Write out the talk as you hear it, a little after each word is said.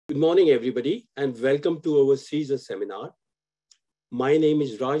Good morning, everybody, and welcome to our CESR Seminar. My name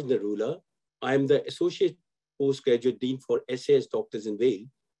is Raj Narula. I am the Associate Postgraduate Dean for SAS Doctors in Wales,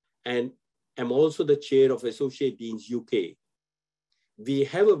 and am also the Chair of Associate Deans UK. We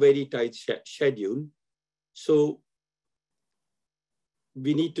have a very tight schedule, so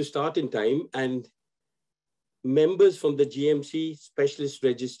we need to start in time, and members from the GMC Specialist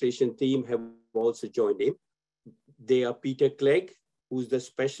Registration Team have also joined in. They are Peter Clegg, who's the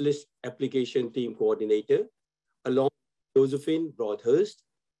Specialist Application Team Coordinator, along with Josephine Broadhurst,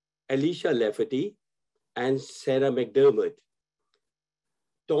 Alicia Lafferty, and Sarah McDermott.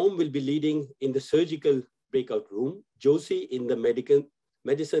 Tom will be leading in the surgical breakout room, Josie in the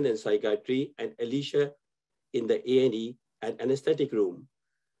medicine and psychiatry, and Alicia in the A&E and anesthetic room.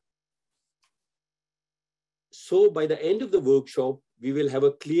 So by the end of the workshop, we will have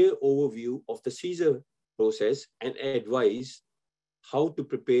a clear overview of the CESR process and advise how to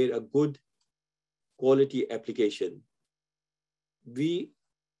prepare a good quality application. We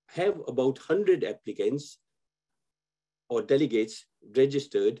have about 100 applicants or delegates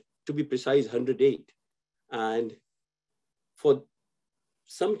registered, to be precise, 108. And for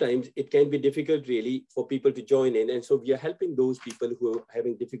sometimes it can be difficult really for people to join in. And so we are helping those people who are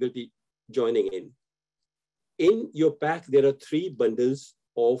having difficulty joining in. In your pack, there are 3 bundles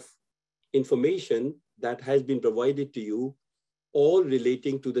of information that has been provided to you, all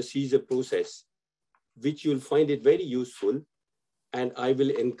relating to the CESR process, which you'll find it very useful. And I will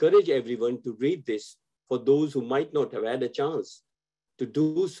encourage everyone to read this for those who might not have had a chance to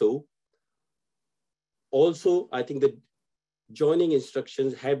do so. Also, I think the joining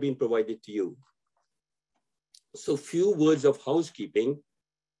instructions have been provided to you. So few words of housekeeping.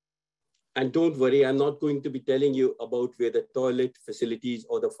 And don't worry, I'm not going to be telling you about where the toilet facilities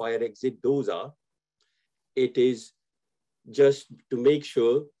or the fire exit doors are. It is just to make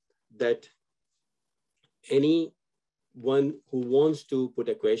sure that anyone who wants to put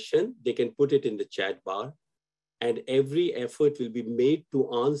a question, they can put it in the chat bar, and every effort will be made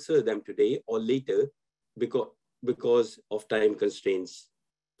to answer them today or later because of time constraints.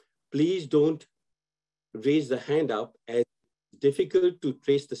 Please don't raise the hand up, as it's difficult to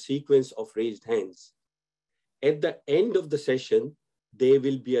trace the sequence of raised hands. At the end of the session, there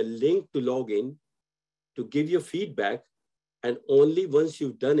will be a link to log in to give your feedback, and only once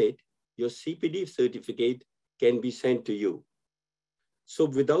you've done it, your CPD certificate can be sent to you. So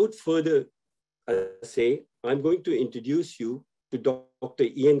without further say, I'm going to introduce you to Dr.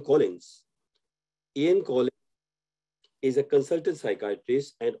 Ian Collins. Ian Collins is a consultant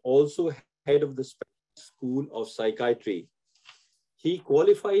psychiatrist and also head of the School of Psychiatry. He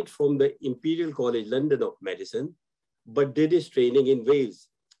qualified from the Imperial College London of Medicine, but did his training in Wales,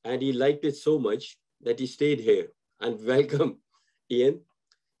 and he liked it so much that he stayed here. And welcome, Ian.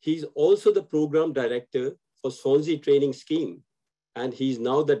 He's also the program director for Swansea Training Scheme, and he's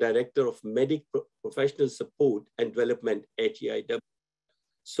now the director of Professional Support and Development at HEIW.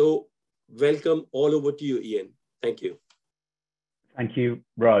 So welcome, all over to you, Ian. Thank you. Thank you,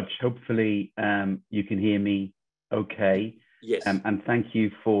 Raj. Hopefully you can hear me okay. Yes. And thank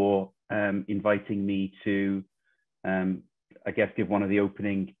you for inviting me to, I guess, give one of the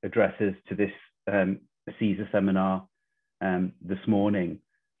opening addresses to this CESR seminar this morning.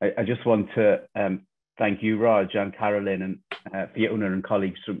 I just want to thank you, Raj, and Carolyn, and Fiona and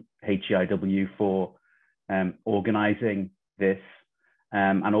colleagues from HEIW for organising this,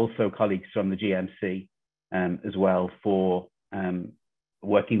 and also colleagues from the GMC as well for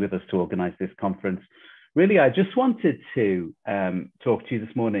working with us to organise this conference. Really, I just wanted to talk to you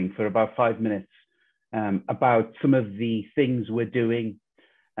this morning for about 5 minutes about some of the things we're doing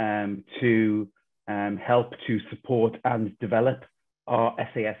to help to support and develop our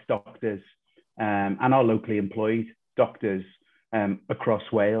SAS doctors and our locally employed doctors across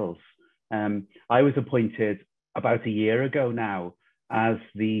Wales. I was appointed about a year ago now as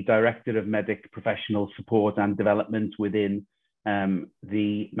the Director of Medic Professional Support and Development within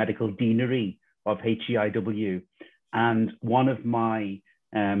the Medical Deanery of HEIW. And one of my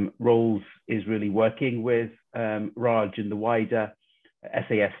roles is really working with Raj and the wider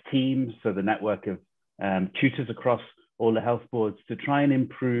SAS team, so the network of tutors across all the health boards, to try and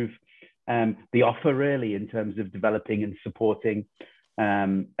improve the offer really in terms of developing and supporting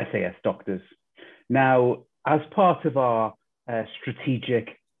SAS doctors. Now, as part of our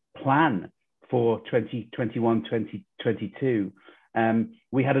strategic plan for 2021-2022,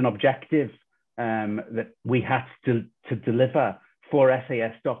 we had an objective that we had to deliver for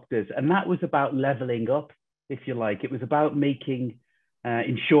SAS doctors, and that was about leveling up, if you like. It was about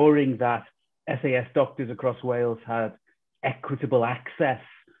ensuring that SAS doctors across Wales had equitable access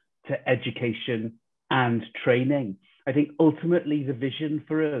to education and training. I think ultimately the vision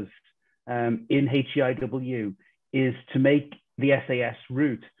for us in HEIW is to make the SAS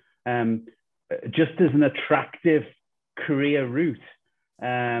route just as an attractive career route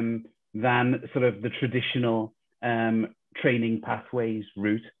than sort of the traditional training pathways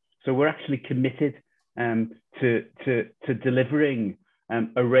route. So we're actually committed to delivering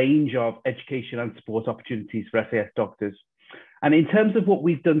a range of education and support opportunities for SAS doctors. And in terms of what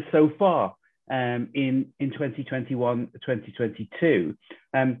we've done so far in 2021, 2022,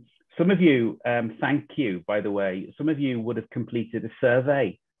 some of you, thank you, by the way, some of you would have completed a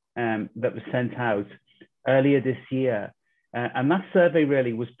survey that was sent out earlier this year. And that survey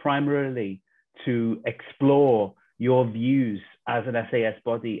really was primarily to explore your views as an SAS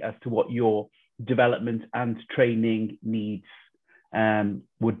body as to what your development and training needs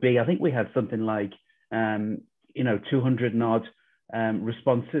would be. I think we had something like 200 and odd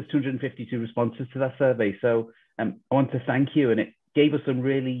responses, 252 responses to that survey. So I want to thank you, and it gave us some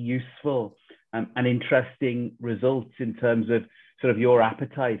really useful and interesting results in terms of sort of your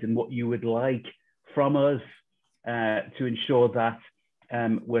appetite and what you would like from us to ensure that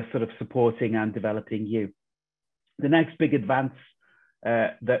we're sort of supporting and developing you. The next big advance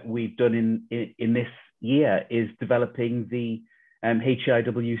that we've done in this year is developing the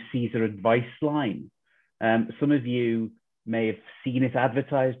HEIW CESR advice line. Some of you may have seen it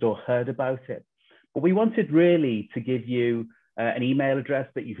advertised or heard about it, but we wanted really to give you an email address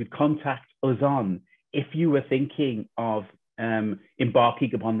that you could contact us on if you were thinking of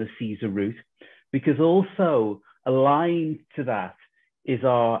embarking upon the CESR route, because also aligned to that is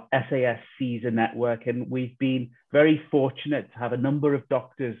our SAS CESR network. And we've been very fortunate to have a number of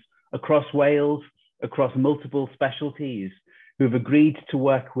doctors across Wales, across multiple specialties, who have agreed to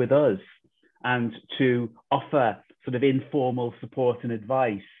work with us and to offer sort of informal support and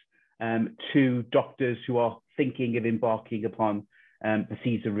advice to doctors who are thinking of embarking upon the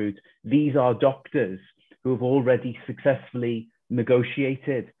CESR route. These are doctors who have already successfully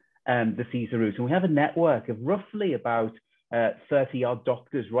negotiated the CESR route. And we have a network of roughly about 30 odd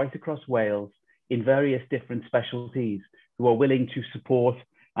doctors right across Wales in various different specialties who are willing to support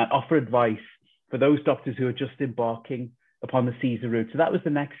and offer advice for those doctors who are just embarking upon the CESR route. So that was the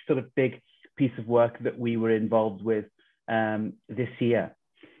next sort of big piece of work that we were involved with this year.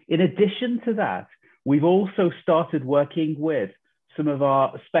 In addition to that, we've also started working with some of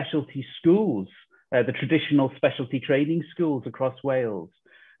our specialty schools, the traditional specialty training schools across Wales,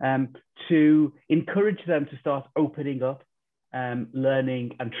 to encourage them to start opening up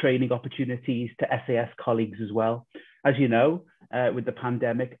learning and training opportunities to SAS colleagues as well. As you know, with the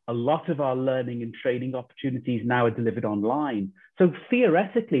pandemic, a lot of our learning and training opportunities now are delivered online. So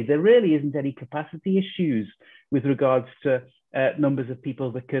theoretically, there really isn't any capacity issues with regards to numbers of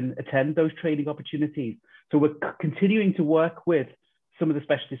people that can attend those training opportunities. So we're continuing to work with some of the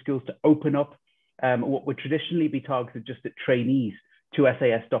specialty schools to open up what would traditionally be targeted just at trainees to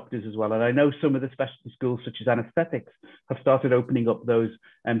SAS doctors as well. And I know some of the specialty schools, such as anaesthetics, have started opening up those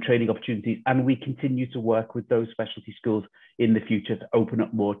training opportunities. And we continue to work with those specialty schools in the future to open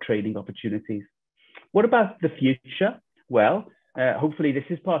up more training opportunities. What about the future? Well, hopefully this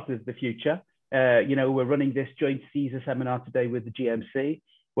is part of the future. We're running this joint CESR seminar today with the GMC.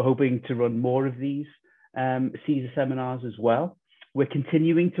 We're hoping to run more of these CESR seminars as well. We're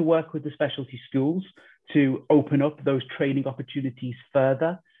continuing to work with the specialty schools to open up those training opportunities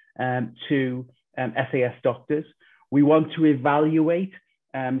further to SAS doctors. We want to evaluate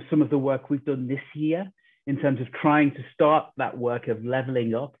some of the work we've done this year in terms of trying to start that work of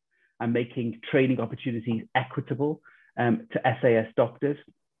leveling up and making training opportunities equitable to SAS doctors.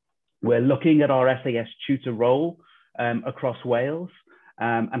 We're looking at our SAS tutor role across Wales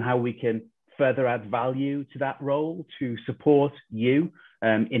and how we can further add value to that role to support you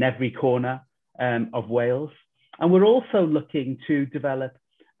in every corner of Wales. And we're also looking to develop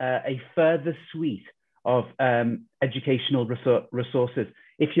a further suite of educational resources,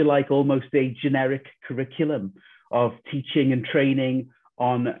 if you like, almost a generic curriculum of teaching and training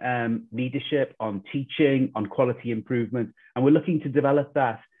on leadership, on teaching, on quality improvement. And we're looking to develop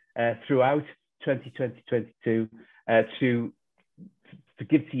that throughout 2022 to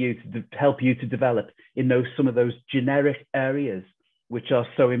give to you, to help you to develop in some of those generic areas which are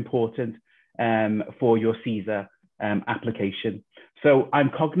so important for your CESR application. So I'm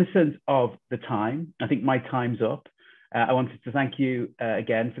cognizant of the time. I think my time's up. I wanted to thank you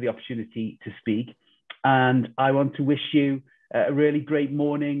again for the opportunity to speak. And I want to wish you a really great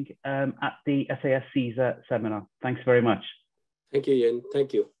morning at the SAS CESR seminar. Thanks very much. Thank you, Ian.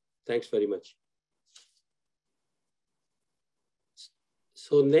 Thank you. Thanks very much.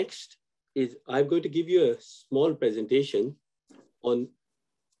 So next is I'm going to give you a small presentation on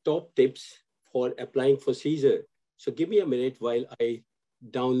top tips for applying for CESR. So give me a minute while I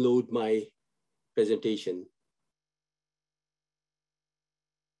download my presentation.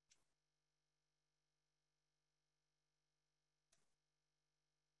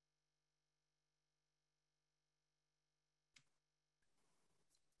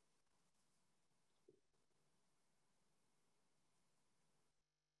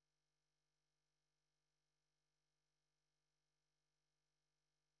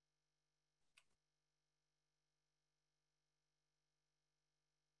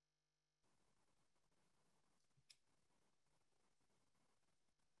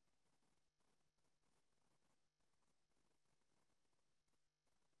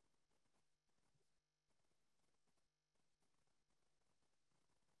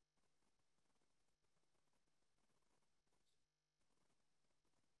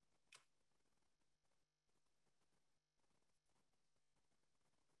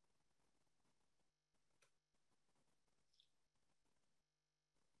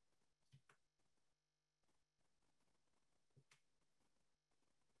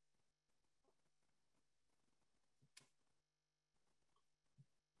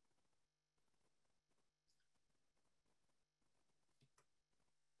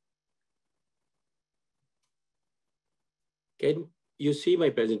 Can you see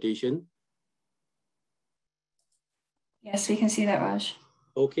my presentation? Yes, we can see that, Raj.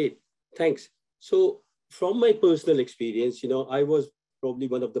 Okay, thanks. So from my personal experience, I was probably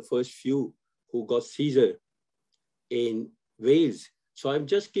one of the first few who got CESR in Wales. So I'm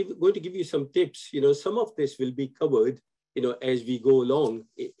just going to give you some tips. Some of this will be covered, as we go along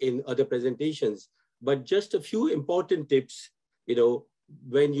in other presentations, but just a few important tips,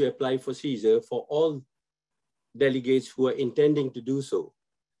 when you apply for CESR for all delegates who are intending to do so.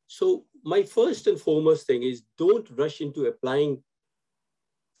 So my first and foremost thing is don't rush into applying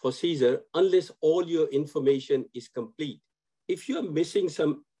for CESR unless all your information is complete. If you're missing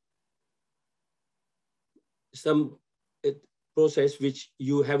some process which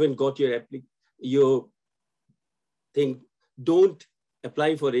you haven't got your thing, don't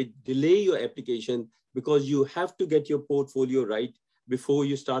apply for it, delay your application, because you have to get your portfolio right before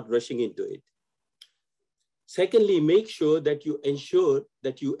you start rushing into it. Secondly, make sure that you ensure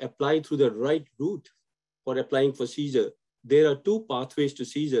that you apply through the right route for applying for CESR. There are two pathways to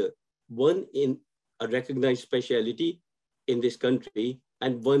CESR, one in a recognized specialty in this country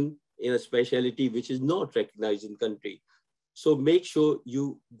and one in a specialty which is not recognized in country. So make sure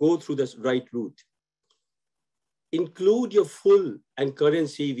you go through the right route. Include your full and current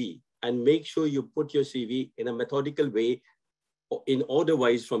CV and make sure you put your CV in a methodical way in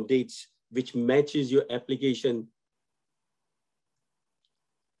order-wise from dates which matches your application.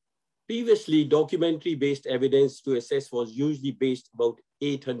 Previously, documentary-based evidence to assess was usually based about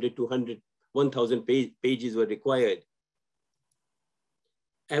 800 to 1,000 pages were required.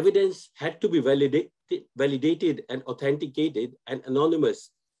 Evidence had to be validated and authenticated and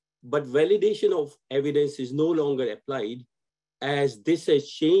anonymous, but validation of evidence is no longer applied as this has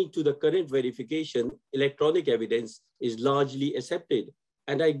changed to the current verification. Electronic evidence is largely accepted.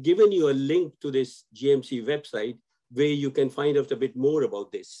 And I've given you a link to this GMC website where you can find out a bit more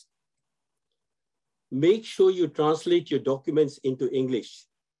about this. Make sure you translate your documents into English,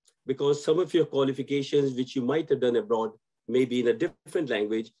 because some of your qualifications which you might have done abroad may be in a different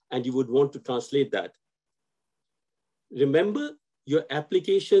language and you would want to translate that. Remember, your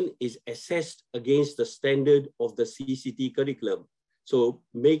application is assessed against the standard of the CCT curriculum. So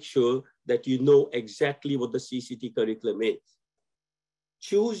make sure that you know exactly what the CCT curriculum is.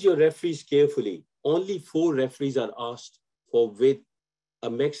 Choose your referees carefully. Only 4 referees are asked for with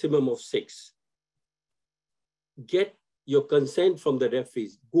a maximum of 6. Get your consent from the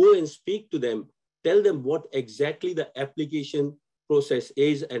referees. Go and speak to them. Tell them what exactly the application process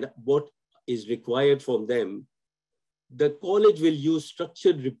is and what is required from them. The college will use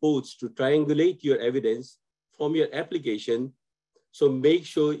structured reports to triangulate your evidence from your application. So make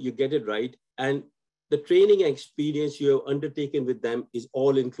sure you get it right. And the training and experience you have undertaken with them is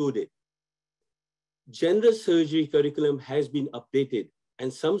all included. General surgery curriculum has been updated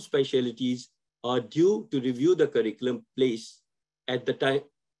and some specialties are due to review the curriculum placed at the time.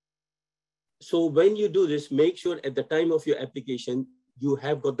 So when you do this, make sure at the time of your application, you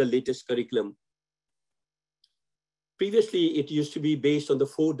have got the latest curriculum. Previously, it used to be based on the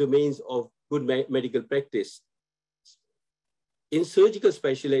 4 domains of good medical practice. In surgical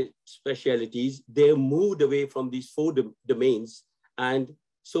specialties, they moved away from these 4 domains. And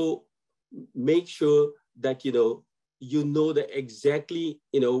so make sure that you know the exactly,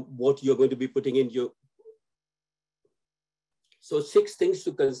 what you're going to be putting in your. So 6 things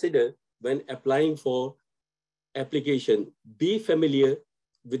to consider when applying for application. Be familiar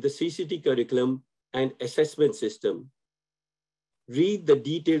with the CCT curriculum and assessment system. Read the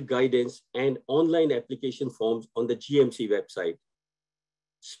detailed guidance and online application forms on the GMC website.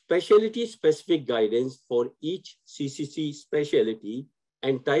 Specialty-specific guidance for each CCC specialty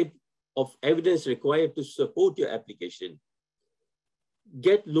and type of evidence required to support your application.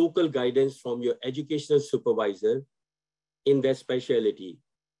 Get local guidance from your educational supervisor in their specialty.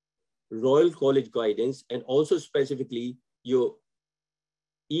 Royal College guidance, and also specifically your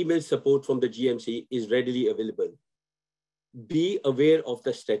email support from the GMC is readily available. Be aware of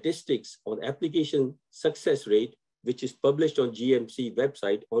the statistics on application success rate, which is published on GMC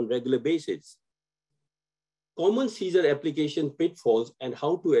website on regular basis. Common CESR application pitfalls and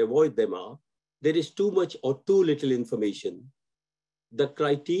how to avoid them are, there is too much or too little information. The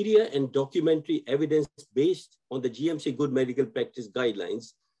criteria and documentary evidence based on the GMC Good Medical Practice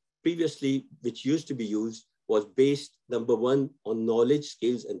Guidelines, previously which used to be used, was based, number 1, on knowledge,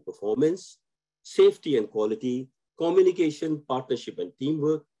 skills, and performance, safety and quality, communication, partnership, and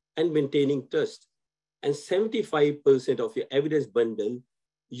teamwork, and maintaining trust. And 75% of your evidence bundle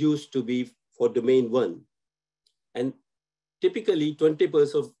used to be for domain 1. And typically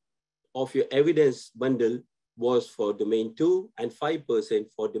 20% of your evidence bundle was for domain 2 and 5%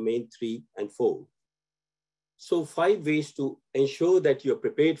 for domain 3 and 4. So 5 ways to ensure that you're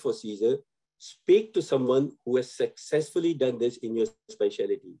prepared for CESR. Speak to someone who has successfully done this in your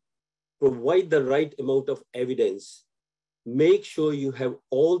specialty. Provide the right amount of evidence. Make sure you have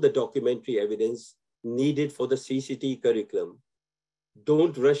all the documentary evidence needed for the CCT curriculum.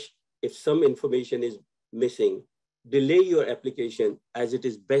 Don't rush if some information is missing. Delay your application, as it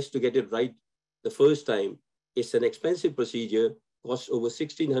is best to get it right the first time. It's an expensive procedure, costs over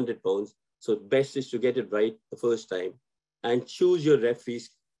 £1,600. So best is to get it right the first time, and choose your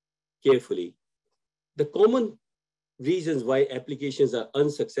referees carefully. The common reasons why applications are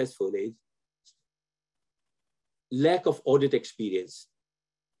unsuccessful is lack of audit experience,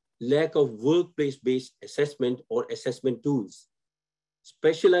 lack of workplace-based assessment or assessment tools,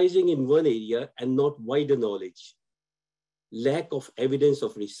 specializing in one area and not wider knowledge, lack of evidence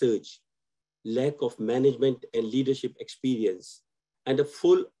of research, lack of management and leadership experience, and a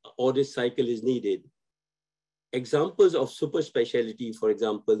full audit cycle is needed. Examples of super specialty, for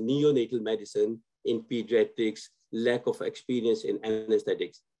example, neonatal medicine in pediatrics, lack of experience in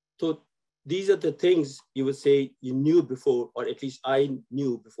anesthetics. So these are the things you would say you knew before, or at least I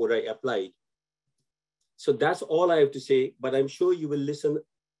knew before I applied. So that's all I have to say, but I'm sure you will listen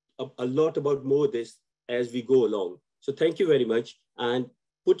a lot about more of this as we go along. So thank you very much, and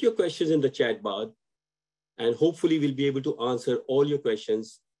put your questions in the chat bar, and hopefully we'll be able to answer all your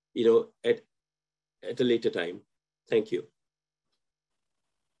questions, at a later time. Thank you.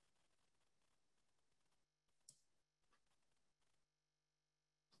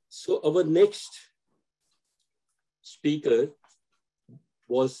 So our next speaker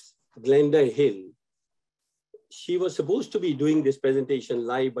was Glenda Hill. She was supposed to be doing this presentation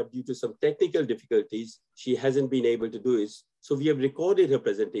live, but due to some technical difficulties, she hasn't been able to do it. So we have recorded her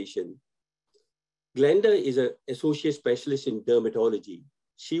presentation. Glenda is an associate specialist in dermatology.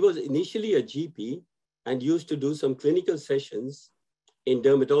 She was initially a GP and used to do some clinical sessions in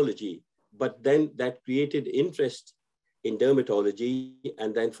dermatology, but then that created interest in dermatology,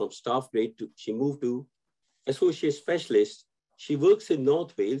 and then from staff grade she moved to associate specialist. She works in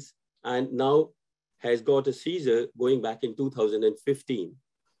North Wales and now has got a CESR going back in 2015.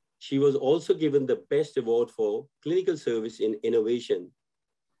 She was also given the best award for clinical service in innovation.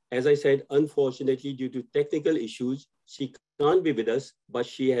 As I said, unfortunately, due to technical issues, she can't be with us, but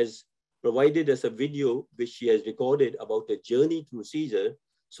she has provided us a video which she has recorded about a journey through CESR.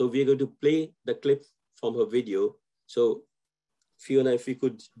 So we're going to play the clip from her video. So Fiona, if we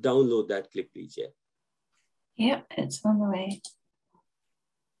could download that clip, please. Yeah. Yep, it's on the way.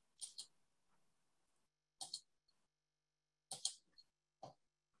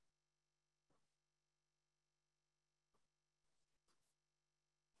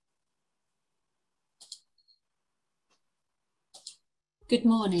 Good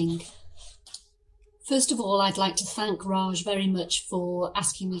morning. First of all, I'd like to thank Raj very much for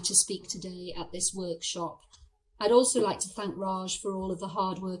asking me to speak today at this workshop. I'd also like to thank Raj for all of the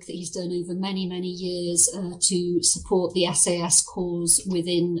hard work that he's done over many, many years to support the SAS cause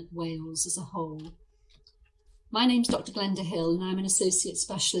within Wales as a whole. My name's Dr. Glenda Hill, and I'm an Associate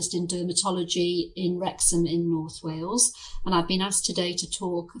Specialist in Dermatology in Wrexham in North Wales. And I've been asked today to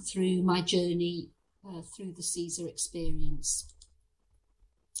talk through my journey through the CESR experience.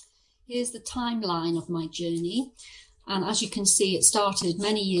 Here's the timeline of my journey. And as you can see, it started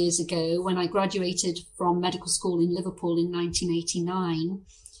many years ago when I graduated from medical school in Liverpool in 1989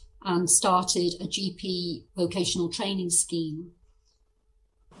 and started a GP vocational training scheme.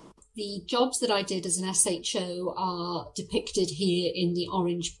 The jobs that I did as an SHO are depicted here in the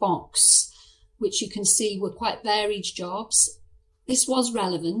orange box, which you can see were quite varied jobs. This was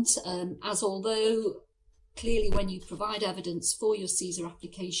relevant, as although clearly when you provide evidence for your CESR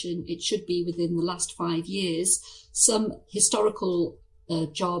application, it should be within the last 5 years, some historical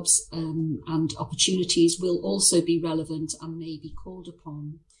jobs and opportunities will also be relevant and may be called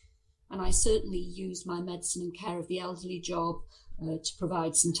upon. And I certainly used my medicine and care of the elderly job to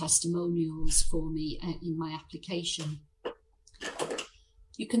provide some testimonials for me in my application.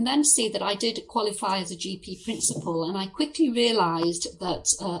 You can then see that I did qualify as a GP principal, and I quickly realised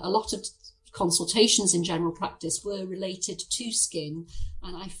that a lot of consultations in general practice were related to skin,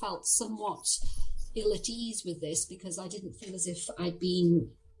 and I felt somewhat ill at ease with this because I didn't feel as if I'd been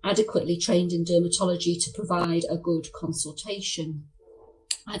adequately trained in dermatology to provide a good consultation.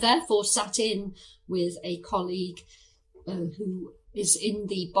 I therefore sat in with a colleague who is in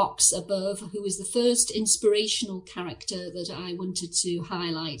the box above, who was the first inspirational character that I wanted to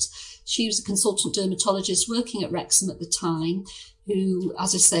highlight. She was a consultant dermatologist working at Wrexham at the time, who,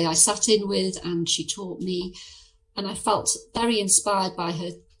 as I say, I sat in with and she taught me, and I felt very inspired by her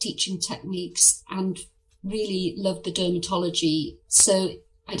teaching techniques and really loved the dermatology. So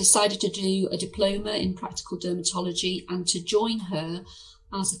I decided to do a diploma in practical dermatology and to join her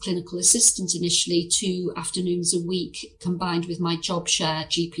as a clinical assistant initially 2 afternoons a week, combined with my job share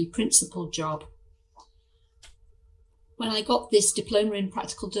GP principal job. When I got this diploma in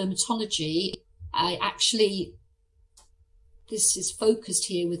practical dermatology, this is focused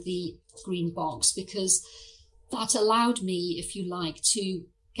here with the green box, because that allowed me, if you like, to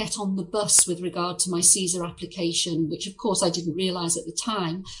get on the bus with regard to my CESR application, which of course I didn't realise at the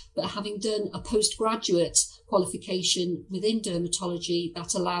time, but having done a postgraduate qualification within dermatology,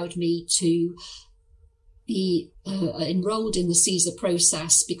 that allowed me to be enrolled in the CESR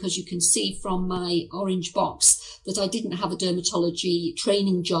process, because you can see from my orange box that I didn't have a dermatology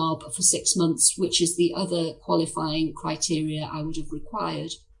training job for 6 months, which is the other qualifying criteria I would have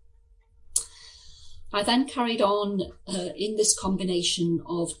required. I then carried on in this combination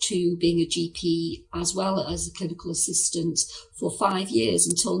of being a GP as well as a clinical assistant for 5 years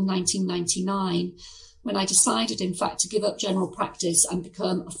until 1999, when I decided, in fact, to give up general practice and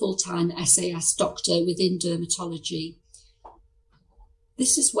become a full-time SAS doctor within dermatology.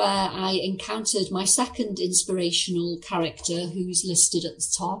 This is where I encountered my second inspirational character, who's listed at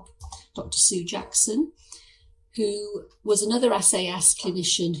the top, Dr. Sue Jackson, who was another SAS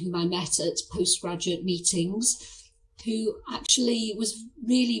clinician whom I met at postgraduate meetings, who actually was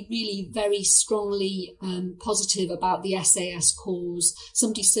really, really very strongly positive about the SAS cause,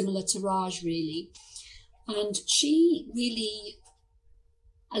 somebody similar to Raj, really. And she really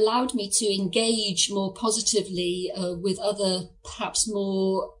allowed me to engage more positively with other, perhaps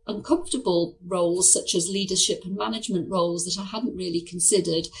more uncomfortable roles, such as leadership and management roles that I hadn't really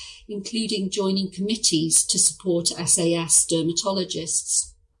considered, including joining committees to support SAS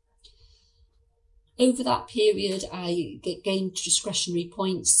dermatologists. Over that period, I gained discretionary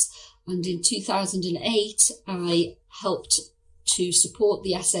points, and in 2008, I helped to support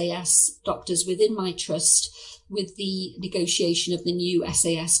the SAS doctors within my trust with the negotiation of the new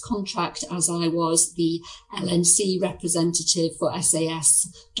SAS contract, as I was the LNC representative for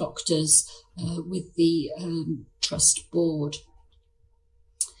SAS doctors with the trust board.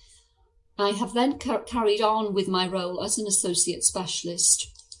 I have then carried on with my role as an associate specialist,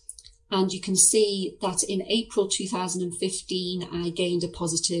 and you can see that in April 2015 I gained a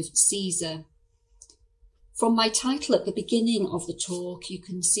positive CESR. From my title at the beginning of the talk, you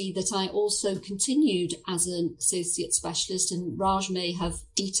can see that I also continued as an associate specialist, and Raj may have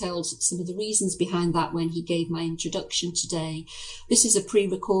detailed some of the reasons behind that when he gave my introduction today. This is a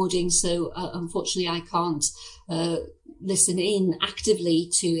pre-recording, so unfortunately I can't listen in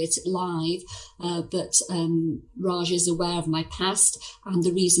actively to it live, but Raj is aware of my past and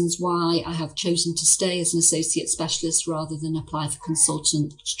the reasons why I have chosen to stay as an associate specialist rather than apply for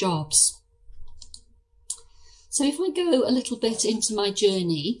consultant jobs. So if I go a little bit into my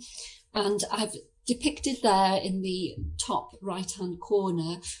journey, and I've depicted there in the top right-hand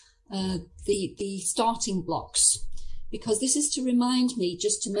corner the starting blocks, because this is to remind me,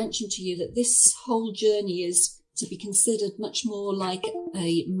 just to mention to you, that this whole journey is to be considered much more like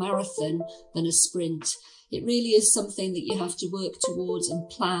a marathon than a sprint. It really is something that you have to work towards and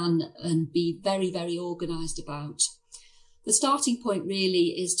plan and be very, very organised about. The starting point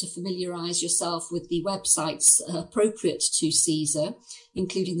really is to familiarise yourself with the websites appropriate to CESR,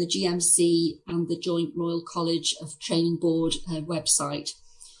 including the GMC and the Joint Royal College of Training Board website.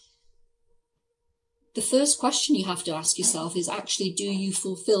 The first question you have to ask yourself is actually, do you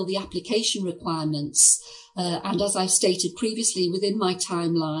fulfil the application requirements? And as I've stated previously within my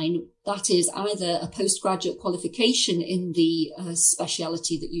timeline, that is either a postgraduate qualification in the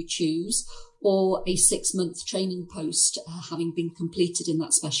speciality that you choose, or a 6-month training post having been completed in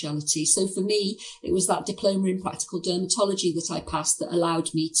that speciality. So for me, it was that diploma in practical dermatology that I passed that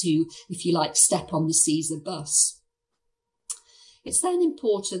allowed me to, if you like, step on the CESR bus. It's then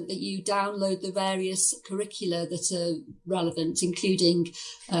important that you download the various curricula that are relevant, including,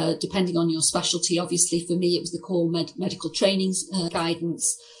 depending on your specialty, obviously for me it was the core medical training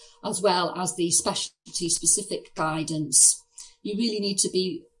guidance, as well as the specialty specific guidance. You really need to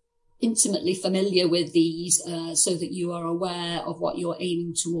be intimately familiar with these so that you are aware of what you're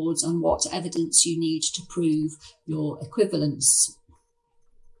aiming towards and what evidence you need to prove your equivalence.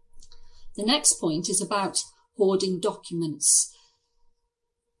 The next point is about hoarding documents.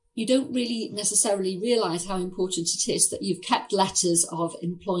 You don't really necessarily realise how important it is that you've kept letters of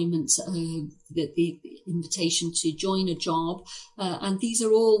employment, the invitation to join a job, and these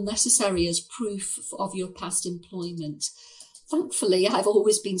are all necessary as proof of your past employment. Thankfully, I've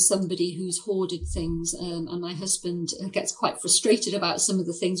always been somebody who's hoarded things, and my husband gets quite frustrated about some of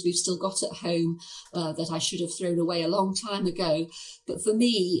the things we've still got at home that I should have thrown away a long time ago. But for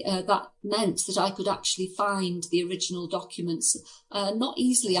me, that meant that I could actually find the original documents, not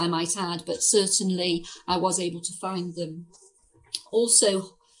easily, I might add, but certainly I was able to find them.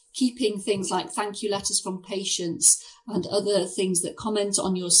 Also, keeping things like thank you letters from patients and other things that comment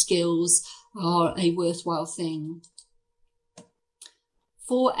on your skills are a worthwhile thing.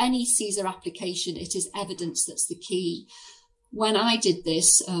 For any CESR application, it is evidence that's the key. When I did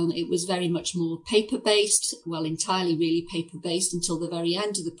this, it was very much more paper-based, well, entirely really paper-based until the very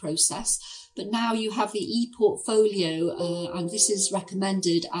end of the process. But now you have the e-portfolio, and this is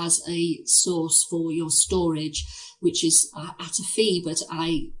recommended as a source for your storage, which is at a fee, but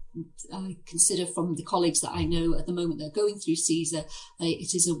I consider from the colleagues that I know at the moment they're going through CESR,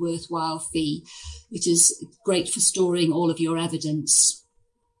 it is a worthwhile fee. It is great for storing all of your evidence.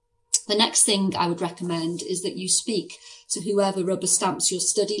 The next thing I would recommend is that you speak to whoever rubber stamps your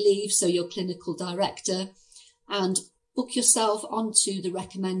study leave, so your clinical director, and book yourself onto the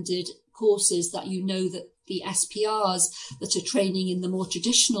recommended courses that you know that the SPRs that are training in the more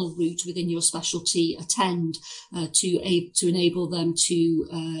traditional route within your specialty attend to enable them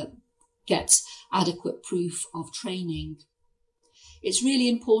to get adequate proof of training. It's really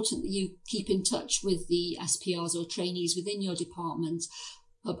important that you keep in touch with the SPRs or trainees within your department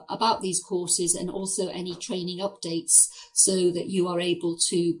about these courses and also any training updates so that you are able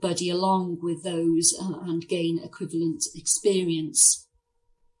to buddy along with those and gain equivalent experience.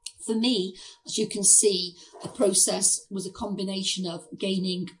 For me, as you can see, the process was a combination of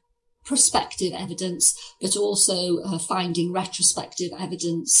gaining prospective evidence, but also finding retrospective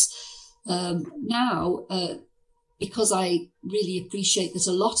evidence. Because I really appreciate that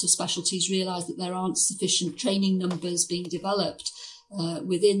a lot of specialties realise that there aren't sufficient training numbers being developed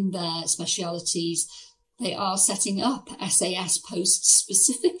within their specialities, they are setting up SAS posts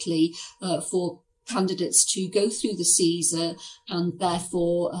specifically for candidates to go through the CESR and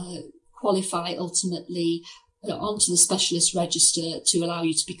therefore qualify ultimately onto the specialist register to allow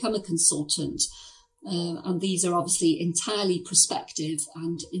you to become a consultant. And these are obviously entirely prospective,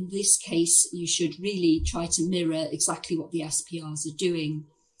 and in this case you should really try to mirror exactly what the SPRs are doing.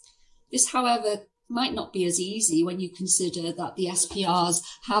 This, however, might not be as easy when you consider that the SPRs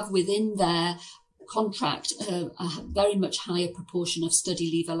have within their contract a very much higher proportion of study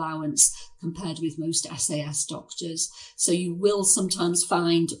leave allowance compared with most SAS doctors. So you will sometimes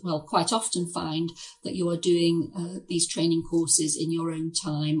find, well, quite often find that you are doing these training courses in your own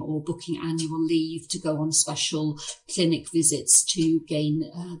time or booking annual leave to go on special clinic visits to gain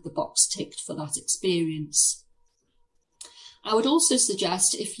the box ticked for that experience. I would also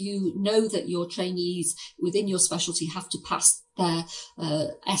suggest, if you know that your trainees within your specialty have to pass their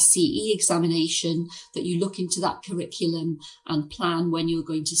SCE examination, that you look into that curriculum and plan when you're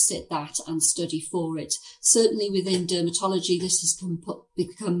going to sit that and study for it. Certainly within dermatology, this has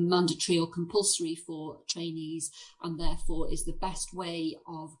become mandatory or compulsory for trainees, and therefore is the best way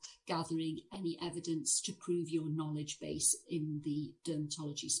of gathering any evidence to prove your knowledge base in the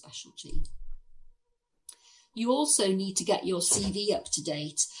dermatology specialty. You also need to get your CV up to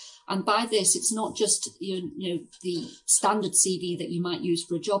date. And by this, it's not just the standard CV that you might use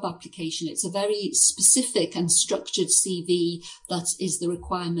for a job application. It's a very specific and structured CV that is the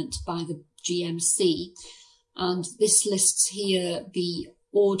requirement by the GMC. And this lists here the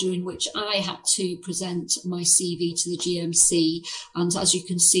order in which I had to present my CV to the GMC. And as you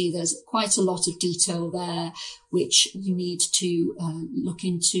can see, there's quite a lot of detail there, which you need to look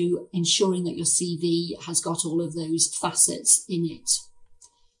into, ensuring that your CV has got all of those facets in it.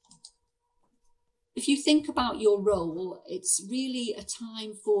 If you think about your role, it's really a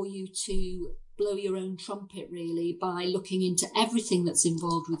time for you to blow your own trumpet, really, by looking into everything that's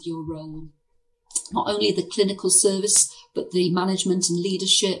involved with your role. Not only the clinical service, but the management and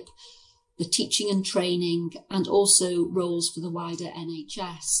leadership, the teaching and training, and also roles for the wider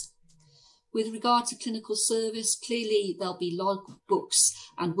NHS. With regard to clinical service, clearly there'll be logbooks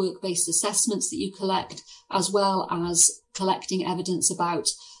and work-based assessments that you collect, as well as collecting evidence about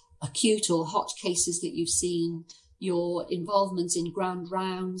acute or hot cases that you've seen, your involvement in grand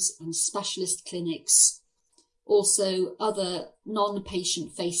rounds and specialist clinics, also other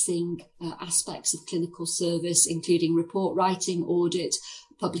non-patient facing aspects of clinical service, including report writing, audit,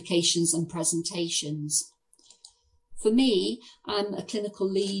 publications and presentations. For me, I'm a clinical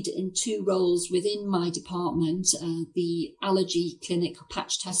lead in 2 roles within my department, the allergy clinic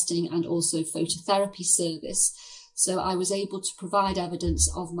patch testing and also phototherapy service. So I was able to provide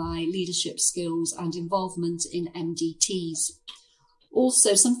evidence of my leadership skills and involvement in MDTs.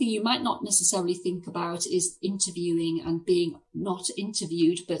 Also, something you might not necessarily think about is interviewing and being not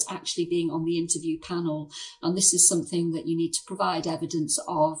interviewed, but actually being on the interview panel. And this is something that you need to provide evidence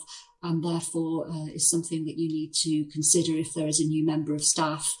of, and therefore is something that you need to consider if there is a new member of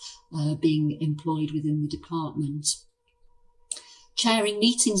staff being employed within the department. Chairing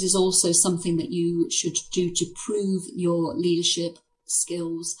meetings is also something that you should do to prove your leadership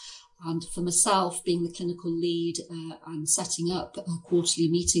skills. And for myself, being the clinical lead and setting up quarterly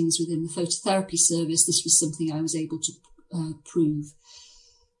meetings within the phototherapy service, this was something I was able to prove.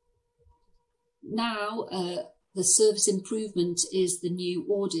 Now, the service improvement is the new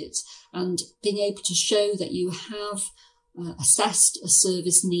audit, and being able to show that you have assessed a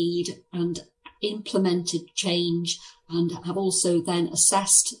service need and implemented change, and have also then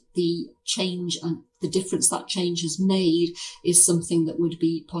assessed the change and the difference that change has made, is something that would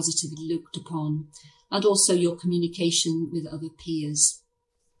be positively looked upon. And also your communication with other peers.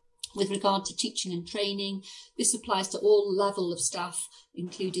 With regard to teaching and training, this applies to all level of staff,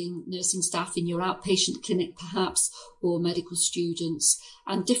 including nursing staff in your outpatient clinic perhaps, or medical students,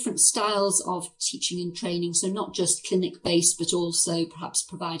 and different styles of teaching and training. So not just clinic-based, but also perhaps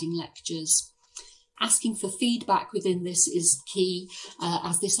providing lectures. Asking for feedback within this is key,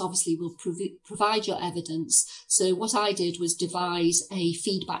 as this obviously will provide your evidence. So what I did was devise a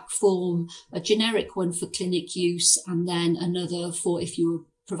feedback form, a generic one for clinic use, and then another for if you were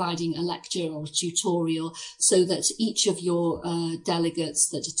providing a lecture or a tutorial, so that each of your delegates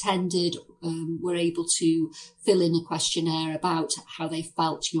that attended were able to fill in a questionnaire about how they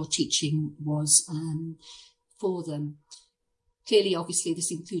felt your teaching was for them. Clearly, obviously,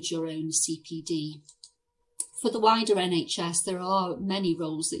 this includes your own CPD. For the wider NHS, there are many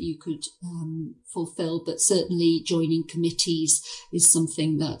roles that you could fulfil, but certainly joining committees is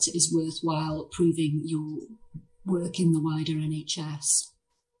something that is worthwhile proving your work in the wider NHS.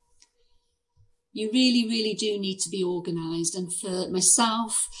 You really, really do need to be organised. And for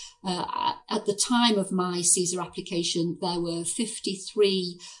myself, at the time of my CESR application, there were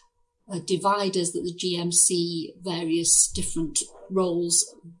 53 dividers that the GMC, various different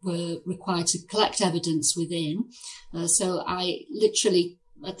roles, were required to collect evidence within. So I literally,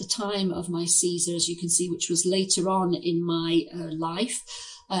 at the time of my CESR, as you can see, which was later on in my life,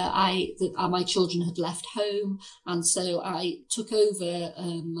 my children had left home, and so I took over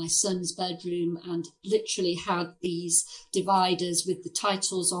my son's bedroom and literally had these dividers with the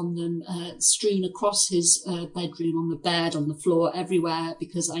titles on them strewn across his bedroom, on the bed, on the floor, everywhere,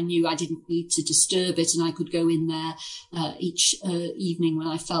 because I knew I didn't need to disturb it, and I could go in there each evening when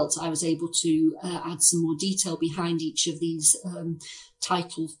I felt I was able to add some more detail behind each of these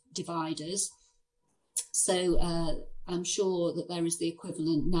title dividers. So I'm sure that there is the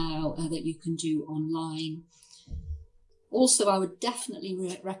equivalent now that you can do online. Also, I would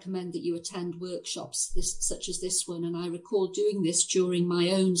definitely recommend that you attend workshops such as this one, and I recall doing this during my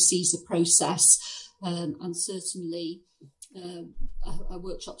own CESR process, and certainly a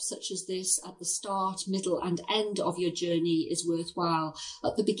workshop such as this at the start, middle and end of your journey is worthwhile.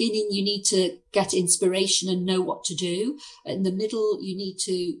 At the beginning, you need to get inspiration and know what to do. In the middle, you need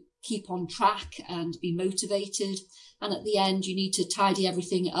to keep on track and be motivated. And at the end, you need to tidy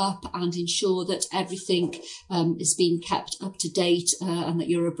everything up and ensure that everything is being kept up to date and that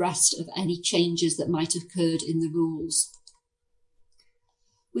you're abreast of any changes that might have occurred in the rules.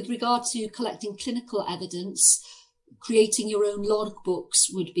 With regard to collecting clinical evidence, creating your own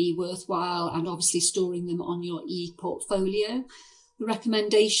logbooks would be worthwhile, and obviously storing them on your e-portfolio. The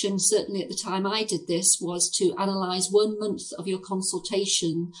recommendation, certainly at the time I did this, was to analyse 1 month of your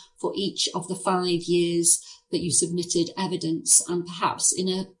consultation for each of the 5 years that you submitted evidence, and perhaps in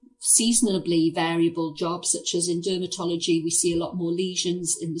a seasonably variable job, such as in dermatology, we see a lot more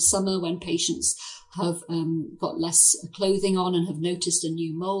lesions in the summer when patients have got less clothing on and have noticed a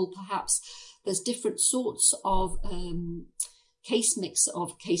new mole, perhaps. There's different sorts of case mix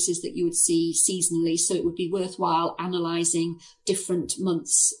of cases that you would see seasonally, so it would be worthwhile analysing different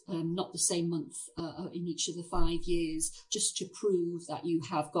months, not the same month in each of the 5 years, just to prove that you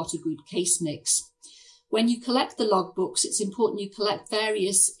have got a good case mix. When you collect the logbooks, it's important you collect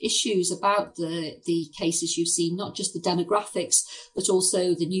various issues about the cases you've seen, not just the demographics, but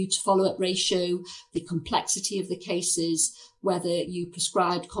also the new to follow-up ratio, the complexity of the cases, whether you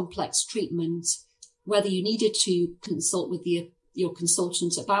prescribed complex treatment, whether you needed to consult with your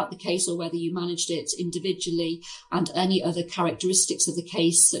consultant about the case or whether you managed it individually, and any other characteristics of the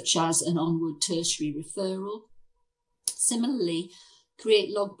case, such as an onward tertiary referral. Similarly,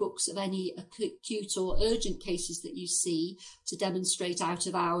 create logbooks of any acute or urgent cases that you see to demonstrate out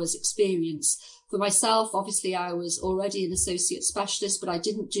of hours experience. For myself, obviously, I was already an associate specialist, but I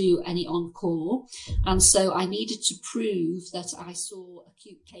didn't do any on-call. And so I needed to prove that I saw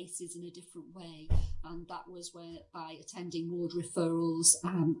acute cases in a different way. And that was by attending ward referrals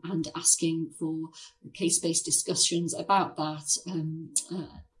and asking for case-based discussions about that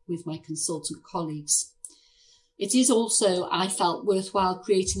with my consultant colleagues. It is also, I felt, worthwhile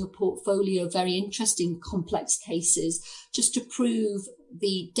creating a portfolio of very interesting complex cases just to prove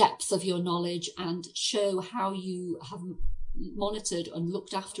the depth of your knowledge and show how you have monitored and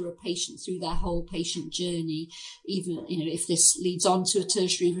looked after a patient through their whole patient journey. Even, if this leads on to a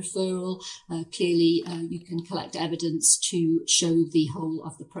tertiary referral, clearly you can collect evidence to show the whole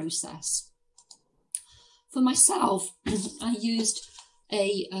of the process. For myself, I used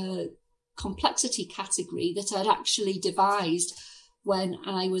a complexity category that I'd actually devised when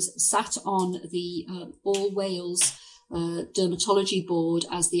I was sat on the All Wales Dermatology Board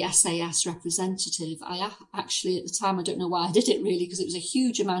as the SAS representative. I actually, at the time, I don't know why I did it really, because it was a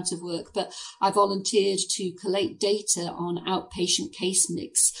huge amount of work, but I volunteered to collate data on outpatient case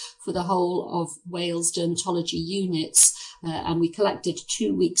mix for the whole of Wales dermatology units. And we collected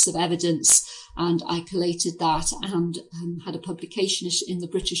 2 weeks of evidence, and I collated that and had a publication in the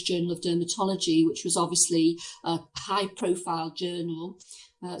British Journal of Dermatology, which was obviously a high-profile journal.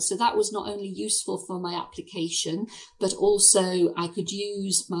 So that was not only useful for my application, but also I could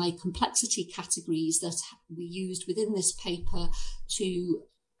use my complexity categories that we used within this paper to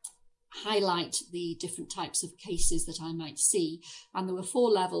highlight the different types of cases that I might see. And there were 4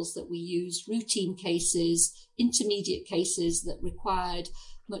 levels that we used: routine cases, intermediate cases that required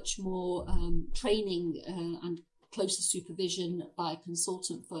much more training and closer supervision by a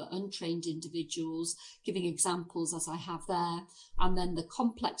consultant for untrained individuals, giving examples as I have there, and then the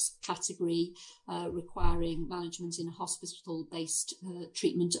complex category requiring management in a hospital-based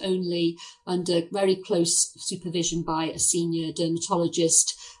treatment only under very close supervision by a senior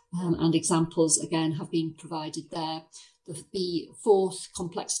dermatologist, and examples again have been provided there. The 4th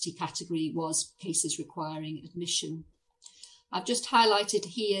complexity category was cases requiring admission. I've just highlighted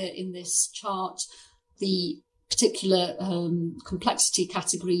here in this chart the particular complexity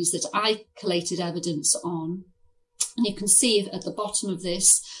categories that I collated evidence on. And you can see at the bottom of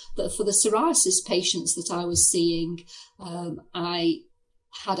this that for the psoriasis patients that I was seeing, I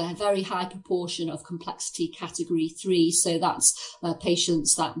had a very high proportion of complexity category 3. So that's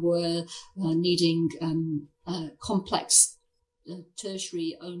patients that were needing complex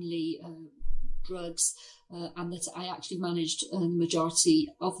tertiary only drugs, and that I actually managed the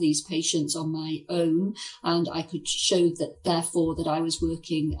majority of these patients on my own, and I could show that therefore that I was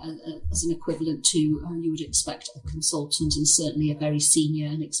working as an equivalent to you would expect a consultant, and certainly a very senior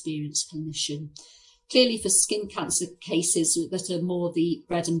and experienced clinician. Clearly for skin cancer cases that are more the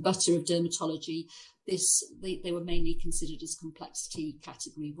bread and butter of dermatology, they were mainly considered as complexity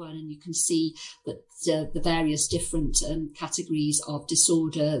category 1, and you can see that the various different categories of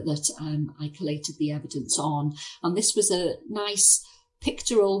disorder that I collated the evidence on. And this was a nice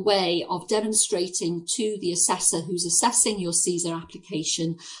pictorial way of demonstrating to the assessor who's assessing your CESR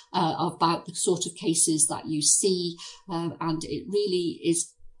application about the sort of cases that you see, and it really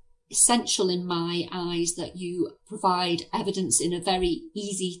is essential in my eyes that you provide evidence in a very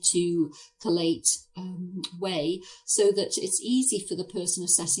easy to collate way, so that it's easy for the person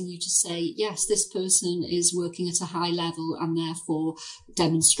assessing you to say, yes, this person is working at a high level and therefore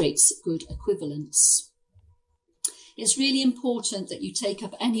demonstrates good equivalence. It's really important that you take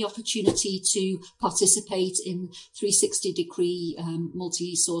up any opportunity to participate in 360-degree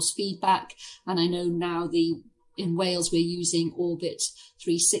multi-source feedback. And I know now in Wales, we're using Orbit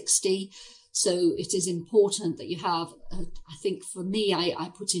 360. So it is important that you have, I think for me,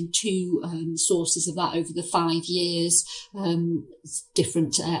 I put in 2 sources of that over the 5 years,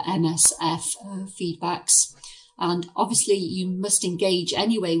 different MSF feedbacks. And obviously you must engage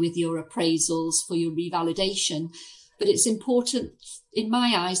anyway with your appraisals for your revalidation. But it's important, in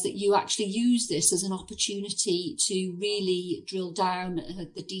my eyes, that you actually use this as an opportunity to really drill down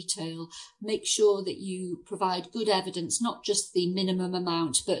the detail, make sure that you provide good evidence, not just the minimum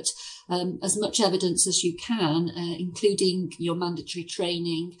amount, but as much evidence as you can, including your mandatory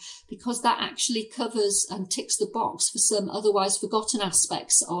training, because that actually covers and ticks the box for some otherwise forgotten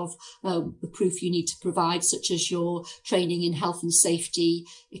aspects of the proof you need to provide, such as your training in health and safety,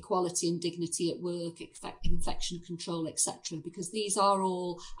 equality and dignity at work, infection control, etc., because these are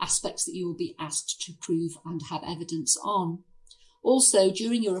all aspects that you will be asked to prove and have evidence on. Also,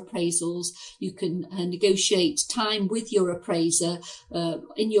 during your appraisals, you can negotiate time with your appraiser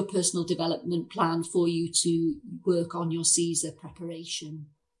in your personal development plan for you to work on your CESR preparation.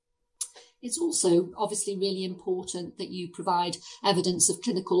 It's also obviously really important that you provide evidence of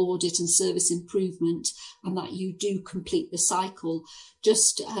clinical audit and service improvement, and that you do complete the cycle.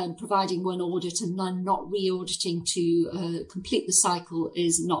 Just providing one audit and then not re-auditing to complete the cycle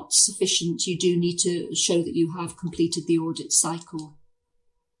is not sufficient. You do need to show that you have completed the audit cycle.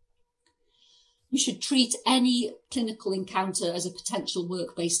 You should treat any clinical encounter as a potential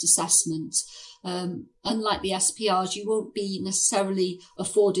work-based assessment. Unlike the SPRs, you won't be necessarily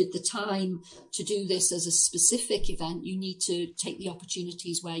afforded the time to do this as a specific event. You need to take the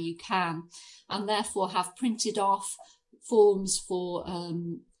opportunities where you can, and therefore have printed off forms for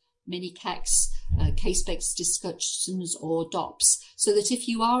mini-CECs, case-based discussions or DOPS, so that if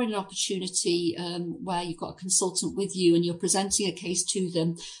you are in an opportunity where you've got a consultant with you and you're presenting a case to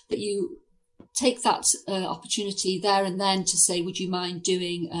them, that you take that opportunity there and then to say, would you mind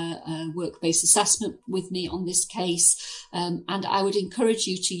doing a work-based assessment with me on this case? And I would encourage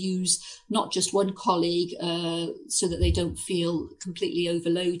you to use not just one colleague so that they don't feel completely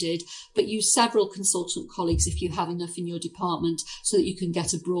overloaded, but use several consultant colleagues if you have enough in your department, so that you can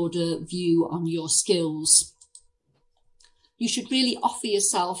get a broader view on your skills. You should really offer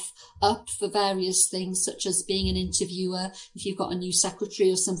yourself up for various things, such as being an interviewer. If you've got a new secretary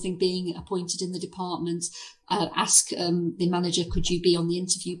or something being appointed in the department, ask the manager, could you be on the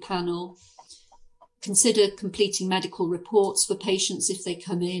interview panel? Consider completing medical reports for patients if they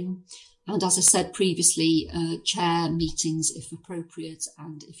come in. And as I said previously, chair meetings if appropriate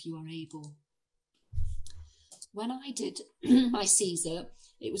and if you are able. When I did my CESR,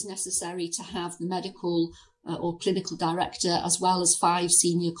 it was necessary to have the medical or clinical director, as well as 5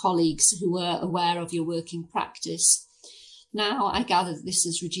 senior colleagues who were aware of your working practice. Now, I gather that this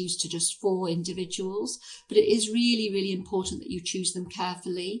is reduced to just 4 individuals, but it is really, really important that you choose them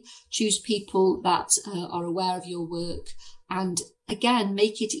carefully, choose people that are aware of your work, and again,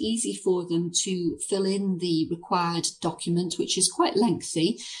 make it easy for them to fill in the required document, which is quite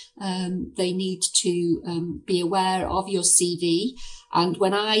lengthy. They need to be aware of your CV. And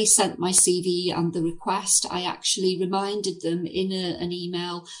when I sent my CV and the request, I actually reminded them in an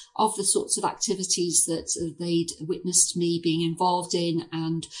email of the sorts of activities that they'd witnessed me being involved in,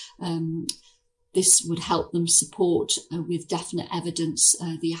 and this would help them support with definite evidence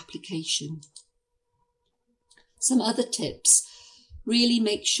the application. Some other tips: really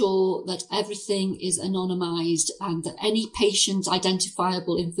make sure that everything is anonymized and that any patient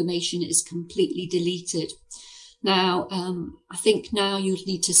identifiable information is completely deleted. Now, I think now you'd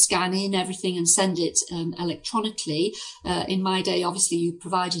need to scan in everything and send it electronically. In my day, obviously, you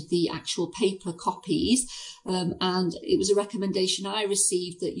provided the actual paper copies, and it was a recommendation I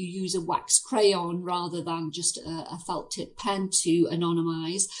received that you use a wax crayon rather than just a felt tip pen to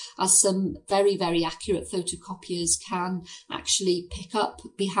anonymize, as some very, very accurate photocopiers can actually pick up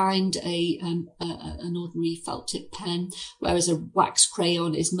behind an ordinary felt tip pen, whereas a wax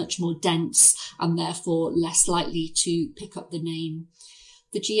crayon is much more dense and therefore less likely to pick up the name.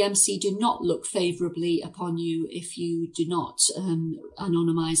 The GMC do not look favourably upon you if you do not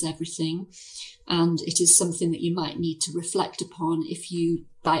anonymise everything. And it is something that you might need to reflect upon if you,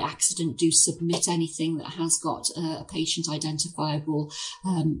 by accident, do submit anything that has got a patient identifiable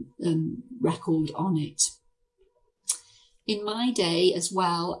record on it. In my day as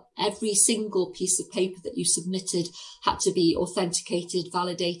well, every single piece of paper that you submitted had to be authenticated,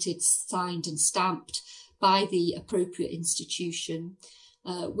 validated, signed and stamped by the appropriate institution,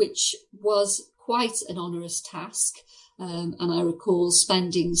 which was quite an onerous task. And I recall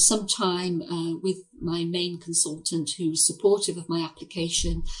spending some time with my main consultant, who was supportive of my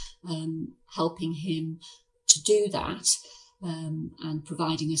application, helping him to do that, and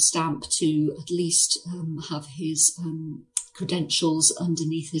providing a stamp to at least have his credentials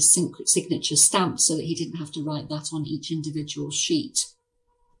underneath his signature stamped, so that he didn't have to write that on each individual sheet.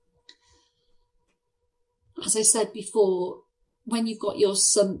 As I said before, when you've got your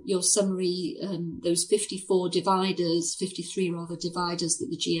summary, those 53 dividers that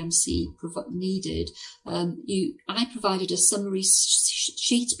the GMC needed, I provided a summary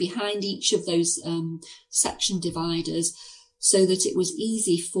sheet behind each of those section dividers, so that it was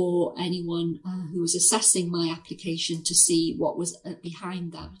easy for anyone who was assessing my application to see what was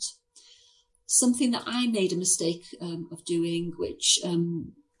behind that. Something that I made a mistake of doing, which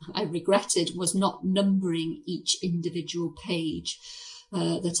I regretted, was not numbering each individual page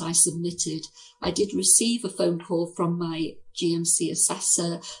that I submitted. I did receive a phone call from my GMC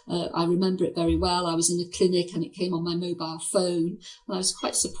assessor. I remember it very well. I was in a clinic and it came on my mobile phone, and I was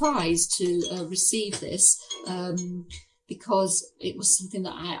quite surprised to receive this, because it was something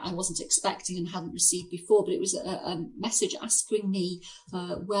that I wasn't expecting and hadn't received before. But it was a message asking me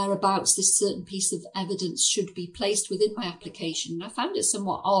whereabouts this certain piece of evidence should be placed within my application. And I found it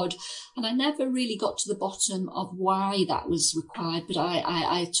somewhat odd, and I never really got to the bottom of why that was required. But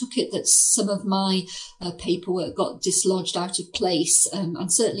I took it that some of my paperwork got dislodged out of place. And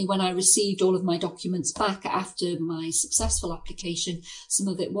certainly when I received all of my documents back after my successful application, some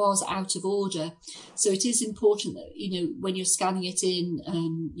of it was out of order. So it is important that, when you're scanning it in,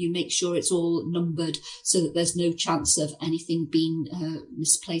 you make sure it's all numbered, so that there's no chance of anything being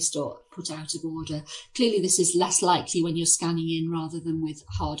misplaced or put out of order. Clearly, this is less likely when you're scanning in rather than with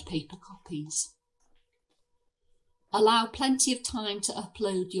hard paper copies. Allow plenty of time to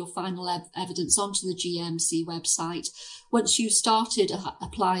upload your final evidence onto the GMC website. Once you've started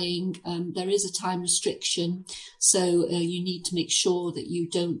applying, there is a time restriction, so you need to make sure that you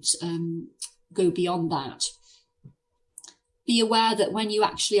don't go beyond that. Be aware that when you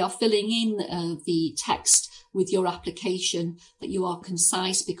actually are filling in the text with your application, that you are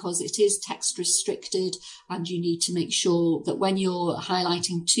concise, because it is text restricted, and you need to make sure that when you're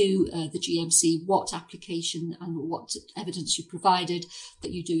highlighting to the GMC what application and what evidence you provided,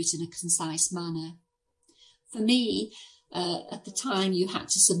 that you do it in a concise manner. For me, at the time, you had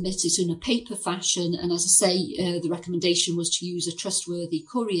to submit it in a paper fashion, and as I say, the recommendation was to use a trustworthy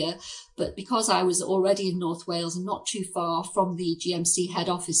courier. But because I was already in North Wales and not too far from the GMC head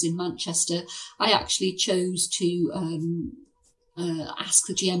office in Manchester, I actually chose to ask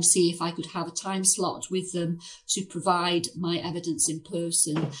the GMC if I could have a time slot with them to provide my evidence in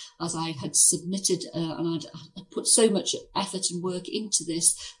person, as I had submitted and I'd put so much effort and work into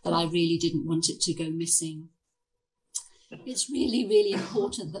this that I really didn't want it to go missing. It's really, really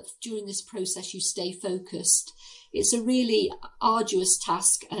important that during this process you stay focused. It's a really arduous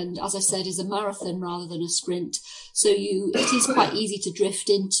task, and as I said, is a marathon rather than a sprint. So it is quite easy to drift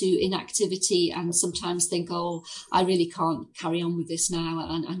into inactivity and sometimes think, oh, I really can't carry on with this now,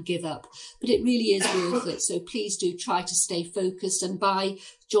 and give up. But it really is worth it. So please do try to stay focused, and by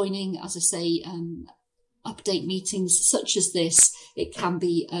joining, as I say, update meetings such as this, it can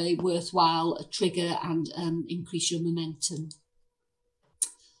be a worthwhile trigger and increase your momentum.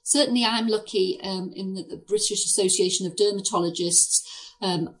 Certainly I'm lucky in that the British Association of Dermatologists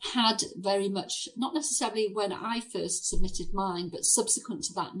had very much, not necessarily when I first submitted mine, but subsequent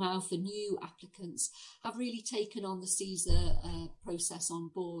to that now for new applicants, have really taken on the CESR process on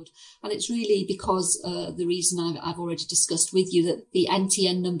board. And it's really because the reason I've already discussed with you, that the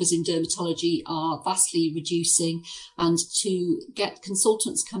NTN numbers in dermatology are vastly reducing, and to get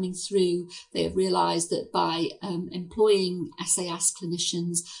consultants coming through, they have realised that by employing SAS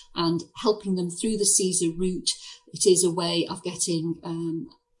clinicians and helping them through the CESR route, it is a way of getting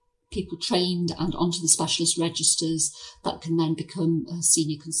people trained and onto the specialist registers that can then become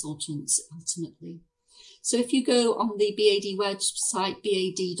senior consultants ultimately. So if you go on the BAD website,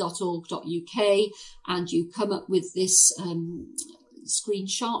 bad.org.uk, and you come up with this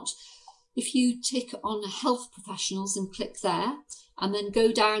screenshot, if you tick on health professionals and click there, and then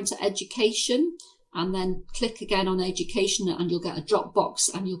go down to education, and then click again on education, and you'll get a drop box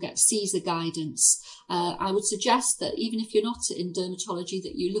and you'll get CESR guidance. I would suggest that even if you're not in dermatology,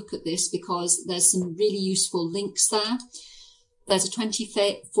 that you look at this, because there's some really useful links there. There's a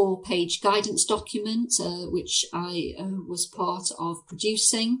 24-page guidance document, which I was part of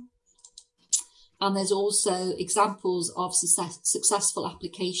producing. And there's also examples of successful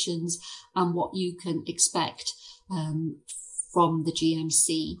applications and what you can expect from the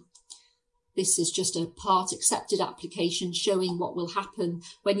GMC. This is just a part accepted application showing what will happen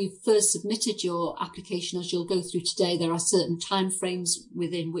when you first submitted your application. As you'll go through today, there are certain timeframes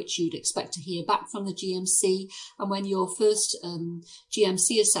within which you'd expect to hear back from the GMC. And when your first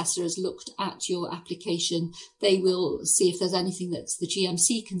GMC assessor has looked at your application, they will see if there's anything that the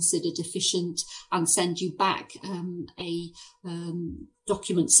GMC consider deficient and send you back a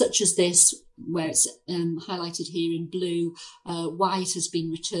document such as this, where it's highlighted here in blue, why it has been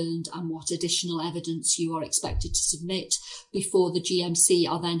returned and what additional evidence you are expected to submit before the GMC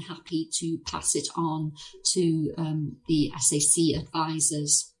are then happy to pass it on to the SAC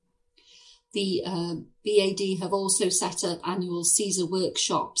advisors. The BAD have also set up annual CESR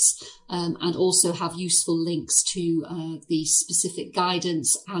workshops and also have useful links to the specific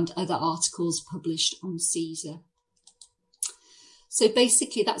guidance and other articles published on CESR. So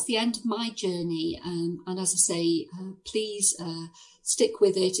basically, that's the end of my journey. And as I say, please stick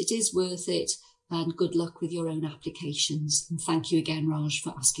with it. It is worth it. And good luck with your own applications. And thank you again, Raj,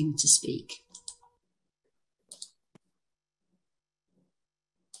 for asking me to speak.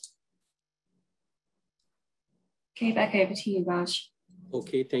 Okay, back over to you, Raj.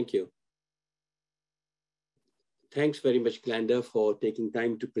 Okay, thank you. Thanks very much, Glenda, for taking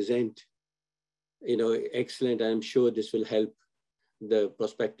time to present. Excellent. I'm sure this will help the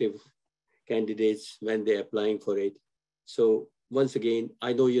prospective candidates when they're applying for it. So once again,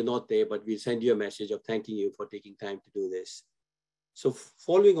 I know you're not there, but we'll send you a message of thanking you for taking time to do this. So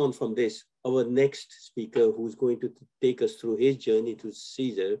following on from this, our next speaker who's going to take us through his journey to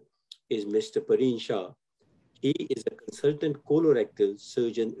CESR is Mr. Pareen Shah. He is a consultant colorectal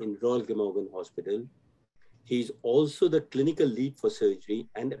surgeon in Royal Glamorgan Hospital. He's also the clinical lead for surgery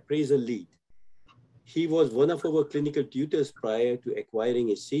and appraisal lead. He was one of our clinical tutors prior to acquiring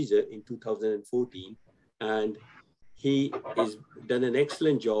his CESR in 2014, and he has done an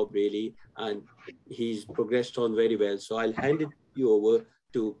excellent job, really, and he's progressed on very well. So I'll hand you over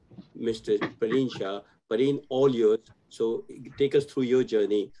to Mr. Pareen Shah. Pareen, all yours. So take us through your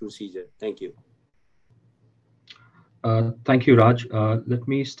journey through CESR. Thank you. Thank you, Raj. Let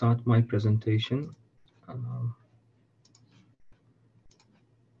me start my presentation.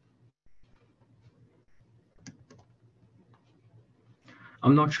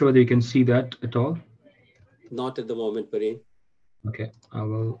 I'm not sure whether you can see that at all. Not at the moment, Pareen. Okay, I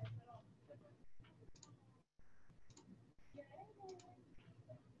will.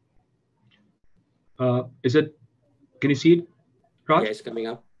 Can you see it, Raj? Yes, coming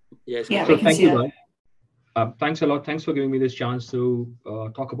up. Yes. Yeah, so we can thank see you, that. Raj. Thanks a lot. Thanks for giving me this chance to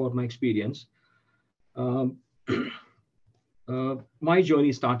talk about my experience. My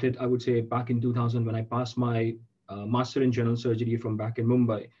journey started, I would say, back in 2000 when I passed my Master in General Surgery from back in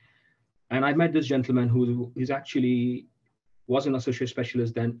Mumbai. And I met this gentleman who is actually was an associate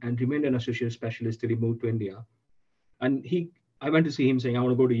specialist then and remained an associate specialist till he moved to India. And I went to see him saying, I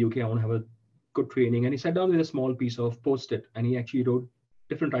want to go to UK, I want to have a good training. And he sat down with a small piece of Post-it and he actually wrote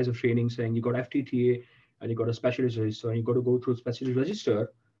different types of training saying, you got FTTA and you got a specialist register and you got to go through specialist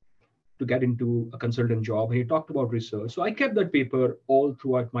register to get into a consultant job. He talked about research. So I kept that paper all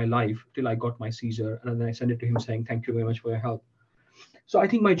throughout my life till I got my CESR. And then I sent it to him saying, thank you very much for your help. So I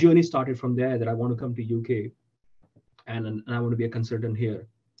think my journey started from there, that I want to come to UK and I want to be a consultant here.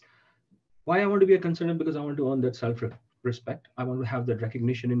 Why I want to be a consultant? Because I want to earn that self-respect. I want to have that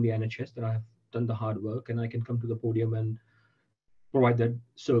recognition in the NHS that I have done the hard work and I can come to the podium and provide that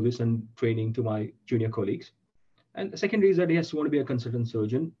service and training to my junior colleagues. And the second is that, yes, you want to be a consultant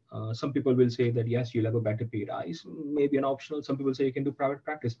surgeon. Some people will say that, yes, you'll have a better pay rise, maybe an optional. Some people say you can do private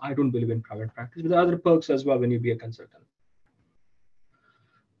practice. I don't believe in private practice, but there are other perks as well when you be a consultant.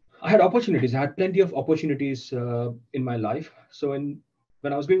 I had opportunities. I had plenty of opportunities in my life. So when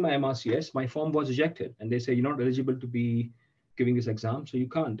I was doing my MRCS, my form was rejected and they say, you're not eligible to be giving this exam, so you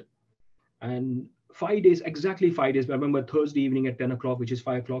can't. And 5 days, exactly 5 days, I remember Thursday evening at 10 o'clock, which is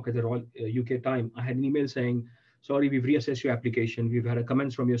 5 o'clock at the Royal UK time, I had an email saying, sorry, we've reassessed your application. We've had a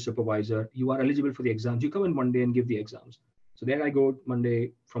comments from your supervisor. You are eligible for the exams. You come in Monday and give the exams. So there I go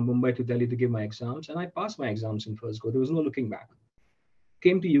Monday from Mumbai to Delhi to give my exams. And I passed my exams in first go. There was no looking back.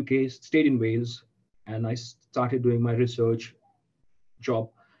 Came to UK, stayed in Wales, and I started doing my research job.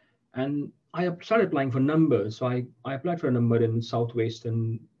 And I started applying for numbers. So I applied for a number in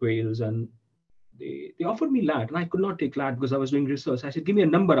southwestern Wales, and they offered me LAT, and I could not take LAT because I was doing research. I said, give me a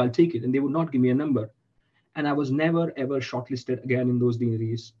number, I'll take it. And they would not give me a number. And I was never, ever shortlisted again in those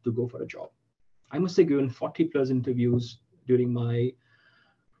deaneries to go for a job. I must have given 40 plus interviews during my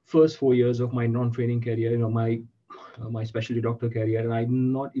first 4 years of my non-training career, my specialty doctor career, and I did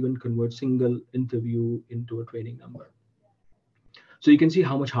not even convert single interview into a training number. So you can see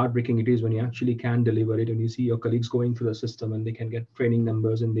how much heartbreaking it is when you actually can deliver it, and you see your colleagues going through the system and they can get training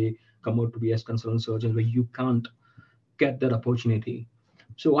numbers and they come out to be as consultant surgeons, where you can't get that opportunity.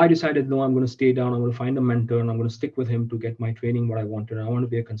 So I decided, no, I'm going to stay down. I'm going to find a mentor and I'm going to stick with him to get my training, what I wanted. I want to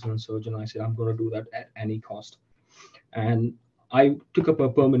be a consultant surgeon. I said, I'm going to do that at any cost. And I took up a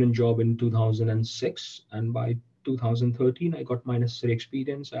permanent job in 2006. And by 2013, I got my necessary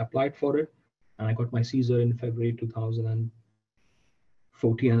experience. I applied for it and I got my CESR in February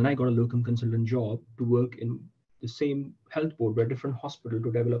 2014. And I got a locum consultant job to work in the same health board, but a different hospital,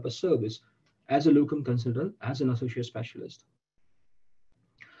 to develop a service as a locum consultant, as an associate specialist.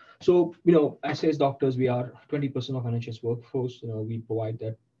 So, SAS doctors, we are 20% of NHS workforce. We provide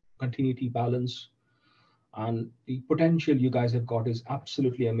that continuity, balance, and the potential you guys have got is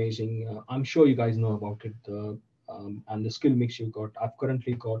absolutely amazing. I'm sure you guys know about it, and the skill mix you've got. I've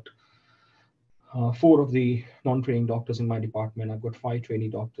currently got 4 of the non-training doctors in my department. I've got 5 trainee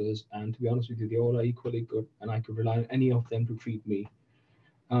doctors, and to be honest with you, they all are equally good, and I could rely on any of them to treat me.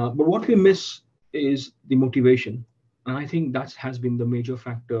 But what we miss is the motivation. And I think that has been the major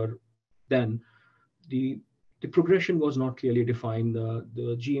factor. Then the progression was not clearly defined.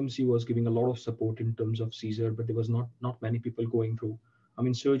 The GMC was giving a lot of support in terms of CESR, but there was not many people going through. I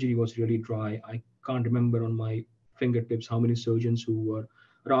mean, surgery was really dry. I can't remember on my fingertips how many surgeons who were.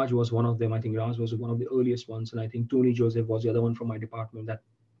 Raj was one of them. I think Raj was one of the earliest ones. And I think Tony Joseph was the other one from my department. That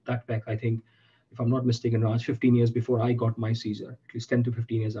back, I think, if I'm not mistaken, Raj, 15 years before I got my CESR, at least 10 to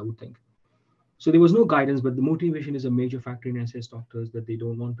 15 years, I would think. So there was no guidance, but the motivation is a major factor in SAS doctors, that they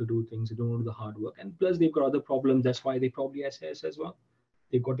don't want to do things, they don't want to do the hard work. And plus they've got other problems. That's why they probably SAS as well.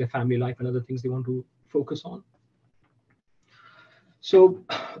 They've got their family life and other things they want to focus on. So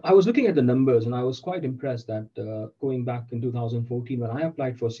I was looking at the numbers and I was quite impressed that going back in 2014, when I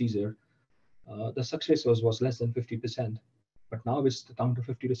applied for CESR, the success was less than 50%. But now it's down to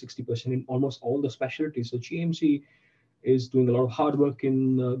 50 to 60% in almost all the specialties. So GMC is doing a lot of hard work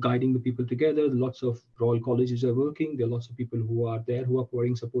in guiding the people together. Lots of Royal Colleges are working. There are lots of people who are there who are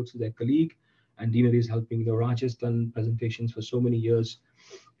providing support to their colleague. And Deanery is helping. Raj has done presentations for so many years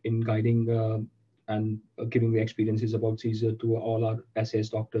in guiding and giving the experiences about CESR to all our SAS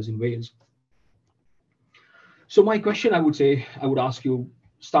doctors in Wales. So my question, I would ask you,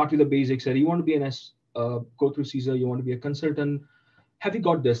 start with the basics. You want to be go through CESR, you want to be a consultant. Have you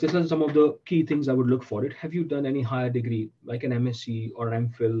got this? These are some of the key things I would look for it. Have you done any higher degree, like an MSc or an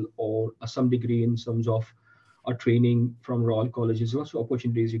MPhil or some degree in terms of a training from Royal Colleges? Lots of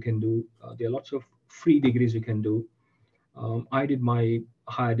opportunities you can do. There are lots of free degrees you can do. I did my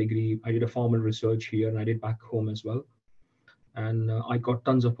higher degree. I did a formal research here and I did back home as well. And I got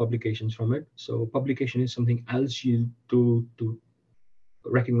tons of publications from it. So publication is something else you do to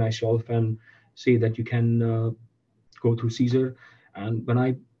recognize yourself and say that you can go through CESR. And when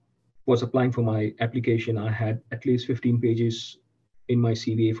I was applying for my application, I had at least 15 pages in my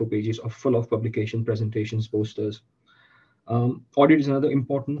CV, 4 pages of full of publication, presentations, posters. Audit is another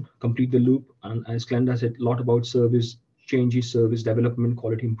important, complete the loop. And as Glenda said, a lot about service changes, service development,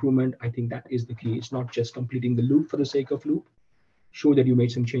 quality improvement. I think that is the key. It's not just completing the loop for the sake of loop. Show that you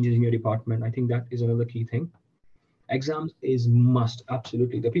made some changes in your department. I think that is another key thing. Exams is must,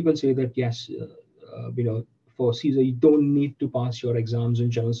 absolutely. The people say that, yes, for CESR, you don't need to pass your exams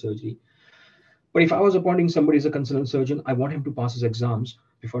in general surgery. But if I was appointing somebody as a consultant surgeon, I want him to pass his exams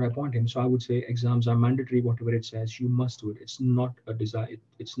before I appoint him. So I would say exams are mandatory, whatever it says, you must do it. It's not a desire,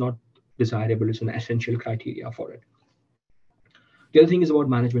 it's not desirable, it's an essential criteria for it. The other thing is about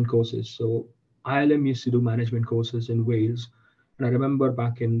management courses. So ILM used to do management courses in Wales. And I remember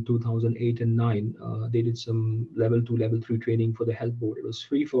back in 2008 and 9, they did some level 2, level 3 training for the health board. It was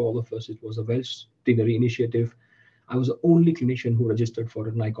free for all of us. It was a Welsh Deanery initiative. I was the only clinician who registered for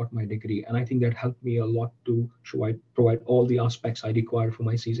it and I got my degree. And I think that helped me a lot to provide all the aspects I required for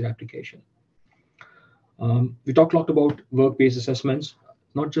my CESR application. We talked a lot about work-based assessments.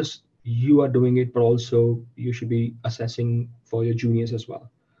 Not just you are doing it, but also you should be assessing for your juniors as well.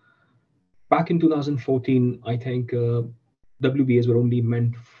 Back in 2014, I think WBAs were only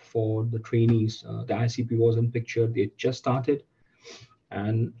meant for the trainees. The ICP wasn't pictured. They just started.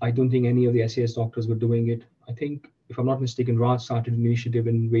 And I don't think any of the SAS doctors were doing it. I think if I'm not mistaken, Raj started an initiative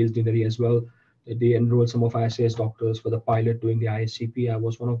in Wales Deanery as well. They enrolled some of our SAS doctors for the pilot doing the ISCP. I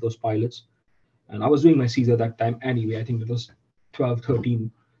was one of those pilots. And I was doing my CESR that time anyway. I think it was 12,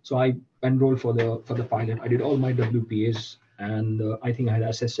 13. So I enrolled for the pilot. I did all my WPAs, and I think I had an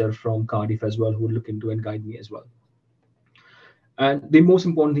assessor from Cardiff as well who would look into and guide me as well. And the most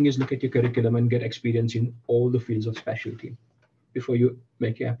important thing is look at your curriculum and get experience in all the fields of specialty before you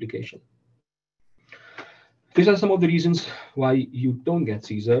make your application. These are some of the reasons why you don't get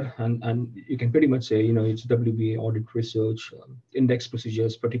CESR, and you can pretty much say, it's WBA, audit, research, index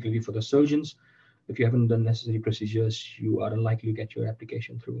procedures, particularly for the surgeons. If you haven't done necessary procedures, you are unlikely to get your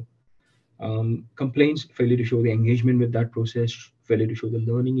application through. Complaints, failure to show the engagement with that process, failure to show the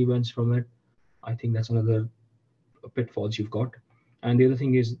learning events from it. I think that's another pitfalls you've got. And the other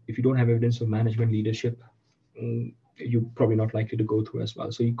thing is, if you don't have evidence of management leadership, you're probably not likely to go through as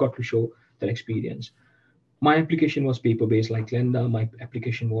well. So you've got to show that experience. My application was paper-based like Glenda. My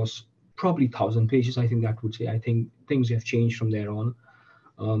application was probably 1,000 pages. I think that would say, I think things have changed from there on.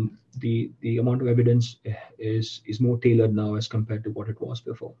 The amount of evidence is more tailored now as compared to what it was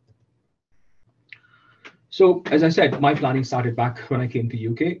before. So as I said, my planning started back when I came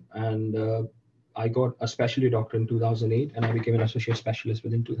to UK, and I got a specialty doctor in 2008, and I became an associate specialist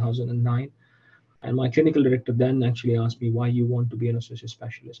within 2009. And my clinical director then actually asked me why you want to be an associate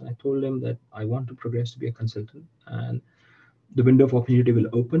specialist. And I told him that I want to progress to be a consultant, and the window of opportunity will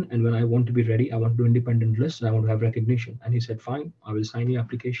open. And when I want to be ready, I want to do independent lists and I want to have recognition. And he said, fine, I will sign your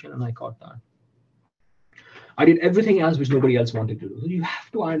application. And I got that. I did everything else which nobody else wanted to do. So you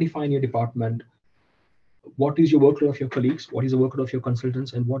have to identify in your department what is your workload of your colleagues, what is the workload of your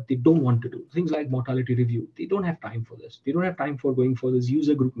consultants, and what they don't want to do. Things like mortality review. They don't have time for this. They don't have time for going for these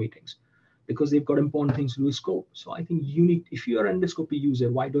user group meetings, because they've got important things to do with scope. So I think you need, if you're an endoscopy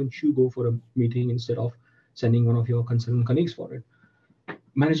user, why don't you go for a meeting instead of sending one of your consultant colleagues for it?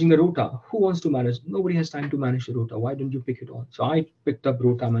 Managing the rota. Who wants to manage? Nobody has time to manage the rota. Why don't you pick it on? So I picked up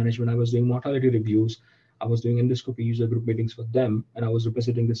rota management. I was doing mortality reviews. I was doing endoscopy user group meetings for them, and I was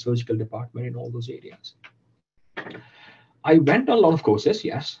representing the surgical department in all those areas. I went on a lot of courses,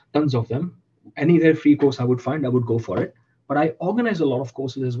 yes, tons of them. Any other free course I would find, I would go for it. But I organized a lot of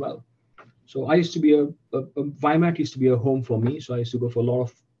courses as well. So I used to be VIMAT used to be a home for me. So I used to go for a lot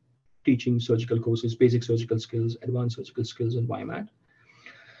of teaching surgical courses, basic surgical skills, advanced surgical skills in VIMAT.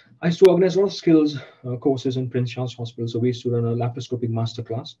 I used to organize a lot of skills courses in Prince Charles Hospital. So we used to run a laparoscopic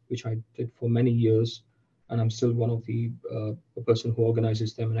masterclass, which I did for many years. And I'm still one of the person who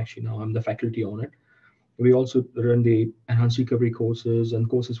organizes them. And actually now I'm the faculty on it. We also run the enhanced recovery courses and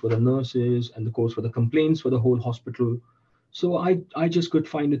courses for the nurses and the course for the complaints for the whole hospital. So I just could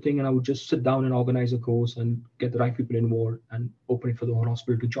find a thing, and I would just sit down and organize a course and get the right people involved and open it for the whole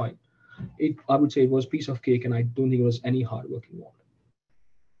hospital to join. I would say it was a piece of cake, and I don't think it was any hard work involved.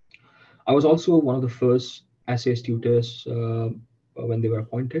 I was also one of the first SAS tutors when they were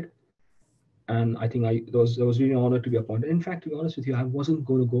appointed. And I think I was really honored to be appointed. In fact, to be honest with you, I wasn't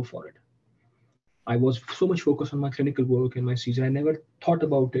going to go for it. I was so much focused on my clinical work and my CESR. I never thought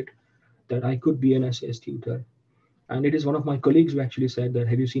about it that I could be an SAS tutor. And it is one of my colleagues who actually said that,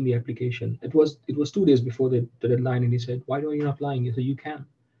 have you seen the application? It was 2 days before the deadline, and he said, why don't you not applying? He said, you can.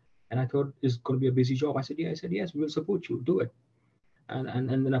 And I thought, it's going to be a busy job. I said, yeah. I said, yes, we will support you. Do it. And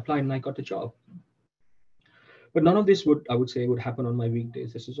then applied, and I got the job. But none of this would happen on my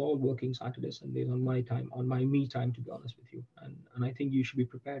weekdays. This is all working Saturdays, Sundays on my time, on my me time, to be honest with you. And I think you should be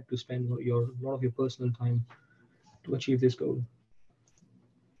prepared to spend a lot of your personal time to achieve this goal.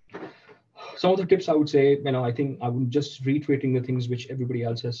 Some of the tips I would say, I think I would just reiterating the things which everybody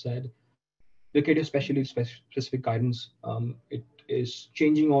else has said. Look at your specific guidance. It is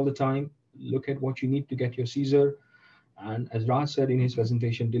changing all the time. Look at what you need to get your CESR. And as Raj said in his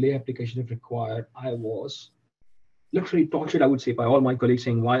presentation, delay application if required. I was literally tortured, I would say, by all my colleagues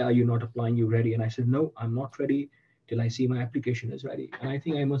saying, why are you not applying? You ready? And I said, no, I'm not ready till I see my application is ready. And I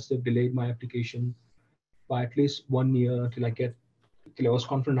think I must have delayed my application by at least 1 year till I was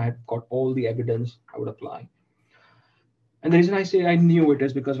confident I had got all the evidence I would apply. And the reason I say I knew it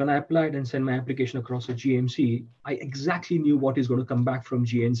is because when I applied and sent my application across to GMC, I exactly knew what is going to come back from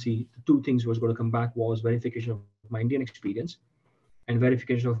GMC. The two things was going to come back was verification of my Indian experience and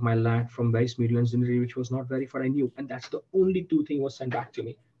verification of my LAT from West Midlands Deanery, which was not verified. I knew, and that's the only two things was sent back to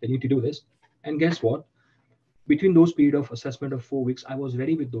me. They need to do this. And guess what? Between those period of assessment of 4 weeks, I was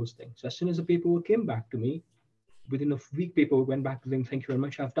ready with those things. So as soon as the paperwork came back to me, within a week, paperwork went back to them. Thank you very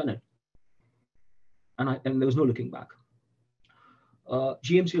much. I've done it. And there was no looking back.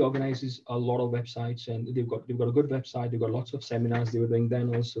 GMC organizes a lot of websites, and they've got a good website. They've got lots of seminars they were doing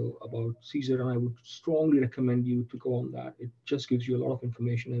then also about CESR, and I would strongly recommend you to go on that. It just gives you a lot of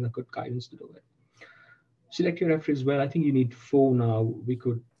information and a good guidance to do it. Select your referees. Well, I think you need 4 now. We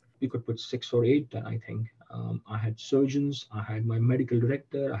could put 6 or 8 then, I think. I had surgeons, I had my medical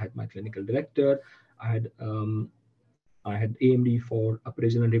director, I had my clinical director, I had AMD for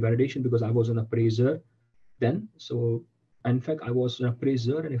appraisal and revalidation because I was an appraiser then. So in fact, I was an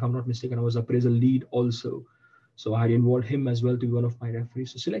appraiser, and if I'm not mistaken, I was appraisal lead also. So I had involved him as well to be one of my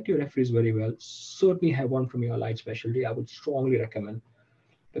referees. So select your referees very well. Certainly have one from your allied specialty. I would strongly recommend,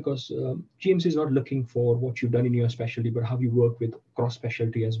 because GMC is not looking for what you've done in your specialty, but how you work with cross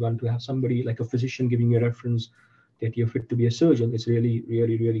specialty as well. To have somebody like a physician giving you a reference that you're fit to be a surgeon, it's really,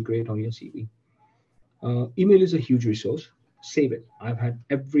 really, really great on your CV. Email is a huge resource. Save it. I've had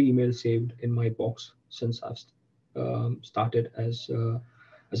every email saved in my box since I've started as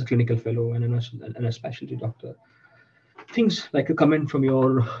a clinical fellow and a specialty doctor. Things like a comment from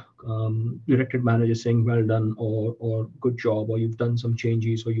your directed manager saying well done, or good job, or you've done some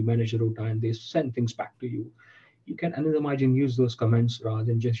changes, or you manage the rota and they send things back to you. You can anonymize and use those comments rather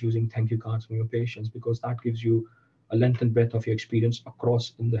than just using thank you cards from your patients, because that gives you a length and breadth of your experience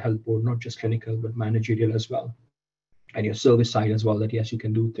across in the health board, not just clinical, but managerial as well. And your service side as well, that yes, you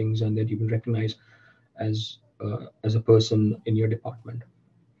can do things and that you will recognize as a person in your department.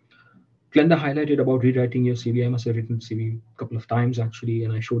 Glenda highlighted about rewriting your CV. I must have written CV a couple of times actually,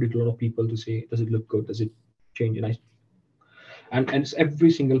 and I showed it to a lot of people to say, does it look good? Does it change? And every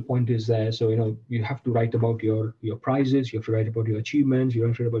single point is there. So you have to write about your prizes, you have to write about your achievements, you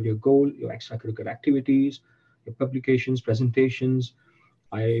have to write about your goal, your extracurricular activities, your publications, presentations.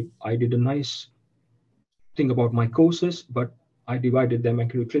 I did a nice thing about my courses, but I divided them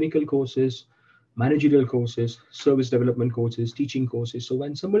into clinical courses, managerial courses, service development courses, teaching courses. So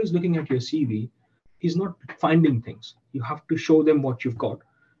when somebody is looking at your CV, he's not finding things. You have to show them what you've got,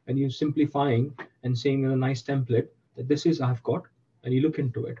 and you're simplifying and saying in a nice template that this is I've got, and you look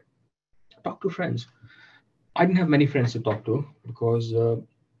into it. Talk to friends. I didn't have many friends to talk to because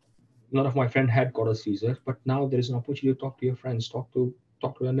none of my friends had got a CESR, but now there is an opportunity to talk to your friends, talk to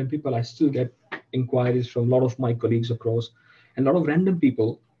random people. I still get inquiries from a lot of my colleagues across, and a lot of random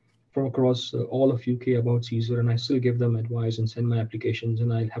people from across all of UK about CESR, and I still give them advice and send my applications,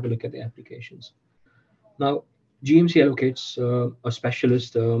 and I'll have a look at the applications. Now, GMC allocates a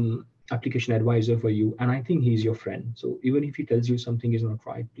specialist application advisor for you, and I think he's your friend. So even if he tells you something is not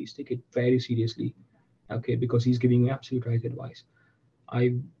right, please take it very seriously, okay? Because he's giving you absolute right advice.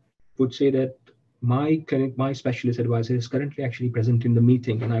 I would say that my specialist advisor is currently actually present in the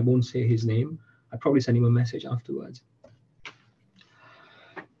meeting, and I won't say his name. I'll probably send him a message afterwards.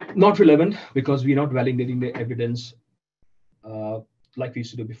 Not relevant because we're not validating the evidence like we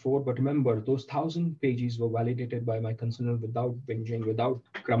used to do before. But remember, those 1,000 pages were validated by my consultant without whinging, without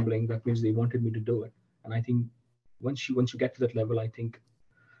grumbling. That means they wanted me to do it. And I think once you get to that level, I think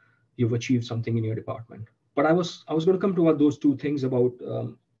you've achieved something in your department. But I was going to come to those 2 things about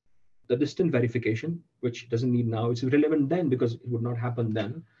the distant verification, which doesn't need now. It's relevant then because it would not happen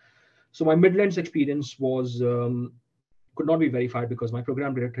then. So my Midlands experience was could not be verified because my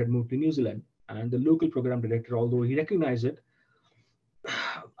program director had moved to New Zealand, and the local program director, although he recognized it,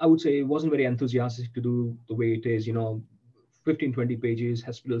 I would say wasn't very enthusiastic to do the way it is, 15, 20 pages,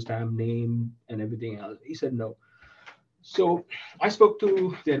 hospital stamp, name, and everything else. He said no. So I spoke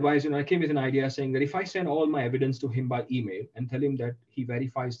to the advisor, and I came with an idea saying that if I send all my evidence to him by email and tell him that he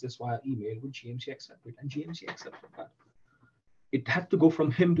verifies this via email, would GMC accept it? And GMC accepted that. It had to go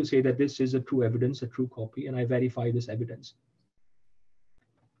from him to say that this is a true evidence, a true copy, and I verify this evidence.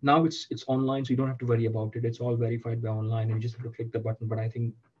 Now it's online, so you don't have to worry about it. It's all verified by online, and you just have to click the button. But I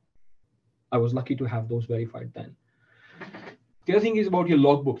think I was lucky to have those verified then. The other thing is about your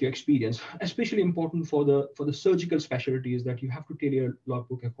logbook, your experience, especially important for the surgical specialties, that you have to tailor your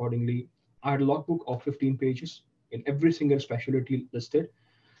logbook accordingly. I had a logbook of 15 pages in every single specialty listed.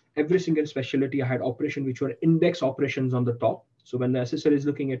 Every single specialty, I had operation which were index operations on the top. So when the assessor is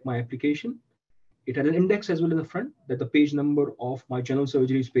looking at my application, it had an index as well in the front, that the page number of my general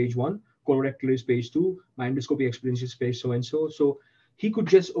surgery is page 1, colorectal is page 2, my endoscopy experience is page so-and-so. So he could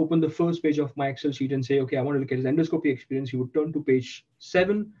just open the first page of my Excel sheet and say, okay, I want to look at his endoscopy experience. He would turn to page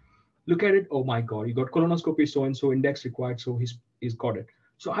 7, look at it. Oh my God, you got colonoscopy so-and-so, index required. So he's got it.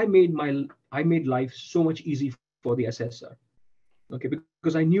 So I made life so much easy for the assessor. Okay,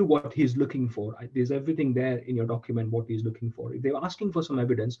 because I knew what he's looking for. There's everything there in your document, what he's looking for. If they're asking for some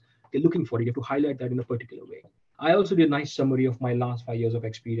evidence, they're looking for it. You have to highlight that in a particular way. I also did a nice summary of my last 5 years of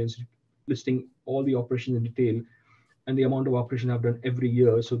experience, listing all the operations in detail. and the amount of operation I've done every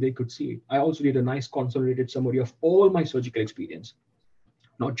year so they could see it. I also did a nice consolidated summary of all my surgical experience,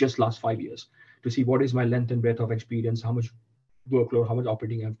 not just last 5 years, to see what is my length and breadth of experience, how much workload, how much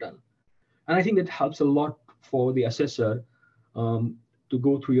operating I've done. And I think that helps a lot for the assessor to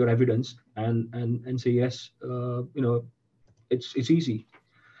go through your evidence and say, yes, it's easy.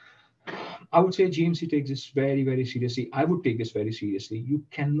 I would say GMC takes this very, very seriously. I would take this very seriously. You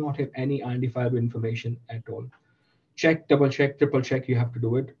cannot have any identifiable information at all. Check, double check, triple check, you have to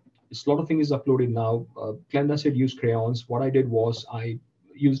do it. It's a lot of things is uploaded now. Glenda said use crayons. What I did was I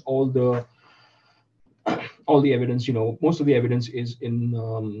used all the evidence, most of the evidence is in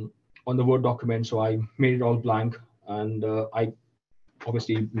on the Word document. So I made it all blank. And I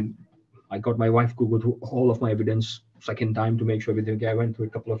got my wife to go through all of my evidence second time to make sure everything. I went through it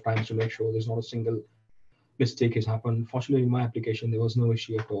a couple of times to make sure there's not a single mistake has happened. Fortunately, in my application, there was no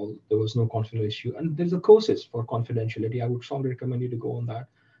issue at all. There was no confidential issue. And there's a courses for confidentiality. I would strongly recommend you to go on that.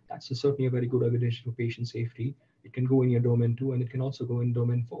 That's certainly a very good evidence for patient safety. It can go in your domain 2, and it can also go in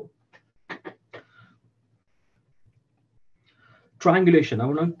domain 4. Triangulation. I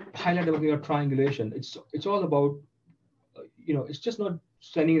want to highlight about your triangulation. It's all about, it's just not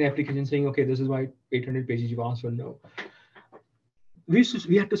sending an application saying, okay, this is my 800 pages you've asked for. No. We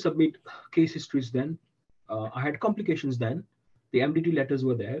had to submit case histories then. I had complications then. The MDT letters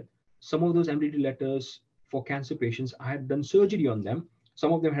were there. Some of those MDT letters for cancer patients, I had done surgery on them.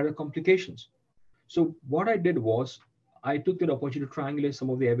 Some of them had complications. So what I did was I took the opportunity to triangulate some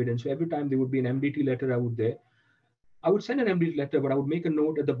of the evidence. So every time there would be an MDT letter, I would send an MDT letter, but I would make a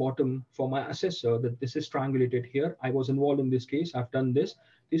note at the bottom for my assessor that this is triangulated here. I was involved in this case. I've done this.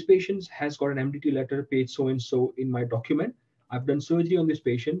 This patient has got an MDT letter, page so-and-so in my document. I've done surgery on this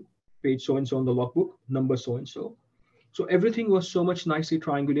patient, page so-and-so on the logbook, number so-and-so. So everything was so much nicely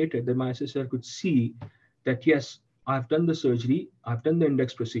triangulated that my assessor could see that, yes, I've done the surgery, I've done the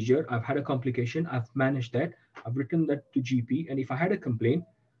index procedure, I've had a complication, I've managed that, I've written that to GP. And if I had a complaint,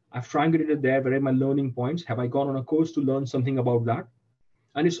 I've triangulated there, where are my learning points? Have I gone on a course to learn something about that?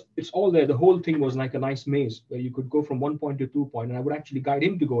 And it's all there. The whole thing was like a nice maze where you could go from 1 point to 2 point, and I would actually guide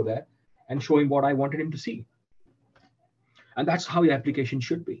him to go there and show him what I wanted him to see. And that's how your application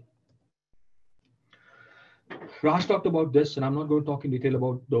should be. Raj talked about this, and I'm not going to talk in detail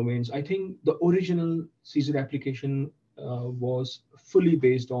about domains. I think the original CESR application was fully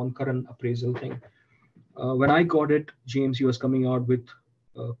based on current appraisal thing. When I got it, GMC was coming out with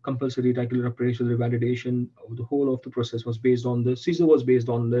compulsory regular appraisal revalidation. The whole of the process was based on the CESR was based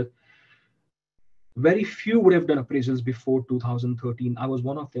on the. Very few would have done appraisals before 2013. I was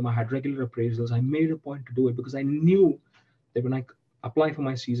one of them. I had regular appraisals. I made a point to do it because I knew that when I apply for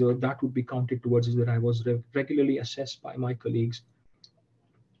my CESR, that would be counted towards it, that I was regularly assessed by my colleagues.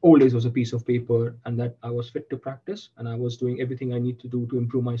 Old age was a piece of paper, and that I was fit to practice, and I was doing everything I need to do to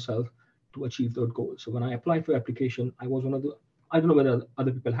improve myself to achieve that goal. So when I applied for application, I was one of the, I don't know whether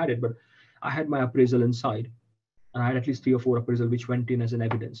other people had it, but I had my appraisal inside, and I had at least 3 or 4 appraisal which went in as an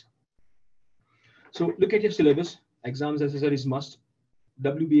evidence. So look at your syllabus. Exams assessor is must.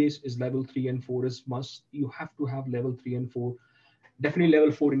 WBS is level 3 and 4 is must. You have to have level 3 and 4. Definitely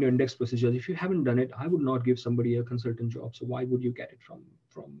level 4 in your index procedures. If you haven't done it, I would not give somebody a consultant job. So why would you get it from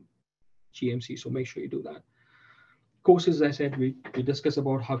GMC? So make sure you do that. Courses, as I said, we discuss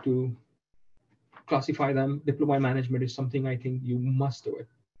about how to classify them. Diploma in management is something I think you must do it.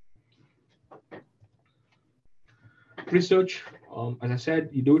 Research, as I said,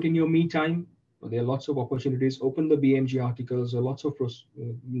 you do it in your me time. There are lots of opportunities. Open the BMG articles. There are lots of,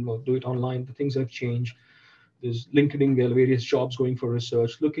 do it online. The things have changed. There's LinkedIn, there are various jobs going for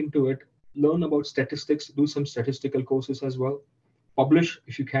research. Look into it. Learn about statistics. Do some statistical courses as well. Publish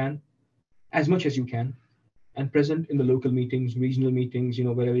if you can, as much as you can, and present in the local meetings, regional meetings.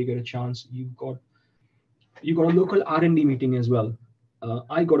 Wherever you get a chance. You got a local R&D meeting as well.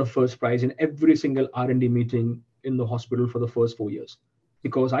 I got a first prize in every single R&D meeting in the hospital for the first 4 years,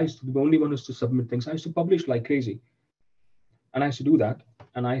 because I used to be the only one who used to submit things. I used to publish like crazy, and I used to do that,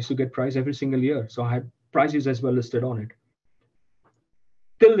 and I used to get prize every single year. So I had prizes as well listed on it.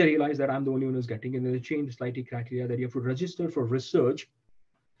 Till they realized that I'm the only one who's getting it, and they changed slightly criteria that you have to register for research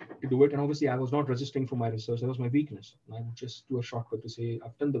to do it. And obviously I was not registering for my research. That was my weakness. And I would just do a shortcut to say,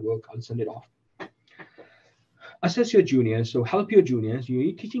 I've done the work, I'll send it off. Assess your juniors. So help your juniors.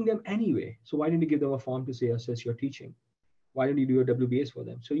 You're teaching them anyway. So why didn't you give them a form to say, assess your teaching? Why don't you do your WBS for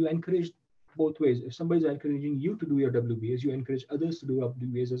them? So you encourage both ways. If somebody's encouraging you to do your WBS, you encourage others to do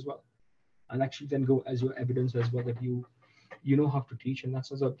WBS as well. And actually then go as your evidence as well that you know how to teach. And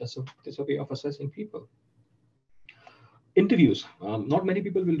that's a way of assessing people. Interviews. Not many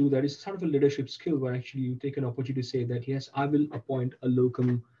people will do that. It's sort of a leadership skill where actually you take an opportunity to say that, yes, I will appoint a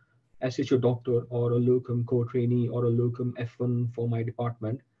locum SHO doctor or a locum co-trainee or a locum F1 for my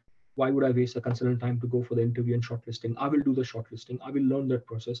department. Why would I waste a consultant time to go for the interview and shortlisting? I will do the shortlisting. I will learn that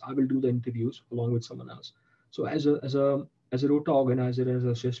process. I will do the interviews along with someone else. So as a rota organizer,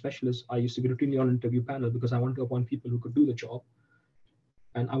 as a specialist, I used to be routinely on interview panel because I wanted to appoint people who could do the job.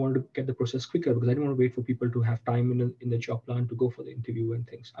 And I wanted to get the process quicker because I didn't want to wait for people to have time in the job plan to go for the interview and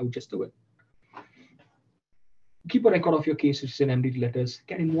things. I would just do it. Keep a record of your cases and MDT letters.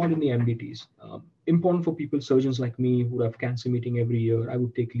 Get involved in the MDTs. Important for people, surgeons like me who have cancer meeting every year. I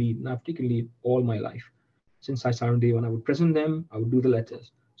would take lead, and I've taken lead all my life. Since I started day one, I would present them, I would do the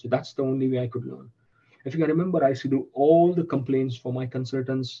letters. So that's the only way I could learn. If you can remember, I used to do all the complaints for my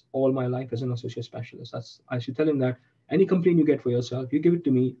consultants all my life as an associate specialist. I used to tell him that any complaint you get for yourself, you give it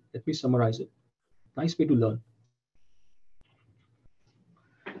to me, let me summarize it. Nice way to learn.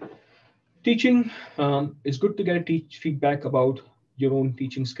 Teaching, it's good to get feedback about your own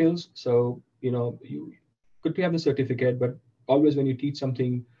teaching skills. So, you good to have the certificate, but always when you teach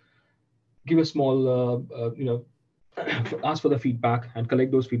something, give a small, ask for the feedback and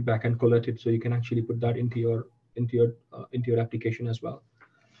collect those feedback and collect it so you can actually put that into your application as well.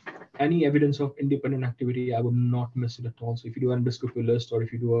 Any evidence of independent activity, I would not miss it at all. So if you do an endoscopy list or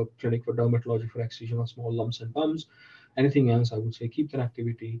if you do a clinic for dermatology for excision of small lumps and bumps, anything else, I would say keep that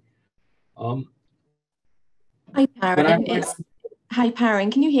activity. Hi, Perrin. Hi,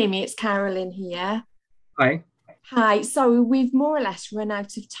 Perrin. Can you hear me? It's Carolyn here. Hi. Hi. So we've more or less run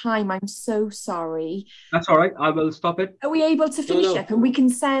out of time. I'm so sorry. That's all right. I will stop it. Are we able to finish up and we can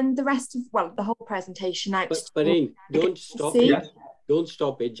send the rest of, the whole presentation out? But Perrin, don't stop it. Yes. Don't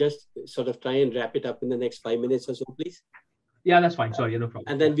stop it. Just sort of try and wrap it up in the next 5 minutes or so, please. Yeah, that's fine. Sorry, no problem.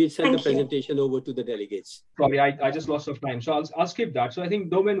 And then we'll send the presentation over to the delegates. Sorry, I just lost of time. So I'll skip that. So I think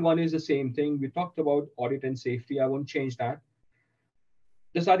domain 1 is the same thing. We talked about audit and safety. I won't change that.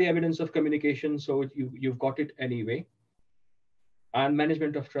 These are the evidence of communication. So you've got it anyway. And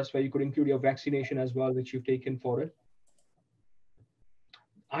management of trust, where you could include your vaccination as well, which you've taken for it.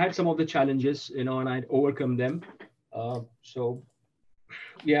 I had some of the challenges, and I'd overcome them. So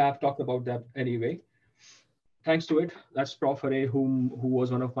yeah, I've talked about that anyway. Thanks to it, that's Prof. Hare, who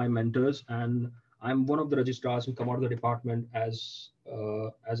was one of my mentors, and I'm one of the registrars who come out of the department as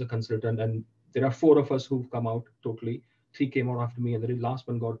a consultant. And there are 4 of us who've come out totally. 3 came out after me, and the last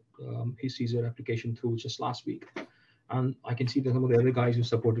one got his CESR application through just last week. And I can see that some of the other guys who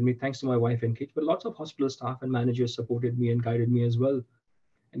supported me, thanks to my wife and kids, but lots of hospital staff and managers supported me and guided me as well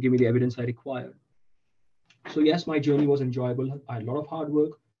and gave me the evidence I required. So yes, my journey was enjoyable. I had a lot of hard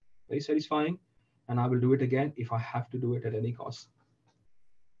work, very satisfying, and I will do it again if I have to do it at any cost.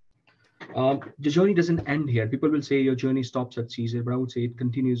 The journey doesn't end here. People will say your journey stops at CESR, but I would say it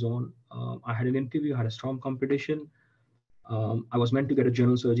continues on. I had an interview, I had a strong competition. I was meant to get a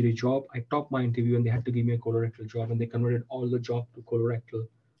general surgery job. I topped my interview and they had to give me a colorectal job, and they converted all the job to colorectal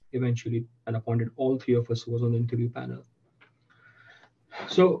eventually and appointed all 3 of us who was on the interview panel.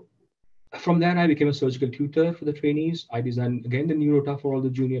 So from there, I became a surgical tutor for the trainees. I designed, again, the new rota for all the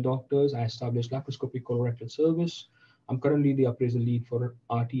junior doctors. I established laparoscopic colorectal service. I'm currently the appraisal lead for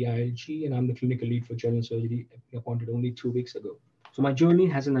RT-ILG, and I'm the clinical lead for general surgery, appointed only 2 weeks ago. So my journey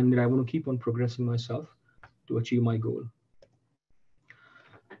hasn't ended. I want to keep on progressing myself to achieve my goal.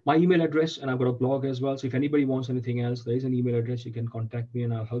 My email address, and I've got a blog as well. So if anybody wants anything else, there is an email address. You can contact me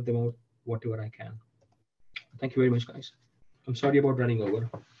and I'll help them out whatever I can. Thank you very much, guys. I'm sorry about running over.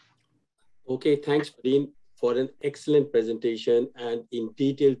 Okay, thanks, Perrin, for an excellent presentation and in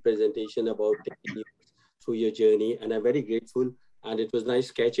detailed presentation about taking you through your journey. And I'm very grateful. And it was nice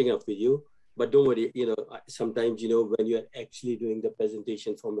catching up with you. But don't worry, sometimes, when you're actually doing the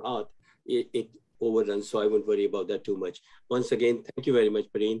presentation from heart, it overruns. So I won't worry about that too much. Once again, thank you very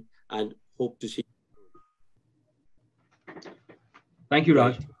much, Perrin, and hope to see you. Thank you,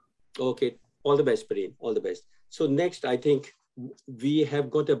 Raj. Okay, all the best, Perrin, all the best. So next, I think we have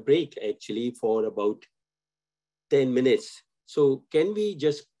got a break actually for about 10 minutes. So can we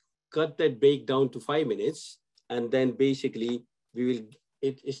just cut that break down to 5 minutes? And then basically we will,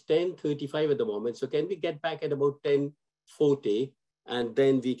 it is 10:35 at the moment. So can we get back at about 10:40? And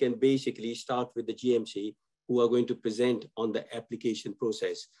then we can basically start with the GMC, who are going to present on the application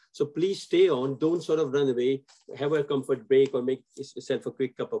process. So please stay on, don't sort of run away, have a comfort break or make yourself a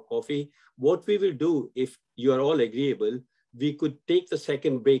quick cup of coffee. What we will do, if you are all agreeable, we could take the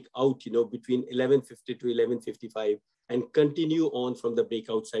second break out, between 11:50 to 11:55 and continue on from the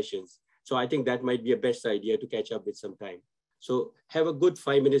breakout sessions. So I think that might be a best idea to catch up with some time. So have a good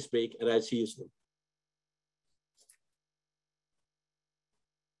 5 minutes break and I'll see you soon.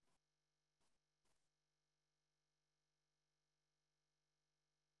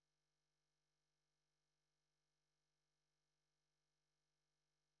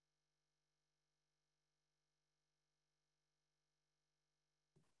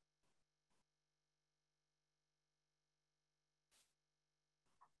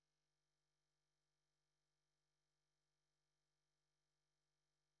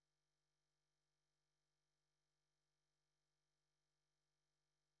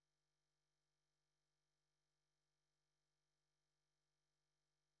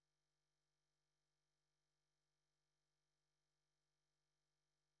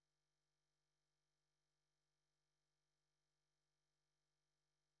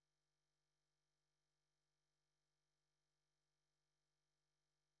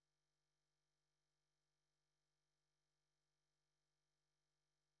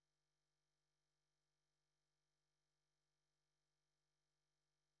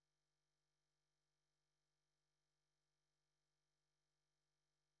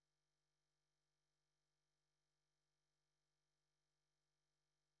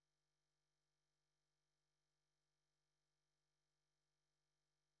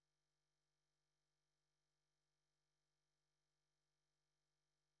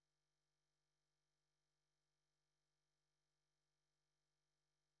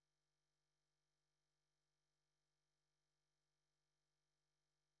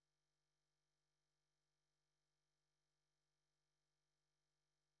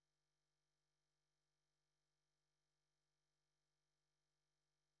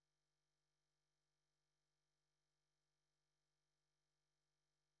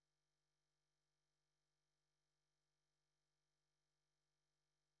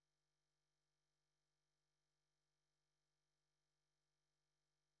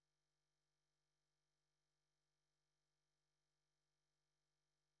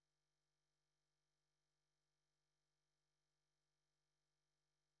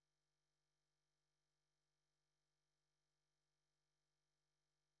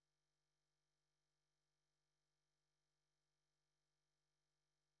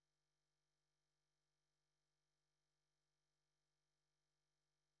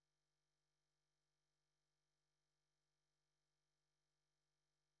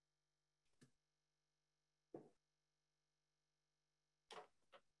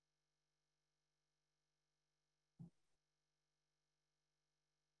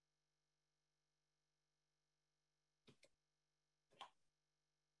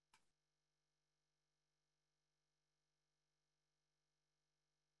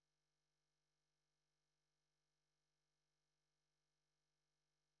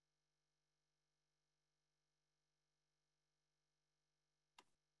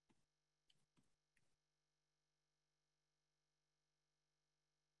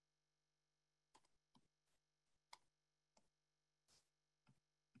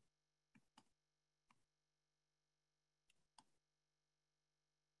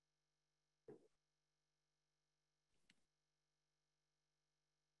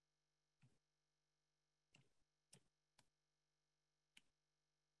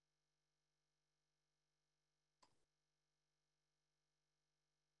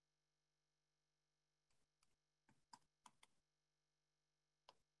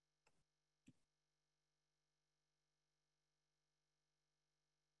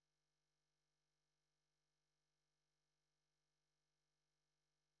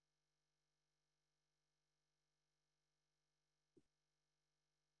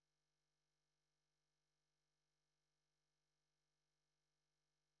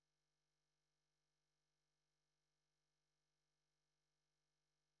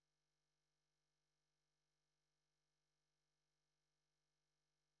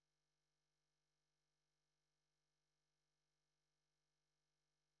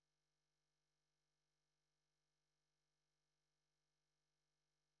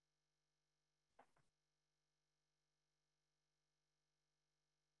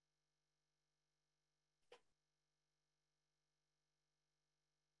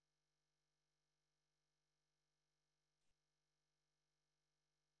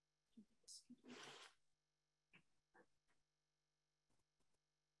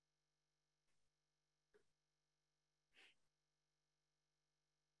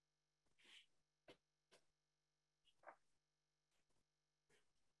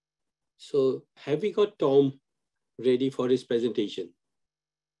 So have we got Tom ready for his presentation?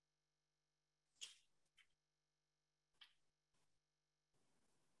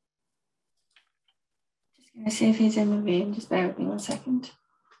 Just going to see if he's in the room. Just bear with me 1 second.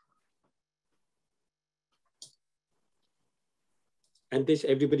 And this,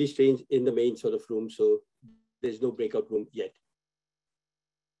 everybody stays in the main sort of room, so there's no breakout room yet.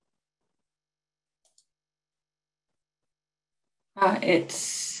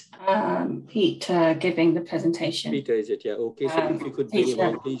 It's Peter giving the presentation. Peter, is it? Yeah. Okay. So if you could bring him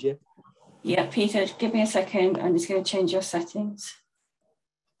on, please. Yeah. Yeah, Peter, give me a second. I'm just going to change your settings.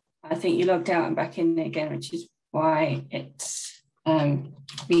 I think you logged out and back in again, which is why it's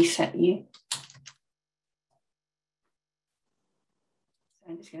reset you. So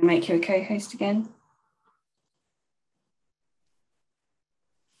I'm just going to make you a co-host again.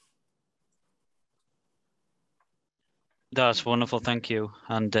 That's wonderful, thank you.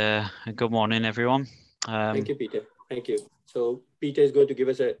 And good morning, everyone. Thank you, Peter. Thank you. So Peter is going to give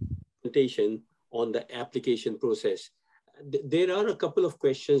us a presentation on the application process. There are a couple of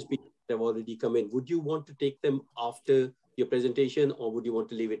questions that have already come in. Would you want to take them after your presentation, or would you want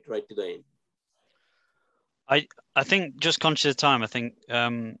to leave it right to the end? I think, just conscious of time, I think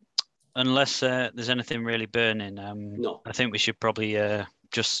unless there's anything really burning, no. I think we should probably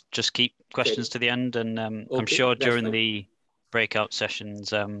just keep questions to the end, and okay, I'm sure during fine. the breakout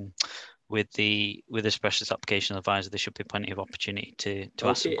sessions with the specialist application advisor, there should be plenty of opportunity to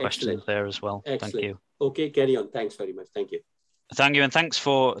ask some questions there as well. Excellent. Thank you. Okay, carry on. Thanks very much. Thank you. Thank you, and thanks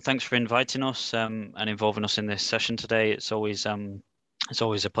for inviting us and involving us in this session today. It's always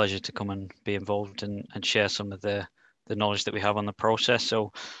a pleasure to come and be involved and share some of the knowledge that we have on the process.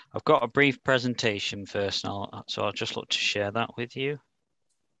 So I've got a brief presentation first, and I'll just look to share that with you.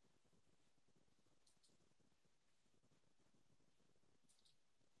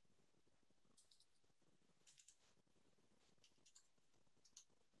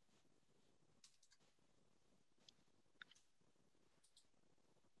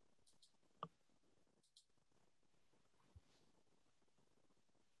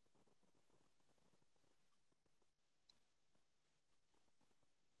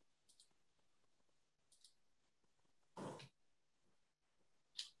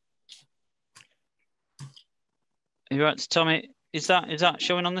 You're right to tell me, is that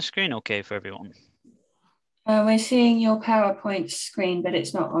showing on the screen okay for everyone? We're seeing your PowerPoint screen, but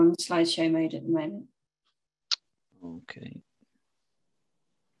it's not on slideshow mode at the moment. Okay.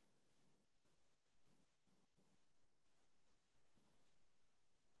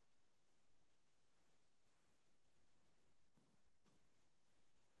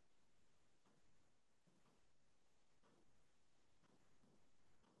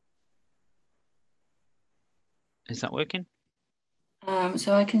 Is that working?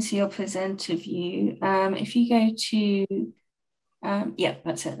 So I can see your presenter view. If you go to, yeah,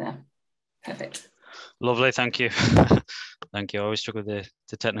 that's it there. Perfect. Lovely, thank you. Thank you. I always struggle with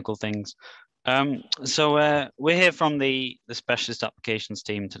the technical things. So we're here from the specialist applications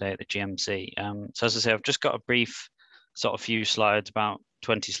team today at the GMC. So as I say, I've just got a brief sort of few slides, about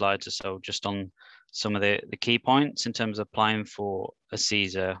 20 slides or so, just on some of the key points in terms of applying for a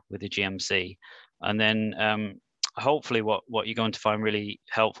CESR with the GMC. And then hopefully what you're going to find really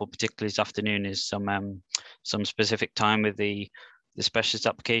helpful, particularly this afternoon, is some specific time with the specialist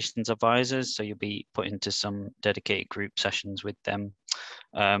applications advisors. So you'll be put into some dedicated group sessions with them,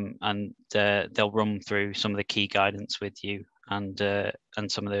 and they'll run through some of the key guidance with you and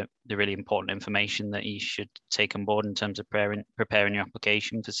some of the really important information that you should take on board in terms of preparing your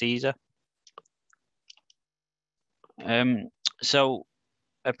application for CESR. So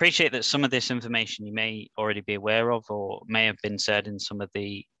I appreciate that some of this information you may already be aware of, or may have been said in some of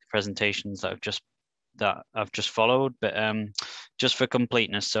the presentations that I've just followed, but just for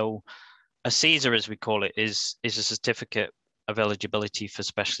completeness, so a CESR, as we call it, is a certificate of eligibility for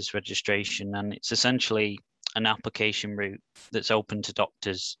specialist registration, and it's essentially an application route that's open to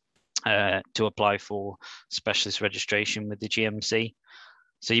doctors to apply for specialist registration with the GMC.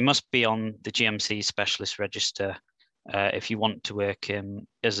 So you must be on the GMC specialist register if you want to work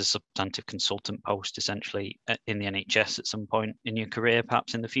as a substantive consultant post, essentially in the NHS at some point in your career,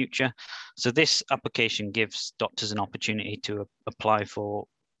 perhaps in the future. So this application gives doctors an opportunity to apply for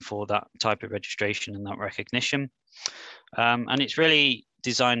that type of registration and that recognition. And it's really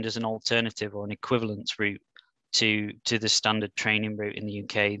designed as an alternative or an equivalence route to the standard training route in the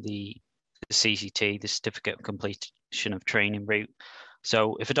UK, the CCT, the Certificate of Completion of Training route.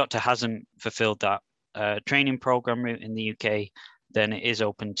 So if a doctor hasn't fulfilled that training program route in the UK, then it is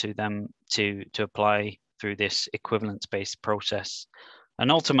open to them to apply through this equivalence-based process.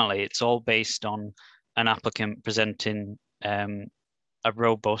 And ultimately, it's all based on an applicant presenting a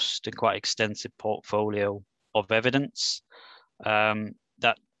robust and quite extensive portfolio of evidence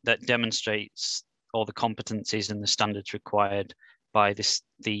that demonstrates all the competencies and the standards required by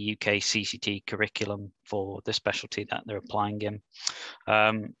the UK CCT curriculum for the specialty that they're applying in.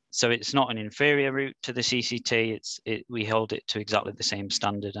 So it's not an inferior route to the CCT. We hold it to exactly the same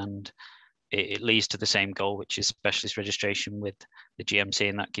standard, and it leads to the same goal, which is specialist registration with the GMC,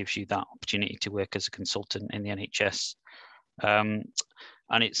 and that gives you that opportunity to work as a consultant in the NHS.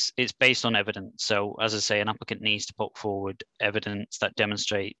 And it's based on evidence. So as I say, an applicant needs to put forward evidence that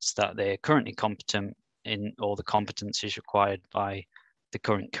demonstrates that they're currently competent in all the competencies required by the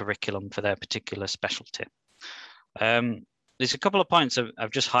current curriculum for their particular specialty. There's a couple of points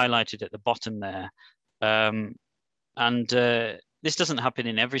I've just highlighted at the bottom there. This doesn't happen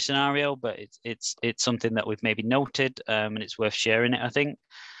in every scenario, but it's something that we've maybe noted, and it's worth sharing it, I think,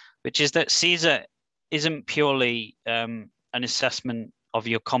 which is that CESR isn't purely an assessment of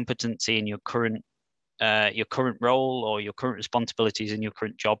your competency in your current role or your current responsibilities in your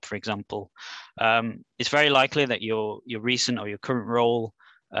current job, for example. It's very likely that your recent or your current role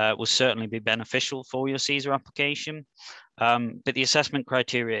will certainly be beneficial for your CESR application, but the assessment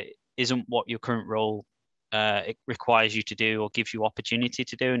criteria isn't what your current role it requires you to do or gives you opportunity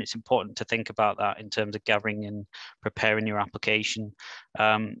to do, and it's important to think about that in terms of gathering and preparing your application.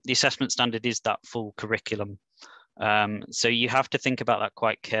 The assessment standard is that full curriculum. So you have to think about that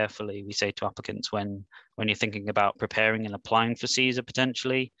quite carefully, we say to applicants when you're thinking about preparing and applying for CESR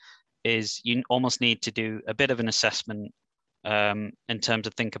potentially, is you almost need to do a bit of an assessment in terms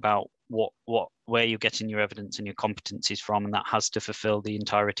of think about where you're getting your evidence and your competencies from, and that has to fulfill the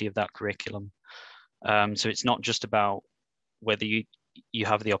entirety of that curriculum. So it's not just about whether you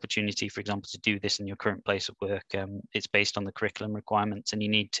have the opportunity, for example, to do this in your current place of work. It's based on the curriculum requirements, and you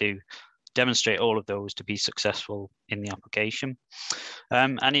need to demonstrate all of those to be successful in the application.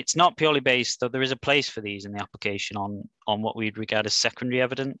 And it's not purely based, though there is a place for these in the application, on what we'd regard as secondary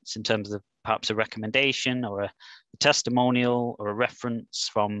evidence in terms of perhaps a recommendation or a testimonial or a reference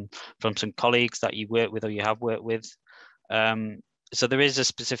from some colleagues that you work with or you have worked with. So there is a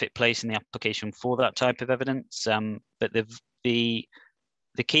specific place in the application for that type of evidence, but the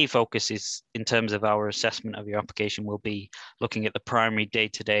key focus is, in terms of our assessment of your application, will be looking at the primary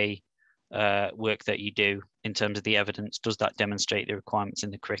day-to-day work that you do in terms of the evidence. Does that demonstrate the requirements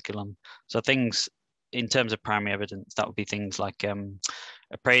in the curriculum? So things in terms of primary evidence, that would be things like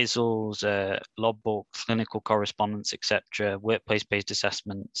appraisals, logbooks, clinical correspondence, etc., workplace-based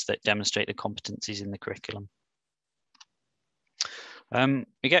assessments that demonstrate the competencies in the curriculum.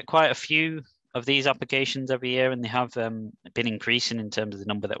 We get quite a few of these applications every year, and they have been increasing in terms of the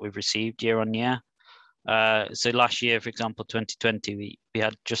number that we've received year on year. So last year, for example, 2020, we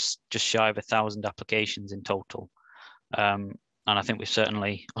had just shy of 1,000 applications in total, and I think we're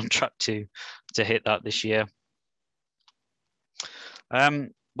certainly on track to hit that this year.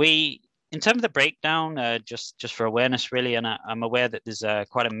 In terms of the breakdown, just for awareness really, and I'm aware that there's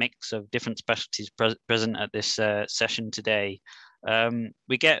quite a mix of different specialties present at this session today.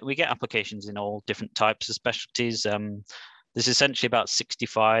 We get applications in all different types of specialties. There's essentially about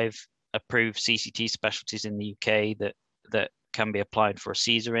 65 approved CCT specialties in the UK that can be applied for a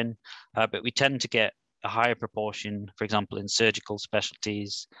CESR in, but we tend to get a higher proportion, for example, in surgical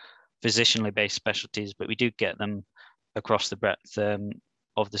specialties, physicianally based specialties, but we do get them across the breadth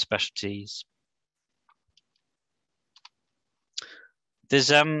of the specialties. There's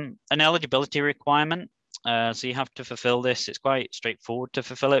an eligibility requirement. So you have to fulfill this. It's quite straightforward to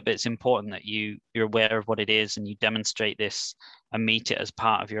fulfill it, but it's important that you're aware of what it is and you demonstrate this and meet it as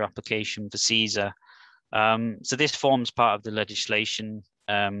part of your application for CESR. So this forms part of the legislation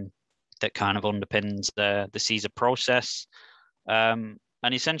that kind of underpins the CESR process. And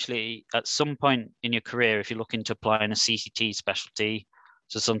essentially, at some point in your career, if you're looking to apply in a CCT specialty,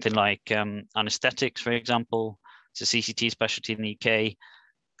 so something like anaesthetics, for example, it's a CCT specialty in the UK.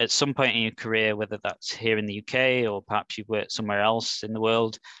 At some point in your career, whether that's here in the UK or perhaps you've worked somewhere else in the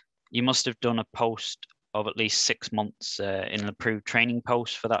world, you must have done a post of at least 6 months in an approved training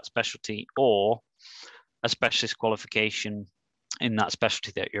post for that specialty, or a specialist qualification in that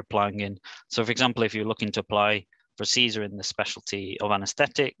specialty that you're applying in. So for example, if you're looking to apply for CESR in the specialty of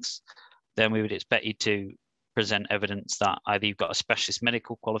anaesthetics, then we would expect you to present evidence that either you've got a specialist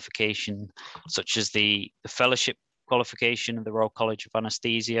medical qualification, such as the fellowship qualification of the Royal College of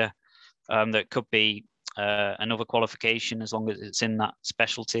Anaesthesia. That could be another qualification as long as it's in that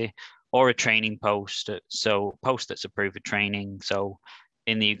specialty, or a training post. So post that's approved for training. So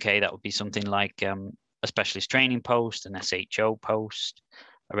in the UK, that would be something like a specialist training post, an SHO post,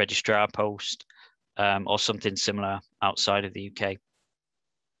 a registrar post, or something similar outside of the UK.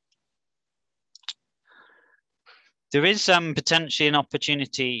 There is potentially an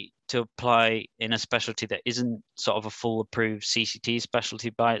opportunity to apply in a specialty that isn't sort of a full approved CCT specialty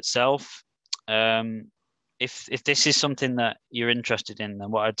by itself. If this is something that you're interested in,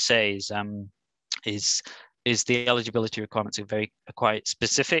 then what I'd say is the eligibility requirements are quite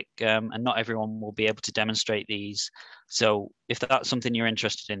specific, and not everyone will be able to demonstrate these. So if that's something you're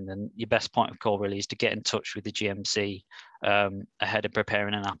interested in, then your best point of call really is to get in touch with the GMC ahead of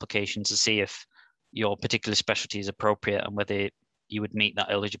preparing an application to see if your particular specialty is appropriate and whether you would meet that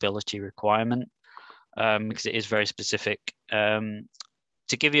eligibility requirement, because it is very specific. To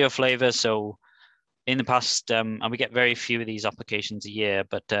give you a flavor, so in the past, and we get very few of these applications a year,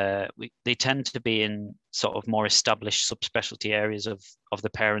 but they tend to be in sort of more established subspecialty areas of the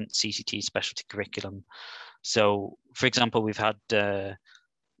parent CCT specialty curriculum. So, for example, we've had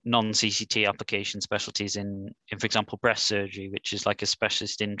non-CCT application specialties in, for example, breast surgery, which is like a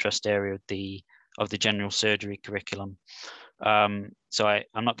specialist interest area of the general surgery curriculum. So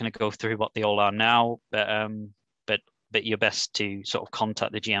I'm not going to go through what they all are now, but you're best to sort of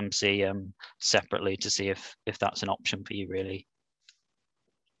contact the GMC separately to see if that's an option for you, really.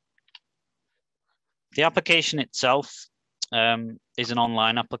 The application itself is an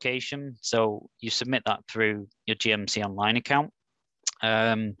online application. So you submit that through your GMC online account.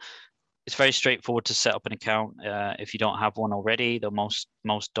 It's very straightforward to set up an account if you don't have one already, though most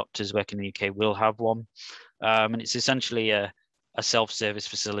doctors working in the UK will have one. And it's essentially a self-service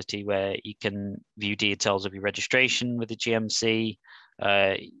facility where you can view details of your registration with the GMC,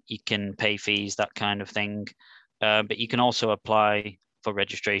 you can pay fees, that kind of thing, but you can also apply for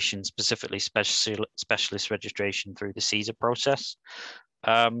registration, specifically specialist registration through the CESR process.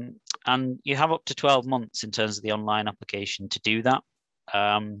 And you have up to 12 months in terms of the online application to do that.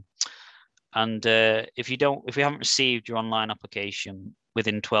 And if you haven't received your online application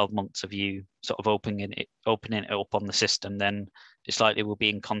within 12 months of you sort of opening it up on the system, then it's likely we'll be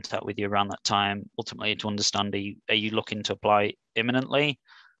in contact with you around that time, ultimately to understand, are you looking to apply imminently?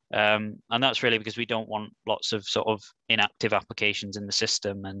 And that's really because we don't want lots of sort of inactive applications in the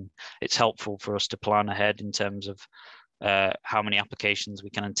system, and it's helpful for us to plan ahead in terms of how many applications we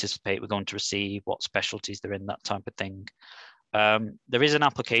can anticipate we're going to receive, what specialties they're in, that type of thing. There is an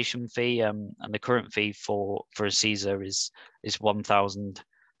application fee, and the current fee for a CESR is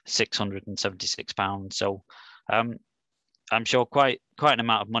 £1,676. So I'm sure quite an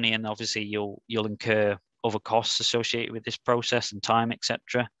amount of money, and obviously you'll incur other costs associated with this process and time,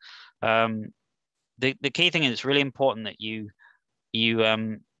 etc. The key thing is it's really important that you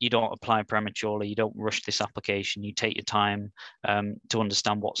don't apply prematurely. You don't rush this application. You take your time to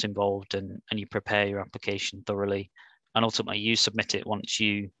understand what's involved, and you prepare your application thoroughly. And ultimately, you submit it once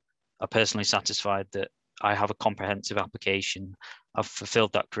you are personally satisfied that I have a comprehensive application, I've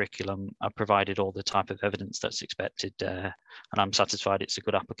fulfilled that curriculum, I've provided all the type of evidence that's expected, and I'm satisfied it's a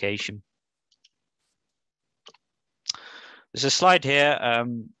good application. There's a slide here.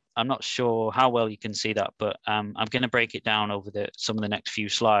 I'm not sure how well you can see that, but I'm going to break it down over some of the next few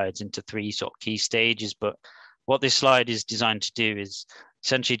slides into 3 sort of key stages. But what this slide is designed to do is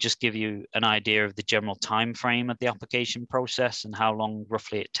essentially just give you an idea of the general time frame of the application process and how long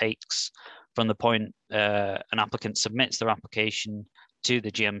roughly it takes from the point an applicant submits their application to the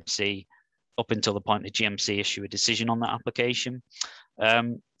GMC up until the point the GMC issue a decision on that application.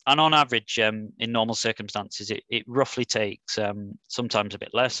 And on average, in normal circumstances, it roughly takes sometimes a bit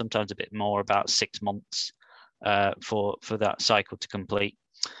less, sometimes a bit more, about 6 months for that cycle to complete.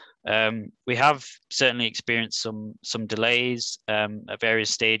 We have certainly experienced some delays at various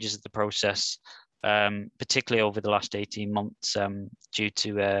stages of the process, particularly over the last 18 months due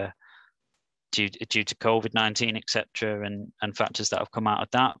to COVID-19, etc., and factors that have come out of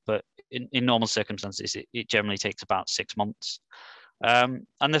that. But in normal circumstances, it generally takes about 6 months. And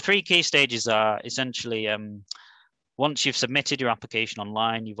the 3 key stages are essentially once you've submitted your application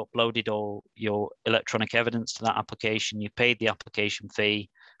online, you've uploaded all your electronic evidence to that application, you've paid the application fee,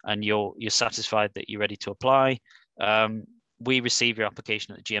 and you're satisfied that you're ready to apply. We receive your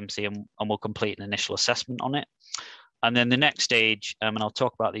application at the GMC and we'll complete an initial assessment on it. And then the next stage, and I'll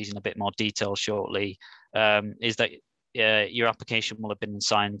talk about these in a bit more detail shortly, is that your application will have been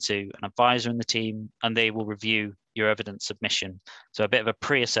assigned to an advisor in the team, and they will review your evidence submission. So a bit of a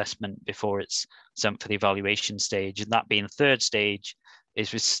pre-assessment before it's sent for the evaluation stage. And that being the 3rd stage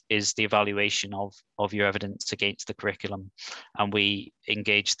is the evaluation of your evidence against the curriculum. And we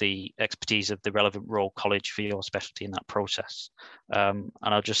engage the expertise of the relevant Royal College for your specialty in that process. And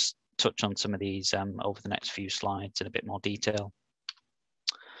I'll just touch on some of these over the next few slides in a bit more detail.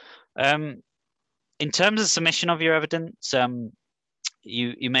 In terms of submission of your evidence,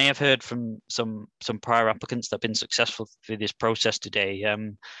 you may have heard from some prior applicants that have been successful through this process today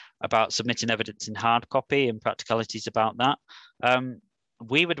about submitting evidence in hard copy and practicalities about that.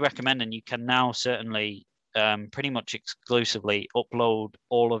 We would recommend, and you can now certainly pretty much exclusively upload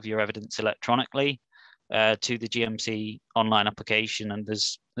all of your evidence electronically to the GMC online application, and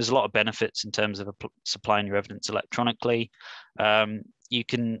there's a lot of benefits in terms of supplying your evidence electronically. You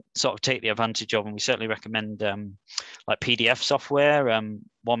can sort of take the advantage of, and we certainly recommend like PDF software,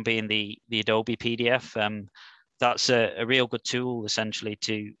 one being the Adobe PDF. That's a real good tool essentially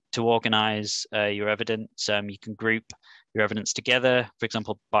to organize your evidence. You can group your evidence together, for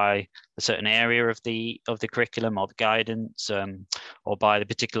example, by a certain area of the curriculum or the guidance, or by the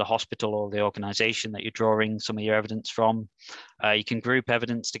particular hospital or the organization that you're drawing some of your evidence from. You can group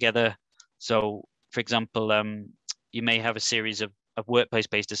evidence together. So, for example, you may have a series of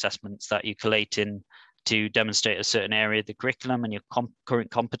workplace-based assessments that you collate in to demonstrate a certain area of the curriculum and your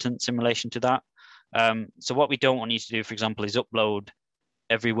current competence in relation to that. So what we don't want you to do, for example, is upload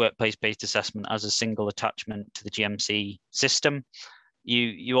every workplace-based assessment as a single attachment to the GMC system.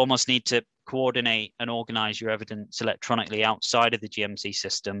 You almost need to coordinate and organize your evidence electronically outside of the GMC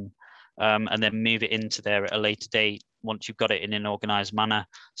system, and then move it into there at a later date once you've got it in an organized manner.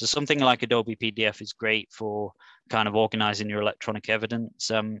 So something like Adobe PDF is great for kind of organizing your electronic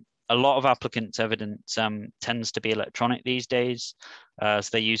evidence. A lot of applicants' evidence tends to be electronic these days. So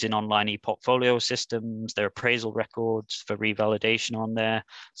they're using online e-portfolio systems, their appraisal records for revalidation on there,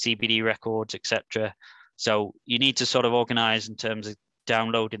 CBD records, etc. So you need to sort of organize in terms of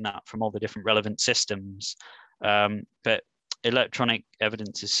downloading that from all the different relevant systems. But electronic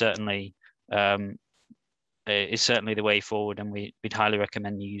evidence is certainly the way forward, and we'd highly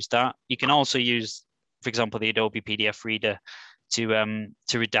recommend you use that. You can also use, for example, the Adobe PDF Reader to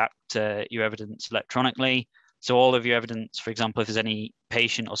redact your evidence electronically. So all of your evidence, for example, if there's any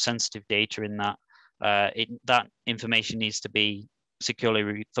patient or sensitive data in that, that information needs to be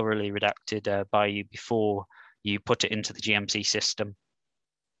securely, thoroughly redacted by you before you put it into the GMC system.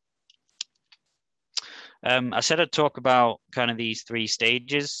 I said I'd talk about kind of these three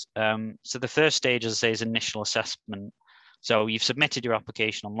stages. So the first stage, as I say, is initial assessment. So you've submitted your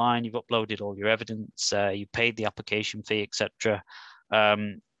application online, you've uploaded all your evidence, you paid the application fee, etc.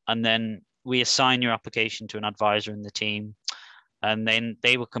 And then we assign your application to an advisor in the team, and then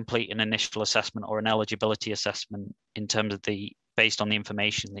they will complete an initial assessment or an eligibility assessment in terms of based on the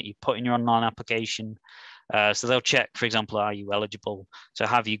information that you put in your online application. So they'll check, for example, are you eligible? So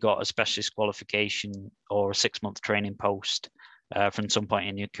have you got a specialist qualification or a 6-month training post from some point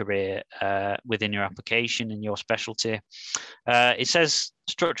in your career within your application in your specialty? It says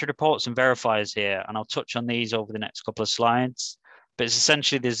structured reports and verifiers here, and I'll touch on these over the next couple of slides. But it's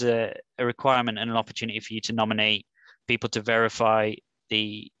essentially there's a requirement and an opportunity for you to nominate people to verify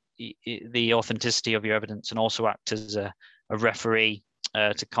the authenticity of your evidence and also act as a referee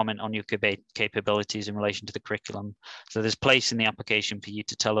to comment on your capabilities in relation to the curriculum. So there's place in the application for you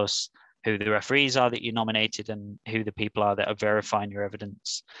to tell us who the referees are that you nominated and who the people are that are verifying your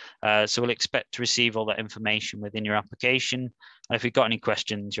evidence. So we'll expect to receive all that information within your application. And if you've got any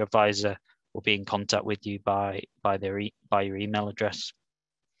questions, your advisor will be in contact with you by your email address.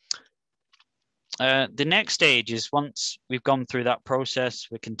 The next stage is once we've gone through that process,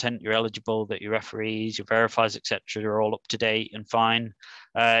 we're content you're eligible, that your referees, your verifiers, etc. are all up to date and fine.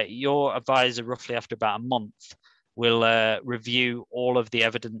 Your advisor, roughly after about a month, will review all of the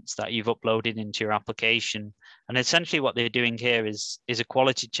evidence that you've uploaded into your application. And essentially what they're doing here is a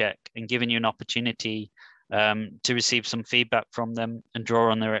quality check and giving you an opportunity to receive some feedback from them and draw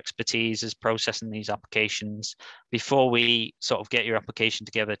on their expertise as processing these applications before we sort of get your application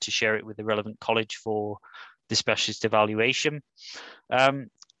together to share it with the relevant college for the specialist evaluation.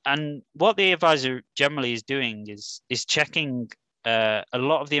 And what the advisor generally is doing is checking a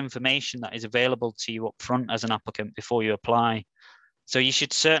lot of the information that is available to you up front as an applicant before you apply. So you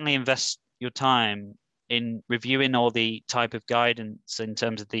should certainly invest your time in reviewing all the type of guidance in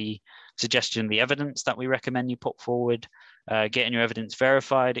terms of the suggestion, the evidence that we recommend you put forward, getting your evidence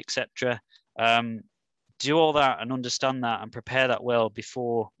verified, etc. Do all that and understand that and prepare that well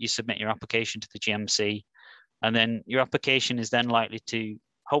before you submit your application to the GMC. And then your application is then likely to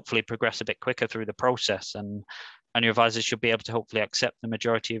hopefully progress a bit quicker through the process, and your advisors should be able to hopefully accept the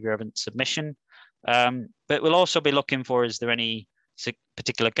majority of your evidence submission. But we'll also be looking for, is there any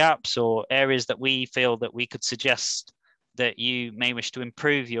particular gaps or areas that we feel that we could suggest that you may wish to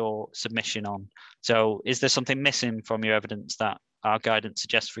improve your submission on? So is there something missing from your evidence that our guidance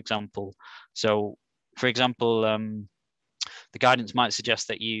suggests, for example. So, for example, the guidance might suggest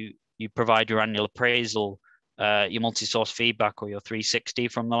that you provide your annual appraisal, your multi-source feedback, or your 360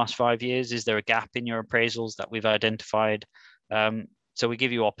 from the last 5 years. Is there a gap in your appraisals that we've identified? So we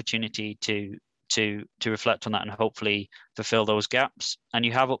give you opportunity to reflect on that and hopefully fulfill those gaps. And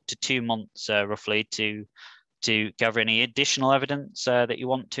you have up to 2 months roughly to gather any additional evidence that you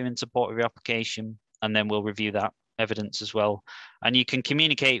want to in support of your application, and then we'll review that evidence as well. And you can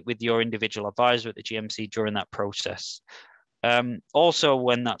communicate with your individual advisor at the GMC during that process. Also,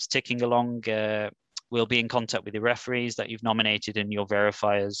 when that's ticking along, we'll be in contact with the referees that you've nominated and your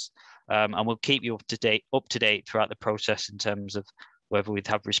verifiers, and we'll keep you up to date throughout the process in terms of whether we'd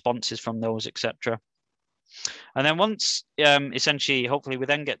have responses from those, etc. And then once, essentially, hopefully we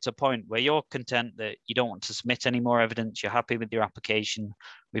then get to a point where you're content that you don't want to submit any more evidence, you're happy with your application,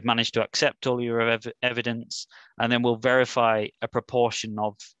 we've managed to accept all your evidence, and then we'll verify a proportion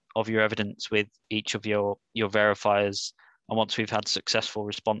of your evidence with each of your verifiers. And once we've had successful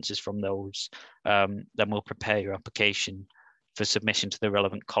responses from those, then we'll prepare your application for submission to the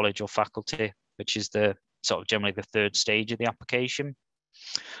relevant college or faculty, which is the sort of generally the 3rd stage of the application.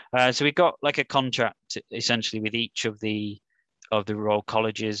 So we've got like a contract essentially with each of the Royal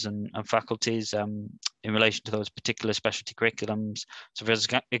Colleges and faculties in relation to those particular specialty curriculums. So for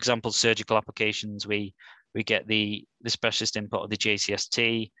example, surgical applications, we get the specialist input of the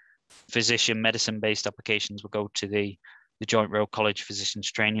JCST. Physician medicine-based applications will go to the Joint Royal College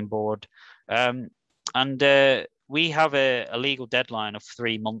Physicians Training Board. And we have a legal deadline of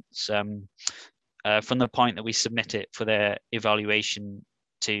 3 months from the point that we submit it for their evaluation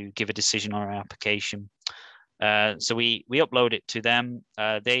to give a decision on our application. So we upload it to them.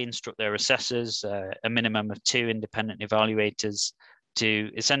 They instruct their assessors, a minimum of 2 independent evaluators, to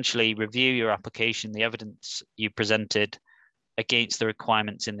essentially review your application, the evidence you presented against the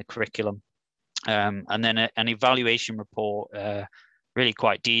requirements in the curriculum. And then an evaluation report, really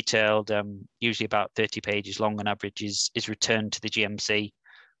quite detailed, usually about 30 pages long on average, is returned to the GMC.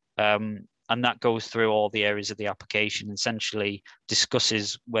 And that goes through all the areas of the application, essentially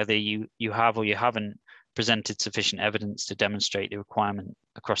discusses whether you have or you haven't presented sufficient evidence to demonstrate the requirement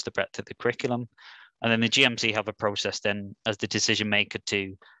across the breadth of the curriculum. And then the GMC have a process then as the decision maker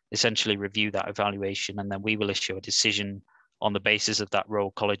to essentially review that evaluation, and then we will issue a decision on the basis of that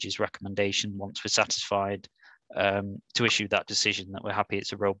Royal College's recommendation once we're satisfied to issue that decision that we're happy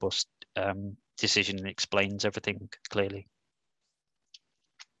it's a robust decision and explains everything clearly.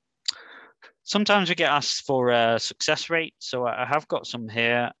 Sometimes we get asked for a success rate. So I have got some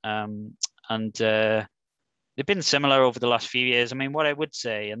here, and they've been similar over the last few years. I mean, what I would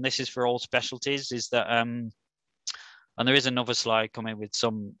say, and this is for all specialties, is that, and there is another slide coming with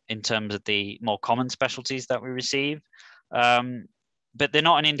some in terms of the more common specialties that we receive, but they're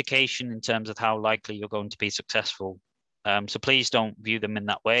not an indication in terms of how likely you're going to be successful. So please don't view them in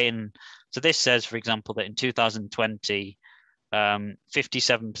that way. And so this says, for example, that in 2020,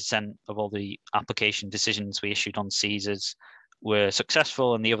 57% of all the application decisions we issued on CESRs were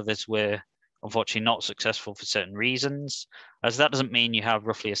successful, and the others were unfortunately not successful for certain reasons. As that doesn't mean you have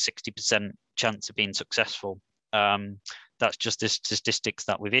roughly a 60% chance of being successful. That's just the statistics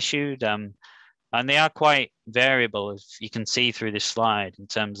that we've issued, and they are quite variable, as you can see through this slide, in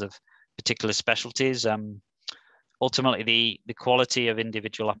terms of particular specialties. Ultimately, the quality of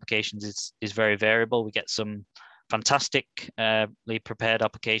individual applications is very variable. We get some fantastically prepared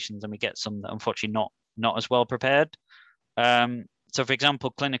applications, and we get some that unfortunately not as well prepared. So for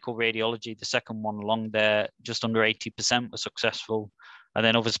example, clinical radiology, the second one along there, just under 80% were successful. And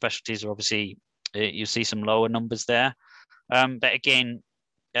then other specialties are obviously, you see some lower numbers there. But again,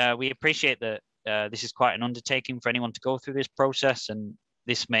 we appreciate that this is quite an undertaking for anyone to go through this process, and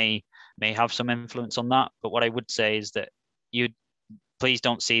this may have some influence on that. But what I would say is that please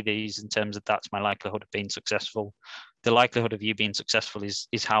don't see these in terms of that's my likelihood of being successful. The likelihood of you being successful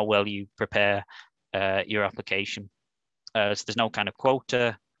is how well you prepare your application. So there's no kind of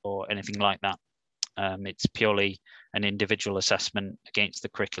quota or anything like that. It's purely an individual assessment against the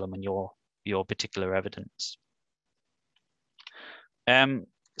curriculum and your particular evidence.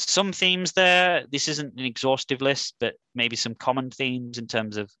 Some themes there. This isn't an exhaustive list, but maybe some common themes in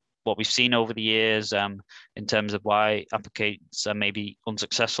terms of what we've seen over the years, in terms of why applicants are maybe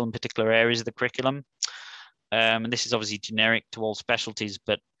unsuccessful in particular areas of the curriculum. And this is obviously generic to all specialties,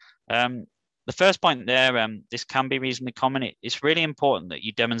 but the first point there, this can be reasonably common. It's really important that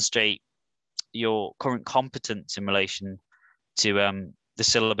you demonstrate your current competence in relation to the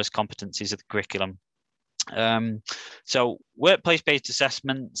syllabus competencies of the curriculum. So workplace-based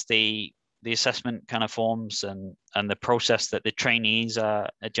assessments, the the assessment kind of forms and the process that the trainees are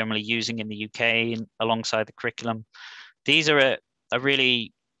generally using in the UK alongside the curriculum. These are a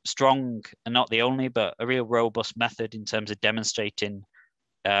really strong, and not the only, but a real robust method in terms of demonstrating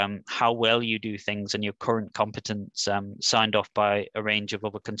how well you do things and your current competence, signed off by a range of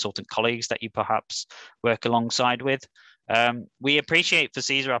other consultant colleagues that you perhaps work alongside with. We appreciate for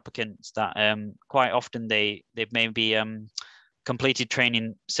CESR applicants that quite often they've maybe completed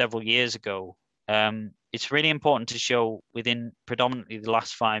training several years ago. It's really important to show within predominantly the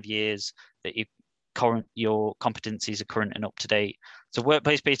last 5 years that your competencies are current and up to date. So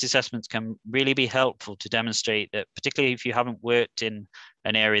workplace-based assessments can really be helpful to demonstrate that, particularly if you haven't worked in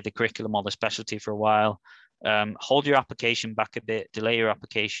an area of the curriculum or the specialty for a while, hold your application back a bit, delay your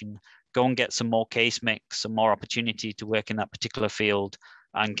application, go and get some more case mix, some more opportunity to work in that particular field,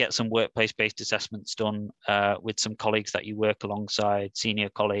 and get some workplace-based assessments done with some colleagues that you work alongside, senior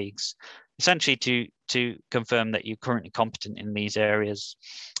colleagues, essentially to confirm that you're currently competent in these areas.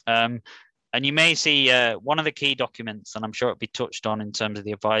 And you may see one of the key documents, and I'm sure it'll be touched on in terms of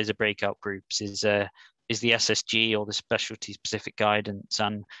the advisor breakout groups, is the SSG, or the specialty specific guidance.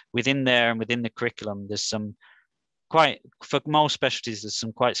 And within there and within the curriculum, there's some for most specialties, there's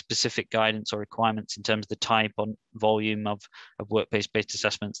some quite specific guidance or requirements in terms of the type and volume of workplace-based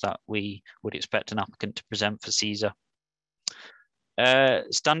assessments that we would expect an applicant to present for CESR.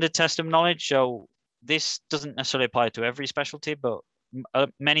 Standard test of knowledge. So this doesn't necessarily apply to every specialty, but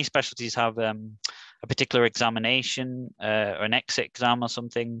many specialties have a particular examination or an exit exam or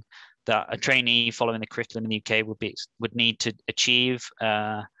something that a trainee following the curriculum in the UK would need to achieve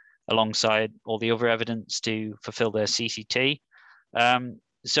alongside all the other evidence to fulfill their CCT.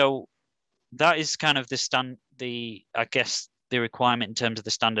 So that is kind of the requirement in terms of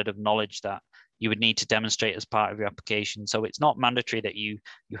the standard of knowledge that you would need to demonstrate as part of your application. So it's not mandatory that you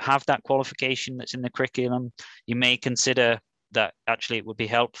have that qualification that's in the curriculum. You may consider that actually it would be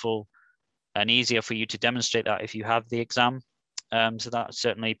helpful and easier for you to demonstrate that if you have the exam. So that's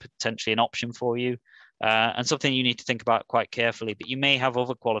certainly potentially an option for you, and something you need to think about quite carefully. But you may have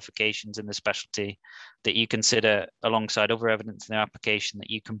other qualifications in the specialty that you consider alongside other evidence in the application that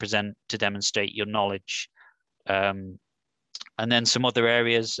you can present to demonstrate your knowledge. And then some other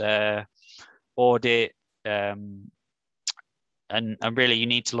areas, audit, and really you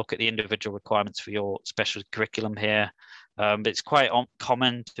need to look at the individual requirements for your special curriculum here. But it's quite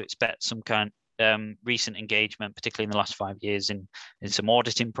common to expect some kind of recent engagement, particularly in the last 5 years, in some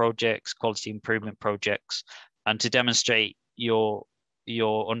auditing projects, quality improvement projects, and to demonstrate your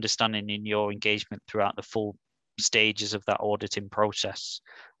understanding in your engagement throughout the full stages of that auditing process.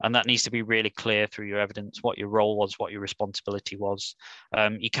 And that needs to be really clear through your evidence, what your role was, what your responsibility was.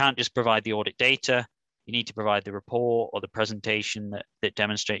 You can't just provide the audit data. You need to provide the report or the presentation that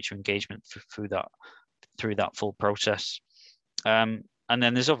demonstrates your engagement through that full process. And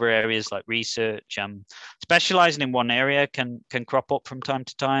then there's other areas like research. Specializing in one area can crop up from time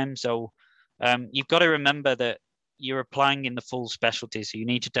to time. So you've got to remember that you're applying in the full specialty. So you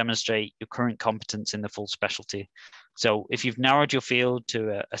need to demonstrate your current competence in the full specialty. So if you've narrowed your field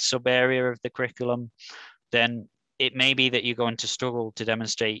to a sub area of the curriculum, then it may be that you're going to struggle to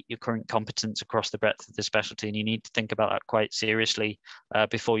demonstrate your current competence across the breadth of the specialty. And you need to think about that quite seriously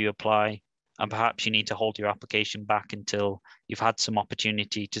before you apply. And perhaps you need to hold your application back until you've had some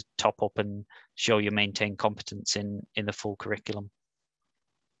opportunity to top up and show you maintain competence in the full curriculum.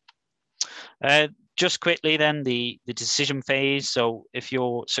 Just quickly then, the decision phase. So if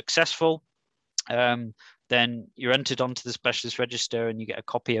you're successful, then you're entered onto the specialist register and you get a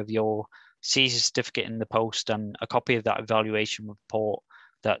copy of your CESR certificate in the post and a copy of that evaluation report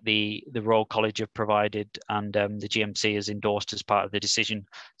that the Royal College have provided and the GMC has endorsed as part of the decision.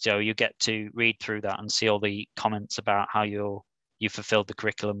 So you get to read through that and see all the comments about how you fulfilled the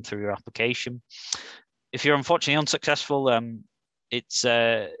curriculum through your application. If you're unfortunately unsuccessful, it's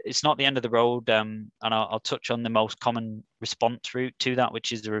not the end of the road, and I'll touch on the most common response route to that,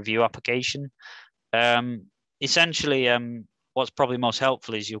 which is the review application. Essentially, what's probably most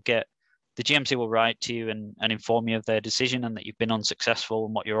helpful is the GMC will write to you and inform you of their decision and that you've been unsuccessful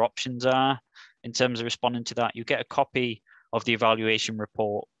and what your options are in terms of responding to that. You get a copy of the evaluation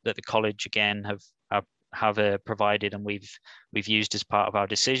report that the college again have provided and we've used as part of our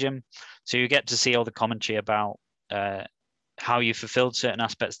decision. So you get to see all the commentary about how you fulfilled certain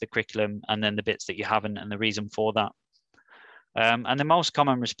aspects of the curriculum and then the bits that you haven't and the reason for that. And the most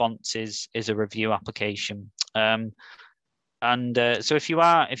common response is a review application. So if you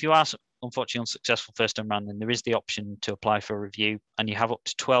are unfortunately unsuccessful first time round, then there is the option to apply for a review, and you have up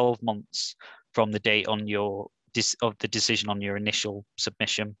to 12 months from the date of the decision on your initial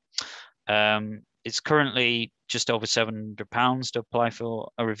submission. It's currently just over £700 to apply for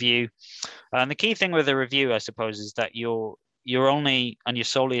a review. And the key thing with a review, I suppose, is that you're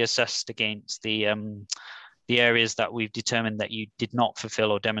solely assessed against the areas that we've determined that you did not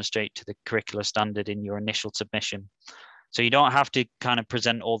fulfill or demonstrate to the curricular standard in your initial submission. So you don't have to kind of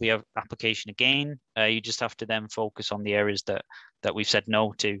present all the application again. You just have to then focus on the areas that we've said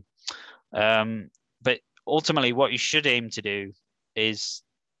no to. But ultimately, what you should aim to do is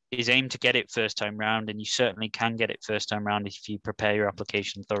aim to get it first time round, and you certainly can get it first time round if you prepare your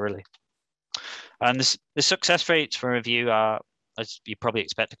application thoroughly. And the success rates for review are, as you probably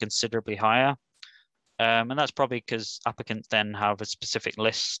expect, considerably higher. And that's probably because applicants then have a specific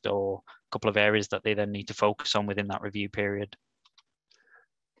list or a couple of areas that they then need to focus on within that review period.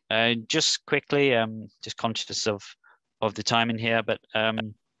 Just quickly, just conscious of the time in here, but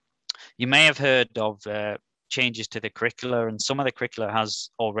you may have heard of changes to the curricula, and some of the curricula has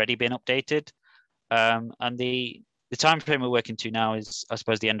already been updated. And the time frame we're working to now is, I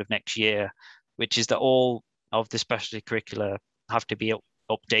suppose, the end of next year, which is that all of the specialty curricula have to be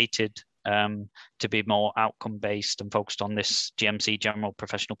updated to be more outcome-based and focused on this GMC General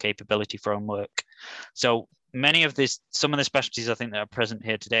Professional Capability Framework. So some of the specialties I think that are present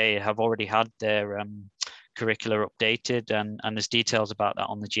here today have already had their curricula updated, and there's details about that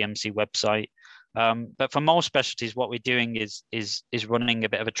on the GMC website. But for most specialties, what we're doing is running a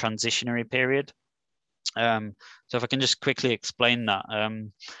bit of a transitionary period. So if I can just quickly explain that.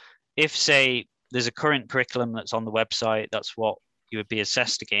 If, say, there's a current curriculum that's on the website, that's what you would be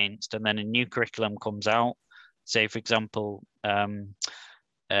assessed against, and then a new curriculum comes out, say, for example, in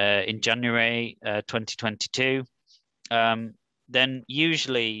January 2022, then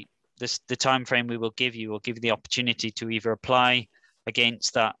usually the time frame we will give you the opportunity to either apply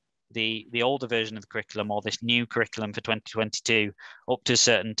against that the older version of the curriculum or this new curriculum for 2022 up to a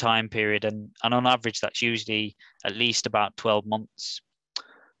certain time period, and on average that's usually at least about 12 months.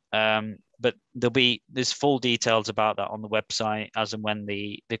 But there's full details about that on the website as and when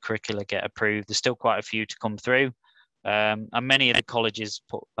the curricula get approved. There's still quite a few to come through, and many of the colleges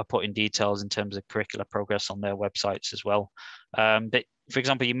are putting details in terms of curricular progress on their websites as well. But for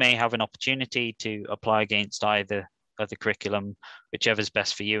example, you may have an opportunity to apply against either of the curriculum, whichever's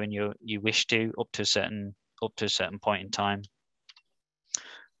best for you and you wish to, up to a certain point in time.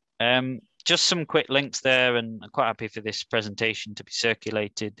 Just some quick links there, and I'm quite happy for this presentation to be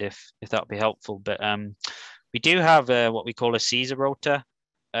circulated if that would be helpful. But we do have what we call a CESR rota,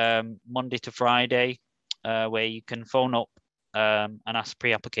 Monday to Friday, where you can phone up and ask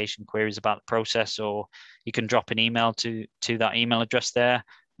pre-application queries about the process, or you can drop an email to that email address there,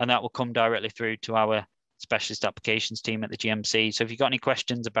 and that will come directly through to our specialist applications team at the GMC. So if you've got any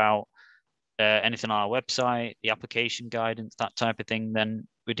questions about anything on our website, the application guidance, that type of thing, then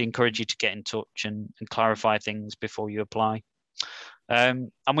we'd encourage you to get in touch and clarify things before you apply.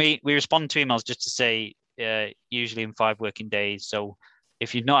 And we respond to emails, just to say, usually in 5 working days. So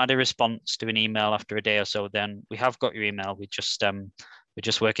if you've not had a response to an email after a day or so, then we have got your email. We're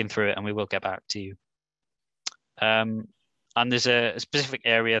just working through it, and we will get back to you. And there's a specific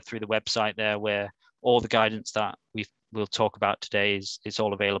area through the website there where all the guidance that we'll talk about today is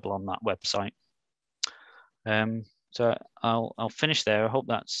all available on that website. So I'll finish there. I hope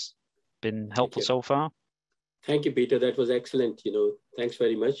that's been helpful so far. Thank you, Peter. That was excellent. Thanks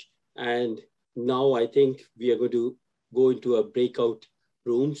very much. And now I think we are going to go into a breakout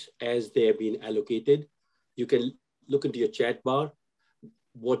rooms as they have been allocated. You can look into your chat bar,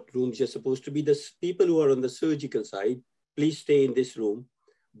 what rooms you're supposed to be. The people who are on the surgical side, please stay in this room.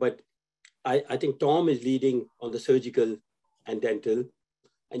 But I think Tom is leading on the surgical and dental,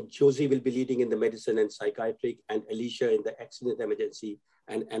 and Josie will be leading in the medicine and psychiatric, and Alicia in the accident emergency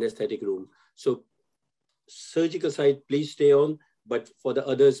and anesthetic room. So surgical side, please stay on, but for the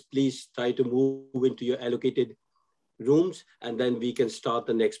others, please try to move into your allocated rooms, and then we can start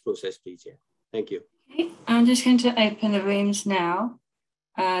the next process, please. Yeah. Thank you. Okay. I'm just going to open the rooms now.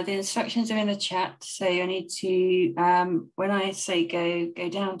 The instructions are in the chat, so you'll need to, when I say go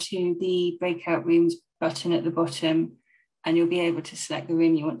down to the breakout rooms button at the bottom, and you'll be able to select the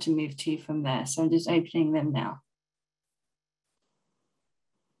room you want to move to from there. So I'm just opening them now.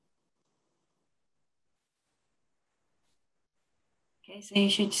 Okay, so you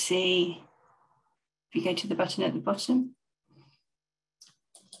should see, if you go to the button at the bottom,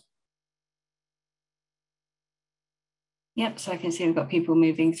 yep, so I can see we've got people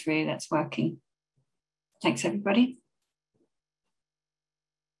moving through. That's working. Thanks, everybody.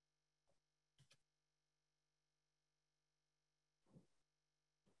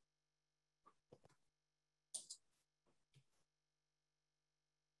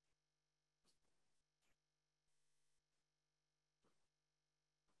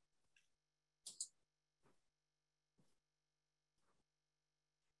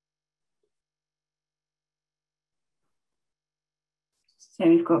 So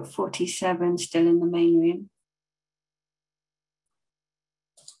we've got 47 still in the main room.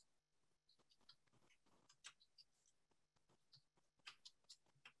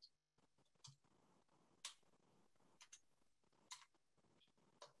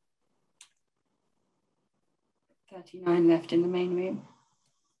 $39 left in the main room.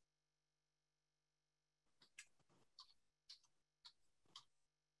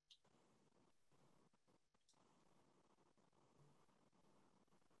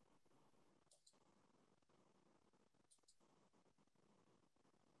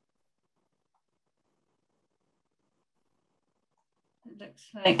 It looks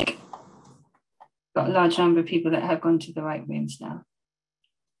like got a large number of people that have gone to the right rooms now.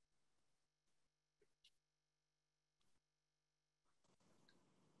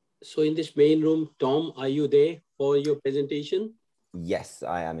 So in this main room, Tom, are you there for your presentation? Yes,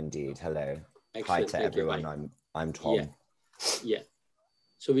 I am indeed. Hello. Excellent. Hi to everyone. I'm Tom. Yeah. Yeah.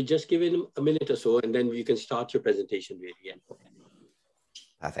 So we just give him a minute or so, and then you can start your presentation really. Yeah.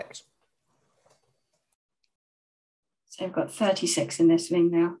 Perfect. So we've got 36 in this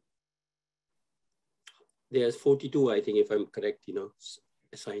room now. There's 42, I think, if I'm correct,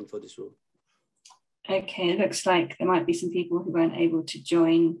 assigned for this room. Okay, it looks like there might be some people who weren't able to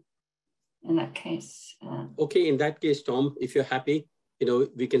join in that case. Okay, in that case, Tom, if you're happy,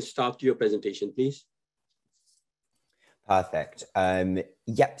 we can start your presentation, please. Perfect.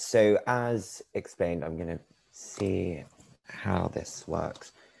 Yep, so as explained, I'm going to see how this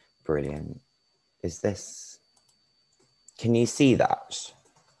works. Brilliant. Can you see that?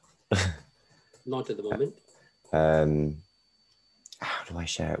 Not at the moment. How do I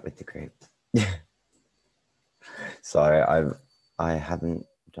share it with the group? Sorry, I haven't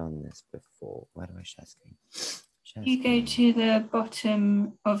done this before. Where do I share screen? You go to the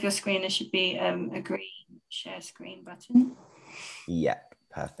bottom of your screen, there should be a green share screen button. Yep,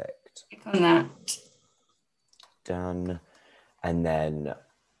 perfect. Click on that. Done. And then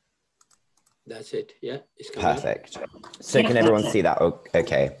that's it. Yeah, it's coming. Perfect. So can everyone see that?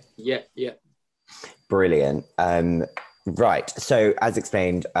 Okay. Yeah, yeah. Brilliant. Right. So as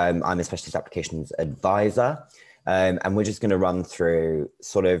explained, I'm a specialist applications advisor. And we're just going to run through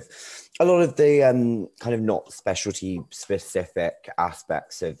sort of a lot of the kind of not specialty specific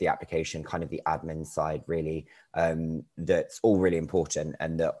aspects of the application, kind of the admin side, really, that's all really important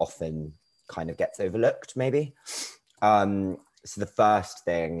and that often kind of gets overlooked, maybe. So the first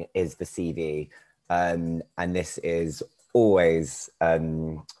thing is the CV. And this is always a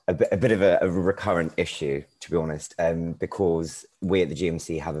bit of a recurrent issue, to be honest, because we at the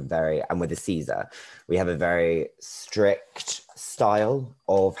GMC have and with the CESR, we have a very strict style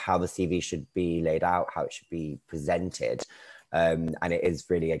of how the CV should be laid out, how it should be presented. And it is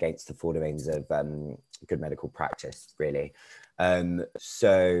really against the four domains of good medical practice, really.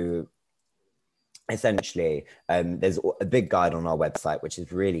 So essentially, there's a big guide on our website, which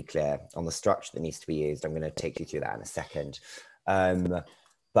is really clear on the structure that needs to be used. I'm going to take you through that in a second.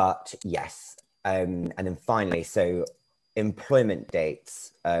 But yes, and then finally, so employment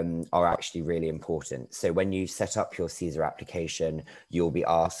dates are actually really important. So when you set up your CESR application, you'll be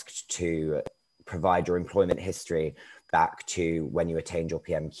asked to provide your employment history back to when you attained your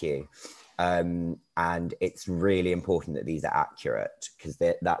PMQ. And it's really important that these are accurate because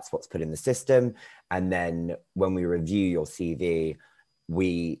that's what's put in the system. And then when we review your CV,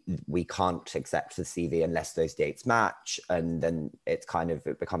 we can't accept the CV unless those dates match. And then it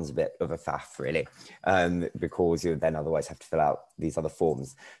becomes a bit of a faff, really, because you would then otherwise have to fill out these other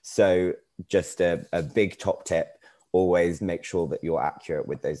forms. So just a big top tip, always make sure that you're accurate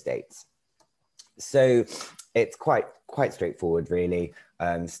with those dates. So it's quite straightforward, really.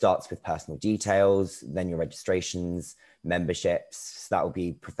 Starts with personal details, then your registrations, memberships. So that will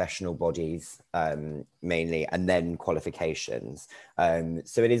be professional bodies mainly, and then qualifications.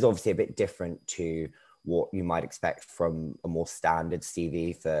 So it is obviously a bit different to what you might expect from a more standard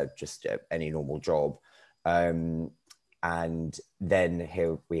CV for just any normal job. And then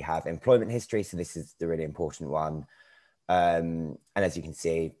here we have employment history. So this is the really important one. And as you can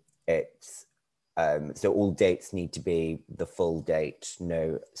see, it's so all dates need to be the full date.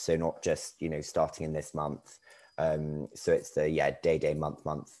 So not just, starting in this month. So it's the, day,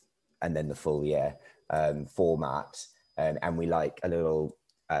 month, and then the full year format. And we like a little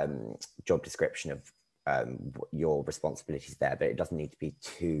job description of your responsibilities there, but it doesn't need to be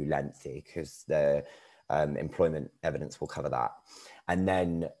too lengthy because the employment evidence will cover that. And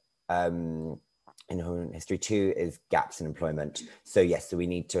then employment history 2 is gaps in employment. So yes, so we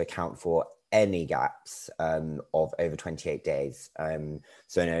need to account for any gaps of over 28 days.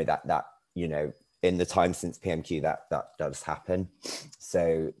 So I know that in the time since PMQ that does happen.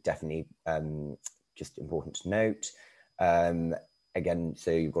 So definitely just important to note. Again,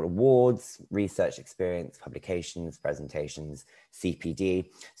 so you've got awards, research experience, publications, presentations, CPD.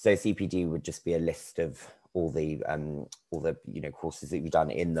 So CPD would just be a list of all the courses that you've done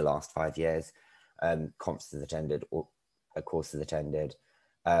in the last 5 years, conferences attended, or courses attended,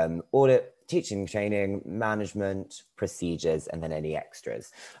 audit, teaching, training, management, procedures, and then any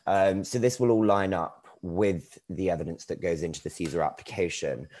extras. So this will all line up with the evidence that goes into the CESR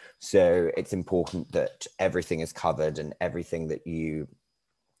application. So it's important that everything is covered and everything that you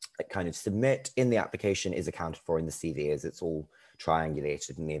kind of submit in the application is accounted for in the CV, as it's all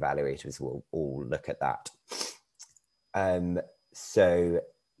triangulated and the evaluators will all look at that. So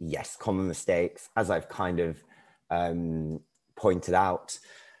yes, common mistakes, as I've kind of pointed out,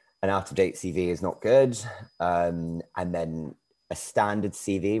 an out-of-date CV is not good. And then a standard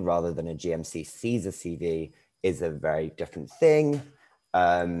CV rather than a GMC CESR CV is a very different thing.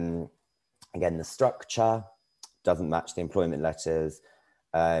 Again, the structure doesn't match the employment letters,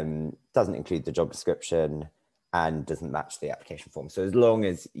 doesn't include the job description, and doesn't match the application form. So as long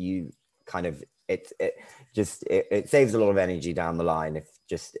as you kind of, it saves a lot of energy down the line if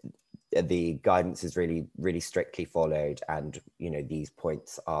just the guidance is really, really strictly followed, and these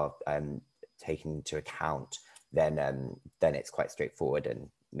points are taken into account, then it's quite straightforward and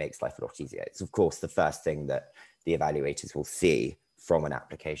makes life a lot easier. It's of course the first thing that the evaluators will see from an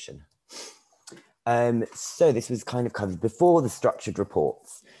application. So this was kind of covered before, the structured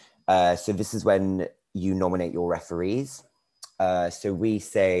reports. So this is when you nominate your referees. So we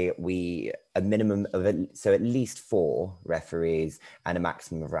say a minimum of at least 4 referees and a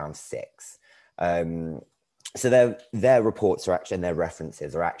maximum of around 6. So their reports are actually, and their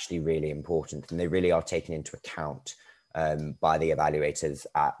references are actually really important, and they really are taken into account by the evaluators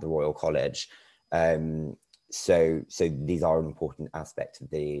at the Royal College. So these are an important aspect of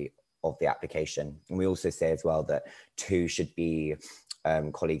the application. And we also say as well that 2 should be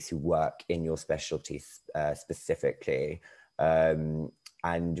colleagues who work in your specialty specifically.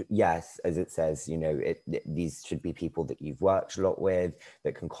 And yes, as it says, these should be people that you've worked a lot with,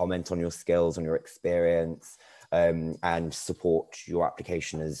 that can comment on your skills, on your experience, and support your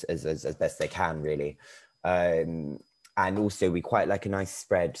application as best they can, really. And also we quite like a nice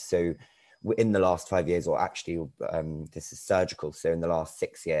spread. So in the last 5 years, or actually this is surgical, so in the last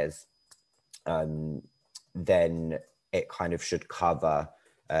 6 years, then it kind of should cover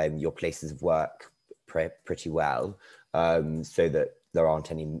your places of work pretty well, so that there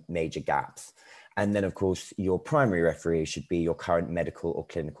aren't any major gaps. And then of course your primary referee should be your current medical or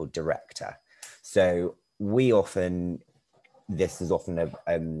clinical director. So this is often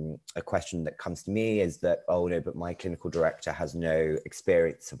a question that comes to me, is that, oh no, but my clinical director has no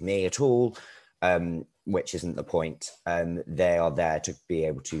experience of me at all, which isn't the point. They are there to be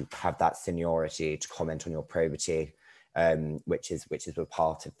able to have that seniority to comment on your probity, which is a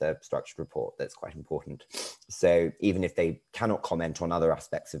part of the structured report that's quite important. So even if they cannot comment on other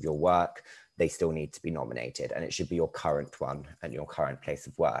aspects of your work, they still need to be nominated, and it should be your current one and your current place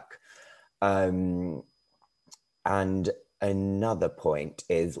of work. And another point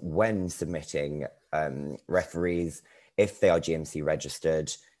is, when submitting referees, if they are GMC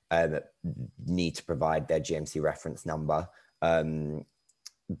registered, need to provide their GMC reference number,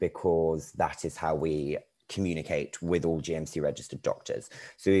 because that is how we communicate with all GMC registered doctors.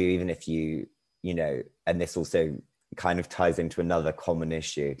 So even if you and this also kind of ties into another common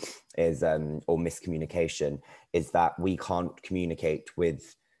issue is, or miscommunication, is that we can't communicate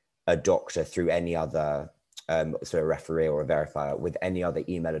with a doctor through any other, so a referee or a verifier, with any other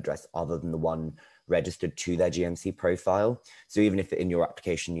email address other than the one registered to their GMC profile. So even if in your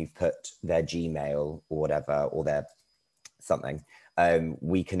application you've put their Gmail or whatever, or their something,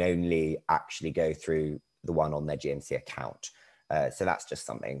 we can only actually go through the one on their GMC account. So that's just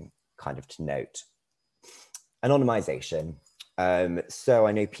something kind of to note. Anonymization. So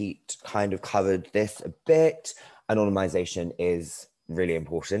I know Pete kind of covered this a bit. Anonymization is really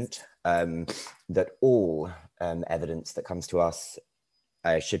important, that all evidence that comes to us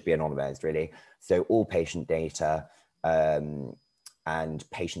should be anonymized, really. So all patient data and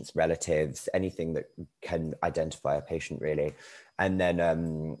patients' relatives, anything that can identify a patient, really. And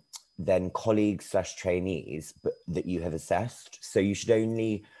then colleagues / trainees that you have assessed. So you should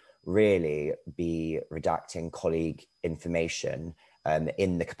only really be redacting colleague information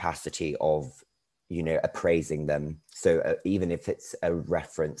in the capacity of, appraising them. So even if it's a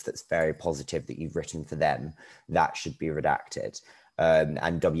reference that's very positive that you've written for them, that should be redacted. And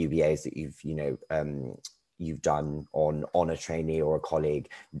WBAs that you've, you've done on a trainee or a colleague,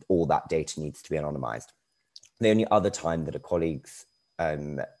 all that data needs to be anonymized. The only other time that a colleague's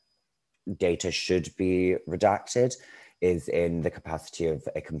data should be redacted is in the capacity of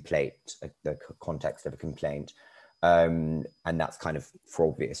a complaint, the context of a complaint. And that's kind of for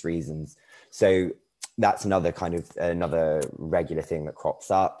obvious reasons. So that's another regular thing that crops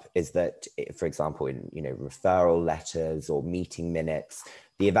up, is that, for example, in referral letters or meeting minutes,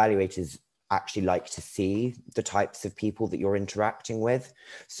 the evaluators actually like to see the types of people that you're interacting with.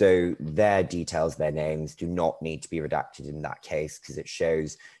 So their details, their names do not need to be redacted in that case, because it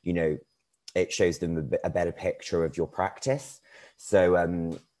shows, it shows them a better picture of your practice.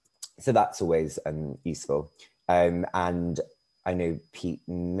 So, so that's always useful. And I know Pete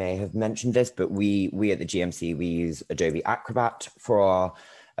may have mentioned this, but we at the GMC, we use Adobe Acrobat for our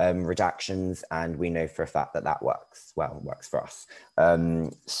redactions, and we know for a fact that that works for us.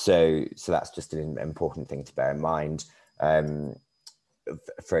 So that's just an important thing to bear in mind.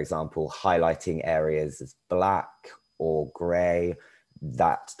 For example, highlighting areas as black or gray,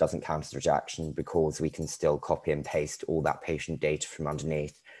 that doesn't count as redaction, because we can still copy and paste all that patient data from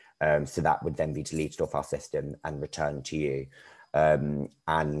underneath. So that would then be deleted off our system and returned to you. And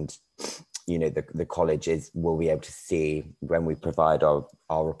the colleges will be able to see, when we provide our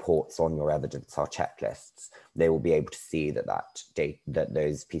reports on your evidence, our checklists, they will be able to see that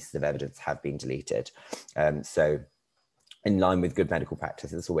those pieces of evidence have been deleted. So in line with good medical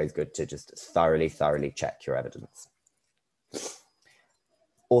practice, it's always good to just thoroughly check your evidence.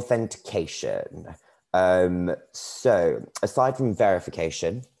 Authentication. So aside from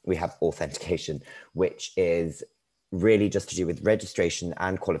verification, we have authentication, which is really just to do with registration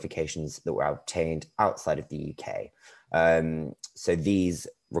and qualifications that were obtained outside of the UK. So these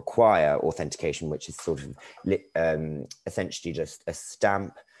require authentication, which is sort of essentially just a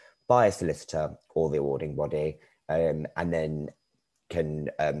stamp by a solicitor or the awarding body, and then can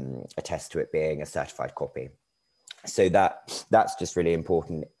attest to it being a certified copy. So that's just really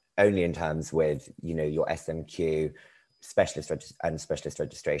important, only in terms with your SMQ, specialist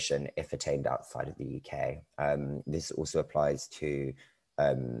registration if attained outside of the UK. This also applies to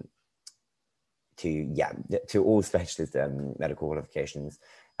all specialist medical qualifications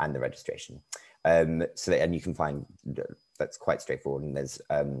and the registration. And you can find that's quite straightforward, and there's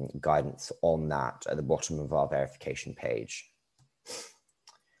guidance on that at the bottom of our verification page.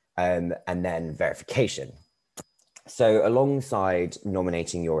 And then verification. So alongside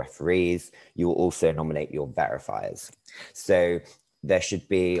nominating your referees, you will also nominate your verifiers. So there should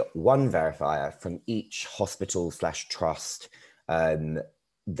be one verifier from each hospital/trust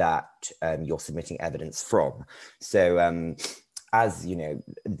that you're submitting evidence from. So as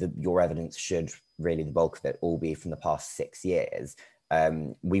your evidence should really, the bulk of it, all be from the past 6 years,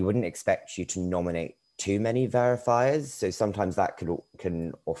 we wouldn't expect you to nominate too many verifiers. So sometimes that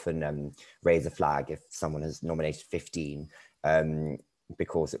can often raise a flag if someone has nominated 15,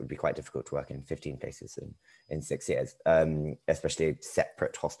 because it would be quite difficult to work in 15 places in 6 years, especially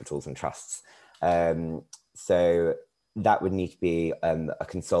separate hospitals and trusts. So that would need to be a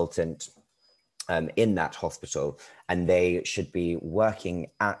consultant in that hospital, and they should be working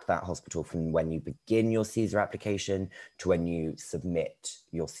at that hospital from when you begin your CESR application to when you submit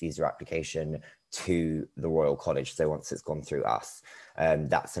your CESR application to the Royal College. So once it's gone through us,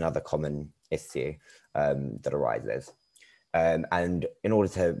 that's another common issue that arises. And in order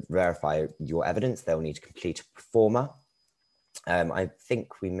to verify your evidence, they'll need to complete a performer. I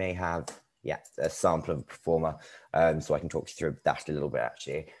think we may have, a sample of a performer, so I can talk you through that a little bit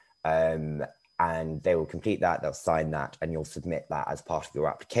actually. And they will complete that, they'll sign that, and you'll submit that as part of your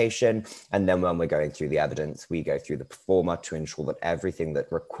application. And then when we're going through the evidence, we go through the performer to ensure that everything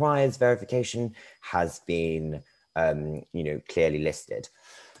that requires verification has been, clearly listed.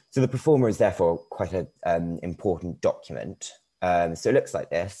 So the performer is therefore quite an important document. So it looks like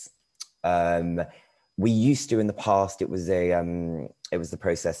this. We used to, in the past, it was the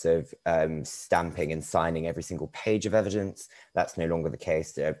process of stamping and signing every single page of evidence. That's no longer the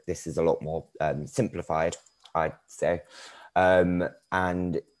case. This is a lot more simplified, I'd say.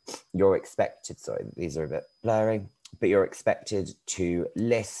 And you're expected, sorry, these are a bit blurry, but you're expected to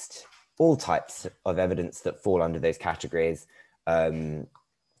list all types of evidence that fall under those categories in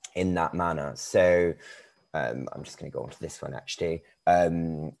that manner. So I'm just going to go on to this one actually.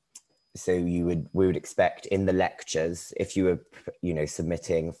 So we would expect in the lectures, if you were,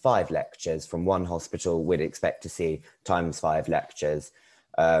 submitting 5 lectures from one hospital, we'd expect to see ×5 lectures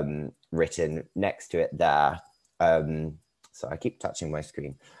written next to it there. So I keep touching my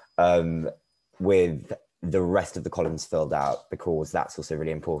screen, with the rest of the columns filled out, because that's also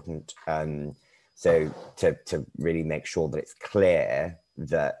really important. So to really make sure that it's clear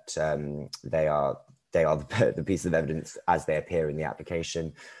that they are the pieces of evidence as they appear in the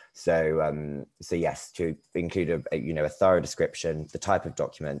application. So so yes, to include a thorough description, the type of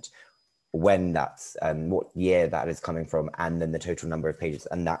document, when that's what year that is coming from, and then the total number of pages,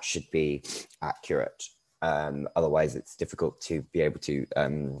 and that should be accurate. Otherwise, it's difficult to be able to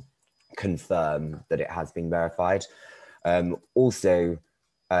confirm that it has been verified. Also,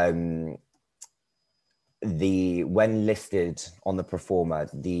 when listed on the proforma,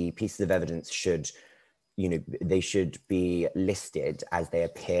 the pieces of evidence should, they should be listed as they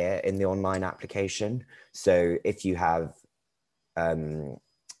appear in the online application. So if you have, when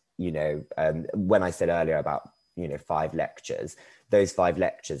I said earlier about 5 lectures, those 5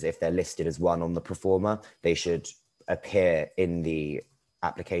 lectures, if they're listed as one on the proforma, they should appear in the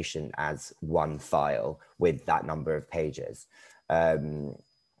application as one file with that number of pages.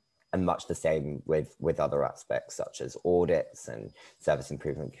 And much the same with other aspects such as audits and service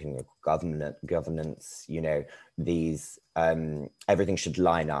improvement, governance. These everything should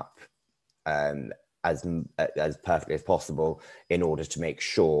line up as perfectly as possible in order to make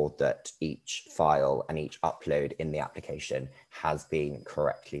sure that each file and each upload in the application has been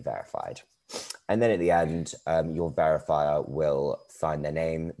correctly verified. And then at the end, your verifier will sign their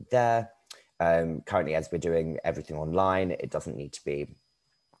name there. Currently, as we're doing everything online, it doesn't need to be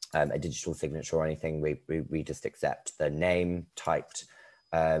a digital signature or anything. We just accept the name typed,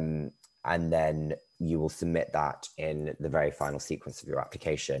 and then you will submit that in the very final sequence of your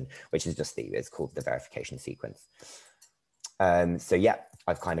application, which is just it's called the verification sequence. So yeah,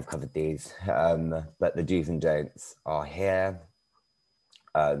 I've kind of covered these, but the do's and don'ts are here.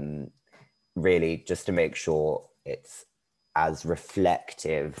 Really, just to make sure it's as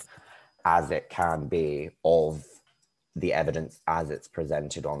reflective as it can be of the evidence as it's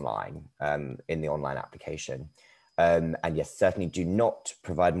presented online in the online application. And yes, certainly do not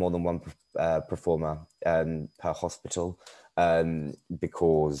provide more than one proforma per hospital,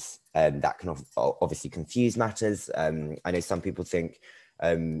 because that can obviously confuse matters. I know some people think,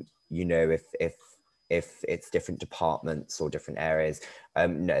 if it's different departments or different areas,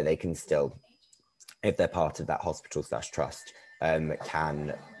 no, they can still, if they're part of that hospital/trust,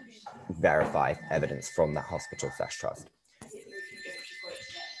 can verify evidence from that hospital/trust.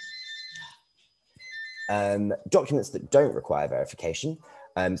 Documents that don't require verification.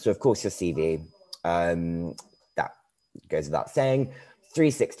 So of course your CV, that goes without saying.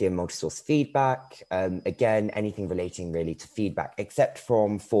 360 and multi-source feedback. Again, anything relating really to feedback, except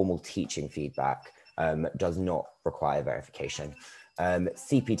from formal teaching feedback, does not require verification.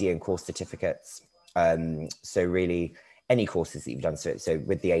 CPD and course certificates. So really any courses that you've done. So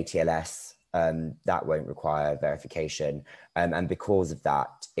with the ATLS, that won't require verification. And because of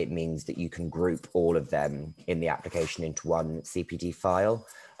that, it means that you can group all of them in the application into one CPD file,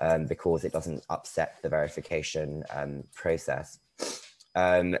 because it doesn't upset the verification process.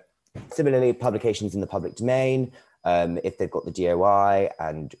 Similarly, publications in the public domain, if they've got the DOI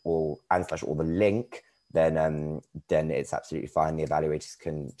and or the link, then it's absolutely fine. The evaluators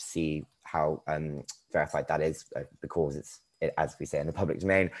can see how verified that is, because it's, as we say, in the public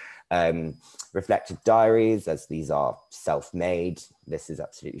domain. Reflective diaries, as these are self-made, this is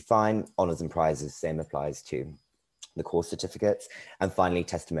absolutely fine. Honours and prizes, same applies to the course certificates. And finally,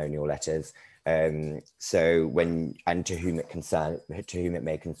 testimonial letters. So when, and to whom it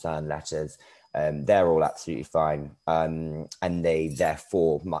may concern letters, they're all absolutely fine. And they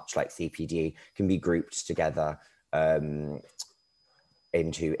therefore, much like CPD, can be grouped together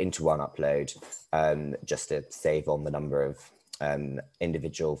into one upload, just to save on the number of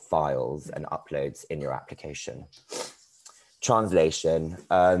individual files and uploads in your application. Translation.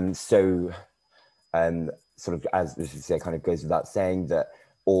 Sort of, as we say, kind of goes without saying that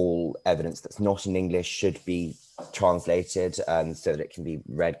all evidence that's not in English should be translated, so that it can be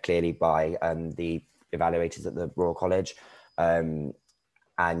read clearly by the evaluators at the Royal College. And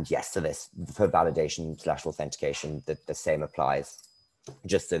yes, so this, for validation/authentication, the same applies,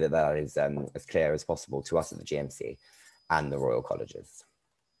 just so that that is as clear as possible to us at the GMC and the Royal Colleges.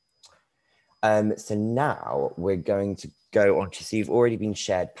 So now we're going to go on to, so you've already been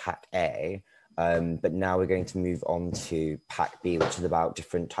shared Pack A, but now we're going to move on to Pack B, which is about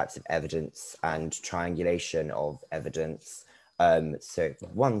different types of evidence and triangulation of evidence. So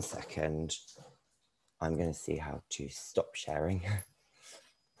 1 second, I'm going to see how to stop sharing.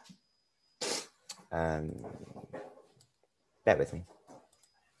 Bear with me.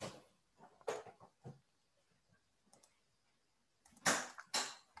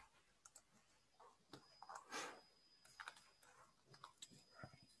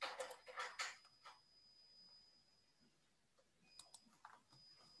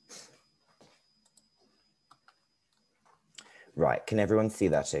 Right, can everyone see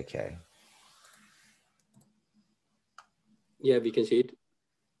that okay? Yeah, we can see it.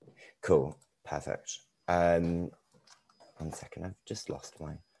 Cool, perfect. 1 second, I've just lost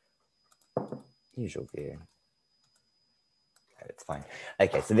my usual view. Oh, it's fine.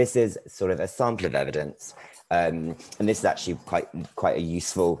 Okay, so this is sort of a sample of evidence, and this is actually quite a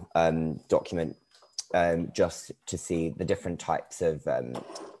useful document, just to see the different types of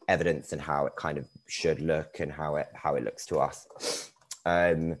evidence and how it kind of should look and how it looks to us.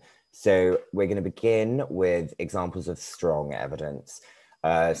 So we're going to begin with examples of strong evidence.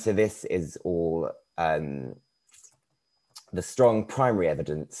 So this is all the strong primary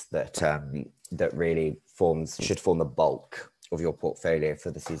evidence that that really should form the bulk of your portfolio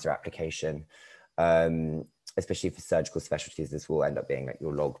for the CESR application. Especially for surgical specialties, this will end up being like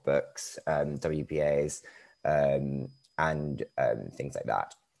your logbooks, WBAs, and things like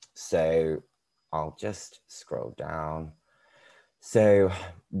that. So I'll just scroll down. So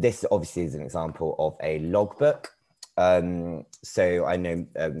this obviously is an example of a logbook. So I know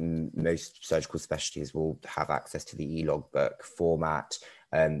most surgical specialties will have access to the e-logbook format.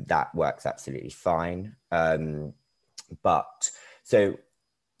 That works absolutely fine. But so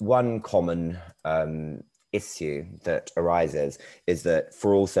one common issue that arises is that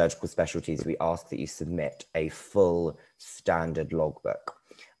for all surgical specialties, we ask that you submit a full standard logbook,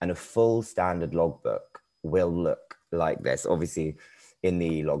 and a full standard logbook will look like this, obviously in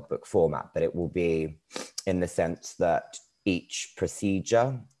the logbook format, but it will be in the sense that each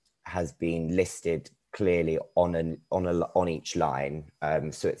procedure has been listed clearly on each line.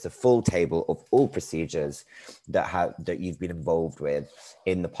 So it's a full table of all procedures that you've been involved with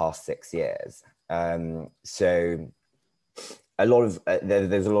in the past 6 years. So a lot of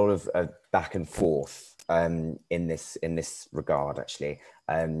there's a lot of back and forth in this regard, actually,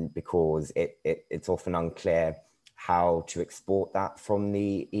 because it's often unclear how to export that from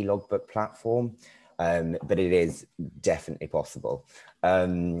the e-logbook platform, but it is definitely possible.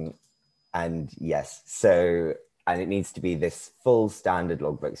 And yes, so, and it needs to be this full standard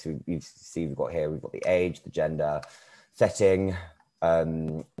logbook. So we've got the age, the gender, setting,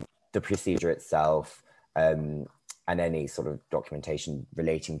 the procedure itself, and any sort of documentation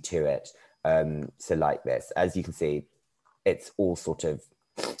relating to it. So like this, as you can see, it's all sort of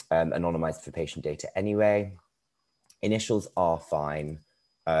anonymized for patient data anyway. Initials are fine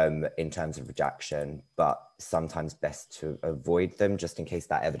in terms of redaction, but sometimes best to avoid them just in case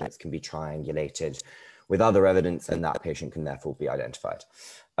that evidence can be triangulated with other evidence and that patient can therefore be identified.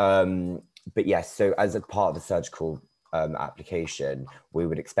 But yes, so as a part of the surgical application, we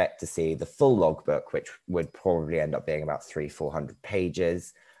would expect to see the full logbook, which would probably end up being about 300-400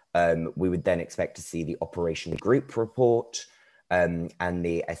 pages. We would then expect to see the operation group report and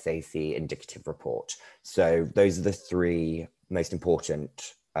the SAC indicative report. So those are the three most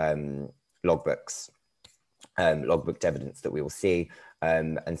important logbooks, logbooked evidence that we will see.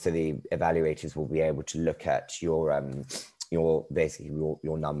 And so the evaluators will be able to look at your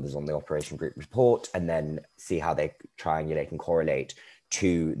numbers on the operation group report and then see how they triangulate and correlate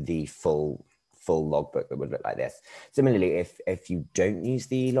to the full logbook that would look like this. Similarly, if you don't use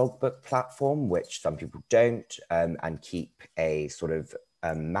the logbook platform, which some people don't, and keep a sort of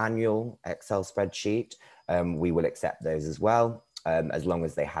manual Excel spreadsheet, we will accept those as well, as long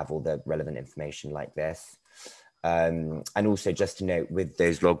as they have all the relevant information like this. And also just to note, with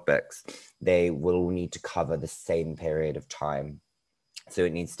those logbooks, they will need to cover the same period of time. So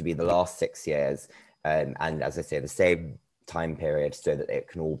it needs to be the last 6 years, and as I say, the same time period, so that it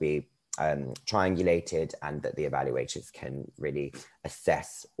can all be triangulated and that the evaluators can really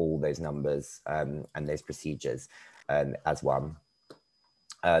assess all those numbers and those procedures as one.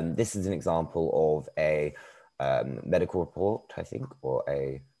 This is an example of a medical report, I think, or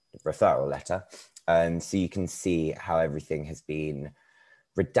a referral letter. So you can see how everything has been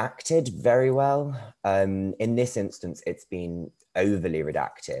redacted very well. In this instance, it's been overly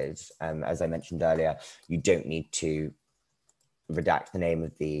redacted. As I mentioned earlier, you don't need to redact the name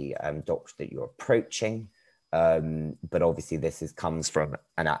of the doctor that you're approaching, but obviously this comes from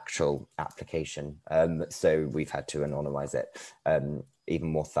an actual application, so we've had to anonymize it even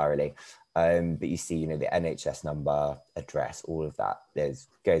more thoroughly. But you see, the NHS number, address, all of that, goes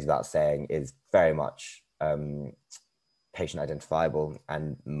without saying, is very much patient identifiable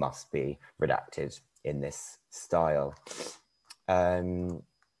and must be redacted in this style.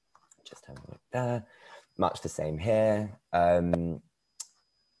 Just have a look there. Much the same here.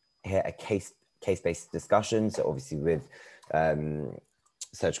 Here, a case-based discussion. So obviously with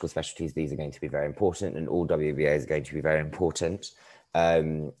surgical specialties, these are going to be very important, and all WBAs are going to be very important.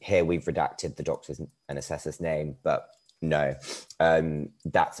 Here we've redacted the doctor's and assessor's name, but No,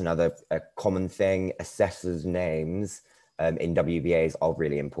 that's another common thing. Assessors' names in WBAs are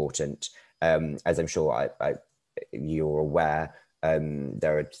really important. As I'm sure you're aware,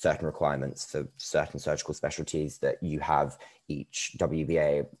 there are certain requirements for certain surgical specialties that you have each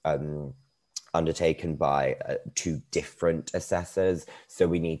WBA undertaken by 2 different assessors. So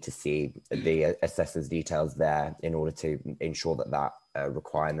we need to see the assessor's details there in order to ensure that that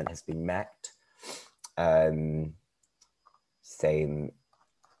requirement has been met. Same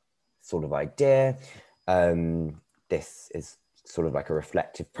sort of idea. This is sort of like a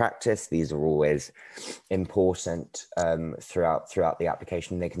reflective practice. These are always important throughout the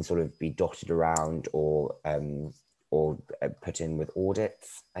application. They can sort of be dotted around or put in with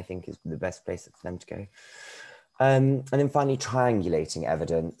audits, I think is the best place for them to go. And then finally, triangulating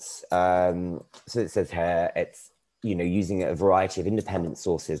evidence. So it says here, it's, using a variety of independent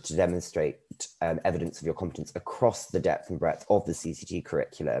sources to demonstrate evidence of your competence across the depth and breadth of the CCT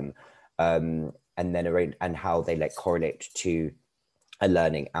curriculum, and how they correlate to a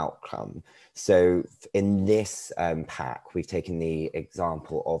learning outcome. So in this pack, we've taken the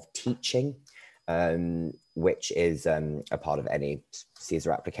example of teaching, which is a part of any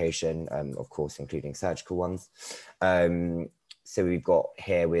CESR application, of course, including surgical ones. So we've got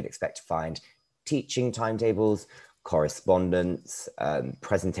here, we'd expect to find teaching timetables, correspondence,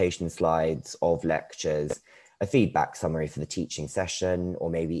 presentation slides of lectures, a feedback summary for the teaching session, or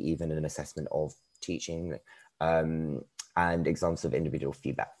maybe even an assessment of teaching, and examples of individual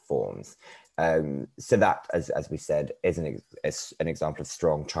feedback forms. So that, as we said, is an example of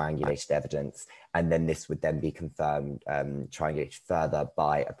strong triangulated evidence. And then this would then be confirmed, triangulated further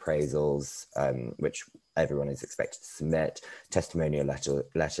by appraisals, which everyone is expected to submit, testimonial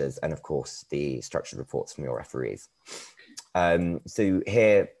letters, and of course, the structured reports from your referees. So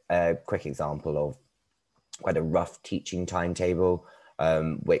here, a quick example of quite a rough teaching timetable,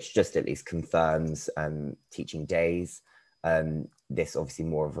 which just at least confirms teaching days. This obviously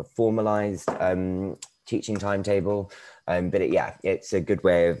more of a formalized teaching timetable, but it's a good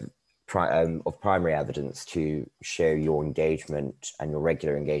way of primary evidence to show your engagement and your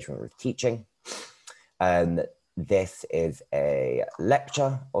regular engagement with teaching. This is a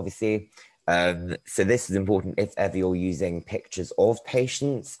lecture, obviously. So this is important if ever you're using pictures of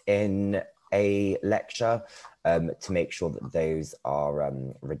patients in a lecture, to make sure that those are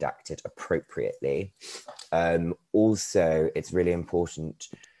redacted appropriately. Also, it's really important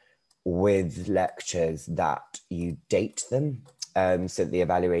with lectures that you date them, so that the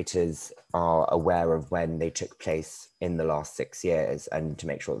evaluators are aware of when they took place in the last 6 years, and to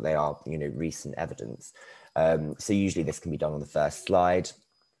make sure that they are, recent evidence. So usually this can be done on the first slide,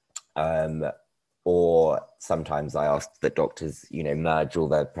 or sometimes I ask that doctors, merge all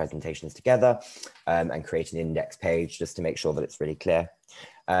their presentations together and create an index page just to make sure that it's really clear.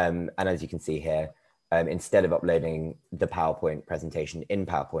 And as you can see here, instead of uploading the PowerPoint presentation in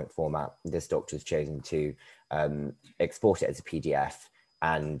PowerPoint format, this doctor's chosen to export it as a PDF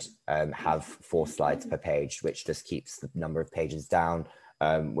and have 4 slides per page, which just keeps the number of pages down,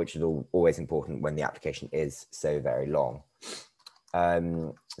 which is always important when the application is so very long.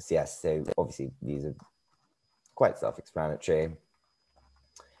 So yes, so obviously these are quite self-explanatory.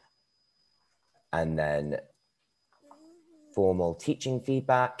 And then formal teaching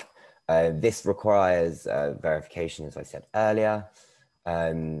feedback. This requires verification, as I said earlier,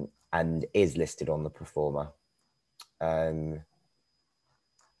 and is listed on the proforma. And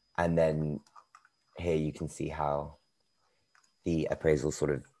then here you can see how the appraisal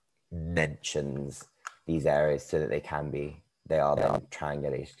sort of mentions these areas so that they are then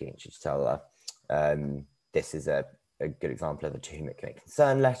triangulated to each other. This is a good example of a to whom it may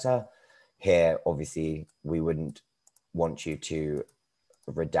concern letter. Here, obviously, we wouldn't want you to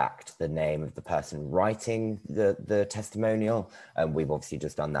redact the name of the person writing the testimonial. We've obviously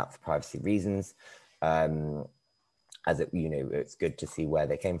just done that for privacy reasons. As it's good to see where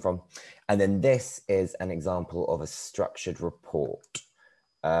they came from. And then this is an example of a structured report.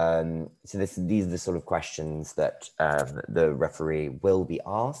 So these are the sort of questions that the referee will be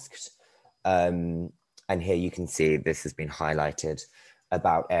asked. And here you can see this has been highlighted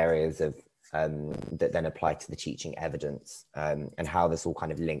about areas of that then apply to the teaching evidence, and how this all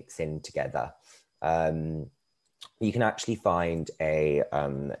kind of links in together. You can actually find a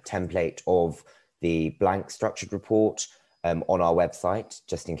template of the blank structured report on our website,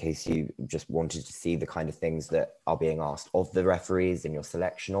 just in case you just wanted to see the kind of things that are being asked of the referees and your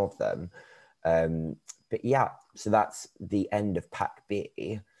selection of them. But yeah, so that's the end of Pack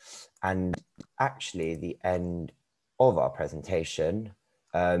B, and actually the end of our presentation.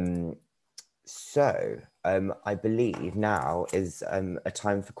 So I believe now is a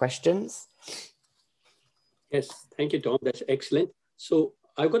time for questions. Yes, thank you, Tom. That's excellent. So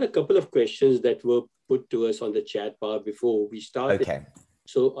I've got a couple of questions that were put to us on the chat bar before we started. Okay.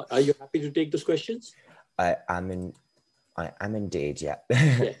 So are you happy to take those questions? I am indeed, yeah.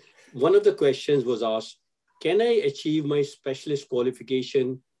 Yeah. One of the questions was asked, can I achieve my specialist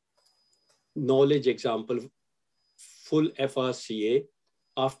qualification knowledge example full FRCA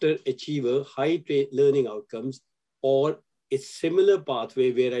after achieve a high learning outcomes or a similar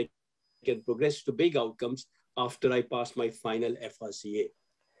pathway where I can progress to big outcomes after I pass my final FRCA?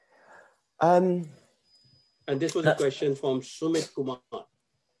 And this was a question from Sumit Kumar.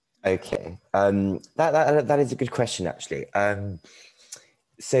 Okay, that is a good question actually.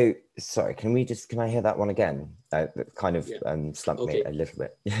 So sorry, can I hear that one again? That kind of slumped me a little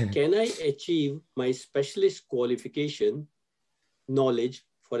bit. Can I achieve my specialist qualification knowledge,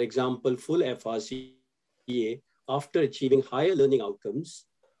 for example, full FRCA after achieving higher learning outcomes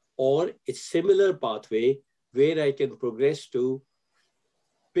or a similar pathway where I can progress to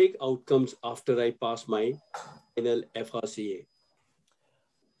big outcomes after I pass my final FRCA?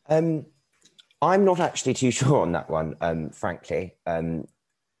 I'm not actually too sure on that one, frankly.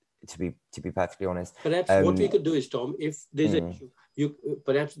 To be perfectly honest. Perhaps what we could do is, Tom, if there's an issue,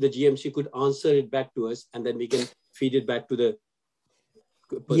 perhaps the GMC could answer it back to us, and then we can feed it back to the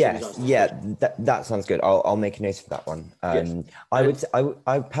person. Yes, yeah, that sounds good. I'll make a note of that one. Yes.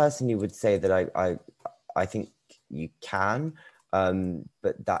 I personally would say that I think you can,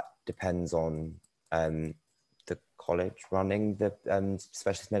 but that depends on the college running the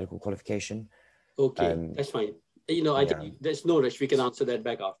specialist medical qualification. Okay, that's fine. You know, I think there's no rush. We can answer that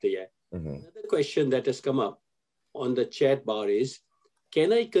back after, Another question that has come up on the chat bar is,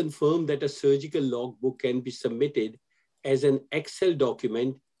 can I confirm that a surgical logbook can be submitted as an Excel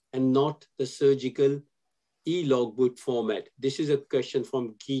document and not the surgical e-logbook format? This is a question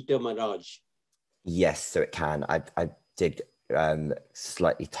from Geeta Maharaj. Yes, so it can. I did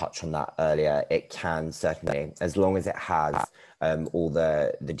slightly touch on that earlier. It can certainly, as long as it has all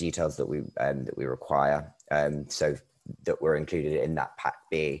the details that we require. So that were included in that Pack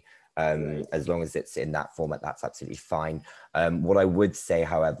B. As long as it's in that format, that's absolutely fine. What I would say,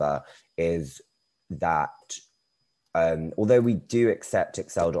 however, is that although we do accept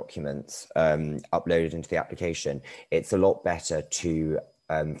Excel documents uploaded into the application, it's a lot better to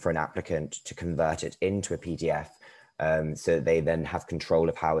for an applicant to convert it into a PDF so that they then have control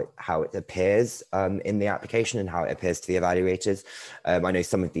of how it appears in the application and how it appears to the evaluators. I know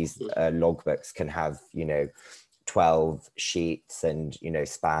some of these logbooks can have, 12 sheets and,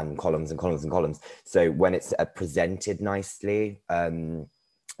 span columns and columns and columns. So when it's presented nicely and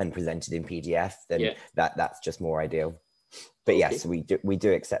presented in PDF, then that's just more ideal. But yes, we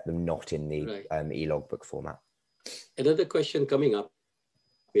do accept them not in the e-logbook format. Another question coming up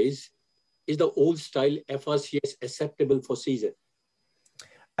is the old style FRCS acceptable for CESR?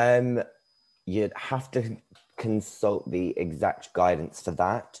 You'd have to consult the exact guidance for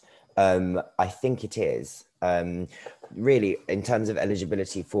that. I think it is. Really, in terms of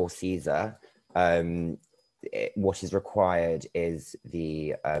eligibility for CESR, what is required is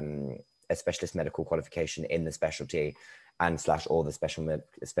a specialist medical qualification in the specialty or the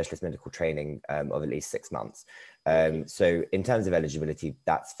specialist medical training of at least 6 months. So in terms of eligibility,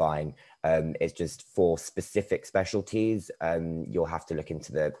 that's fine. It's just for specific specialties, you'll have to look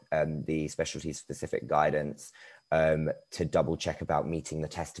into the specialty specific guidance to double check about meeting the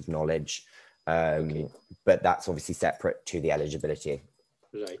test of knowledge. But that's obviously separate to the eligibility.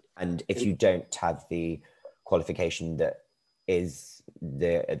 Right. And if you don't have the qualification that is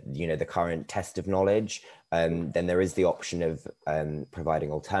the current test of knowledge, then there is the option of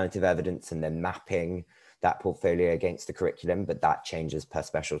providing alternative evidence and then mapping that portfolio against the curriculum, but that changes per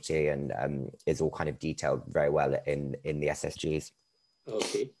specialty and is all kind of detailed very well in the SSGs.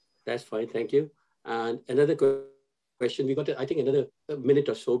 Okay, that's fine, thank you. And another question, we got, I think, another minute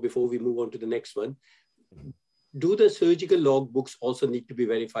or so before we move on to the next one. Do the surgical logbooks also need to be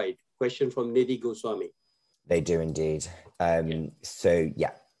verified? Question from Nidhi Goswami. They do indeed. So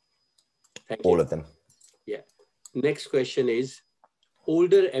yeah, thank all you. of them. Yeah. Next question is,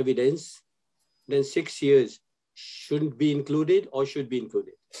 older evidence than 6 years shouldn't be included or should be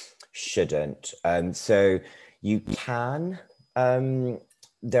included? Shouldn't. So you can,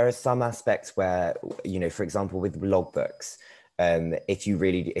 there are some aspects where, for example, with logbooks, if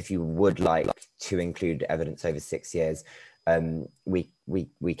you would like to include evidence over 6 years,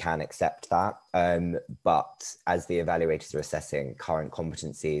 we can accept that. But as the evaluators are assessing current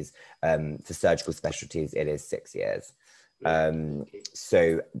competencies, for surgical specialties, it is 6 years.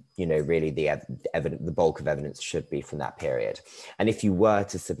 So, you know, really the bulk of evidence should be from that period. And if you were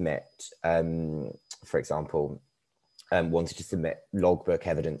to submit, for example, wanted to submit logbook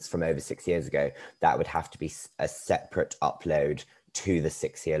evidence from over 6 years ago, that would have to be a separate upload to the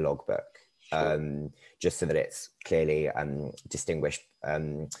 6-year logbook, just so that it's clearly distinguished.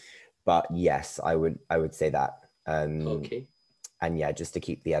 But yes, I would say that. And yeah, just to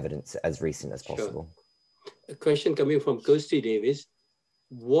keep the evidence as recent as possible. A question coming from Kirsty Davis.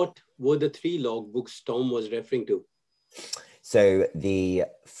 What were the 3 logbooks Tom was referring to? So the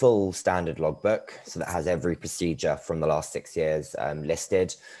full standard logbook, so that has every procedure from the last 6 years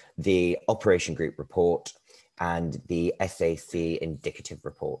listed, the operation group report, and the SAC indicative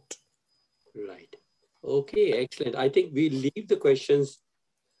report. Right. Okay, excellent. I think we leave the questions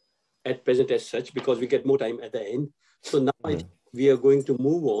at present as such because we get more time at the end. So now I think we are going to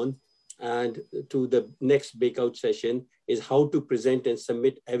move on and to the next breakout session is how to present and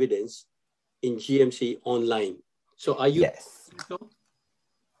submit evidence in GMC online. So are you? Yes.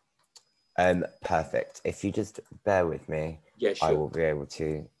 Perfect. If you just bear with me, yeah, sure. I will be able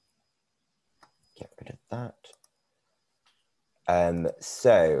to get rid of that.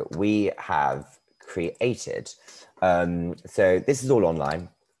 So we have created, so this is all online,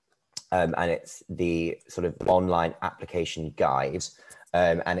 and it's the sort of online application guide,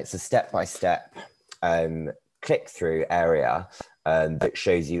 and it's a step-by-step click-through area that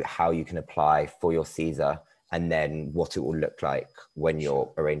shows you how you can apply for your CESR and then what it will look like when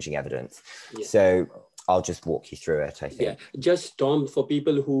you're arranging evidence. Yeah. So I'll just walk you through it, I think. Yeah, just Tom, for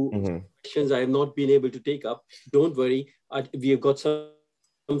people who questions I have not been able to take up, don't worry. We have got some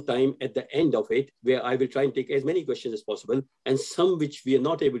time at the end of it where I will try and take as many questions as possible, and some which we are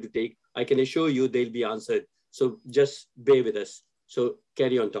not able to take, I can assure you they'll be answered. So just bear with us. So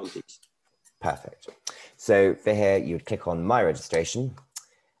carry on, Tom, please. Perfect. So for here, you would click on My Registration,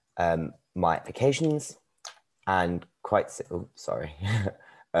 My Applications, and quite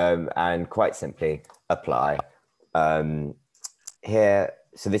and quite simply apply. Here,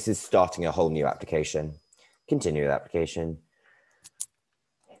 so this is starting a whole new application. Continue the application.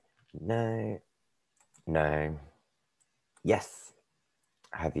 No. Yes.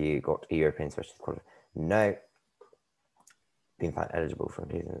 Have you got a European Specialist Qualification? No. Been found eligible for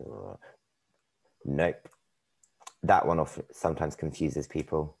a... Nope. That one sometimes confuses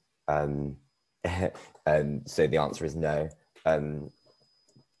people. So the answer is no.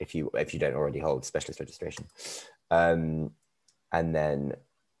 If you don't already hold specialist registration, and then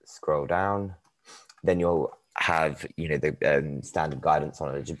scroll down, then you'll have the standard guidance on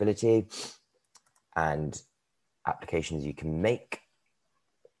eligibility and applications you can make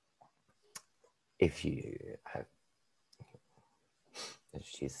if you have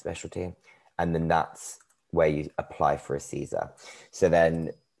choose specialty, and then that's where you apply for a CESR. So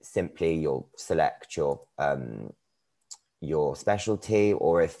then simply you'll select your specialty,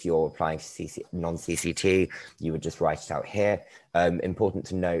 or if you're applying for non-CCT, you would just write it out here. Important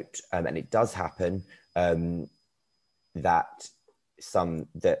to note, and it does happen, that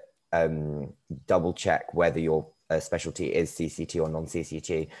double check whether your specialty is CCT or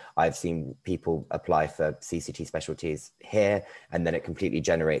non-CCT. I've seen people apply for CCT specialties here, and then it completely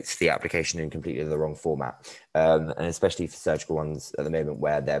generates the application in completely the wrong format. And especially for surgical ones at the moment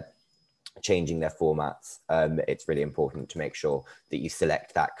where they're changing their formats, it's really important to make sure that you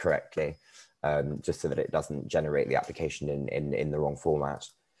select that correctly, just so that it doesn't generate the application in the wrong format.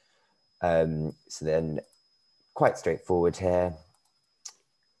 So then quite straightforward here.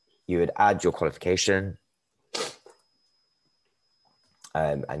 You would add your qualification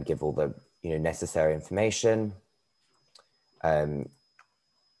and give all the necessary information.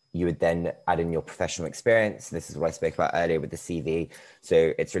 You would then add in your professional experience. This is what I spoke about earlier with the CV.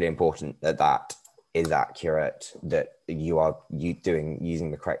 So it's really important that that is accurate, that you are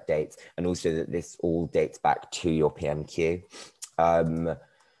using the correct dates, and also that this all dates back to your PMQ.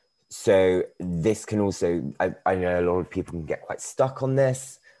 So this can also, I know a lot of people can get quite stuck on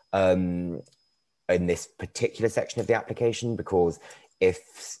this in this particular section of the application, because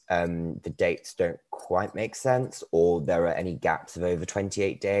if the dates don't quite make sense, or there are any gaps of over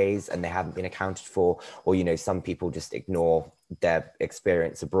 28 days and they haven't been accounted for, or some people just ignore their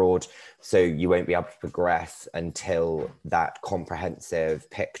experience abroad, so you won't be able to progress until that comprehensive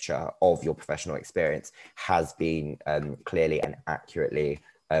picture of your professional experience has been clearly and accurately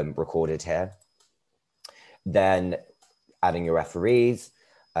recorded here. Then adding your referees.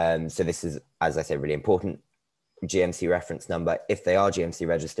 So this is, as I say, really important. GMC reference number. If they are GMC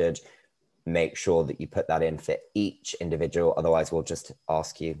registered, make sure that you put that in for each individual. Otherwise, we'll just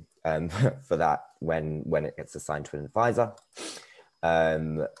ask you for that when it gets assigned to an advisor.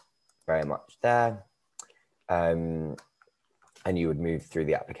 Very much there. And you would move through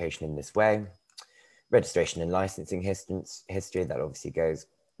the application in this way. Registration and licensing history, that obviously goes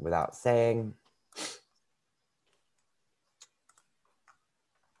without saying.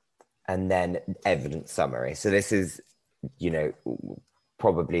 And then evidence summary. So this is, you know,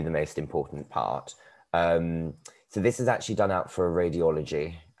 probably the most important part. So this is actually done out for a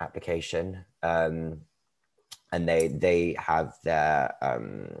radiology application. And they have their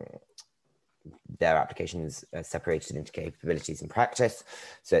applications separated into capabilities and practice.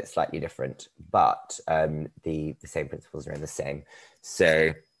 So it's slightly different, but the same principles are in the same.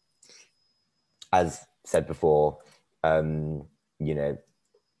 So as said before, you know,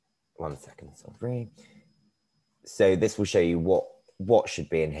 1 second, sorry. So this will show you what should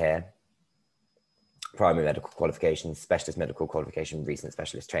be in here. Primary medical qualifications, specialist medical qualification, recent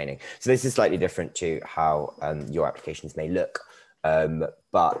specialist training. So this is slightly different to how your applications may look,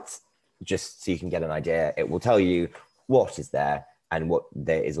 but just so you can get an idea, it will tell you what is there and what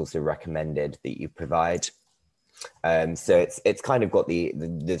there is also recommended that you provide. So it's kind of got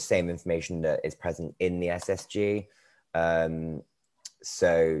the same information that is present in the SSG.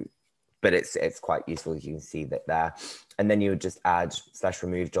 But it's quite useful. You can see that there. And then you would just add /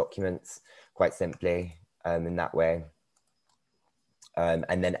 remove documents quite simply in that way.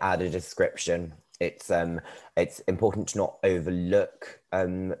 And then add a description. It's important to not overlook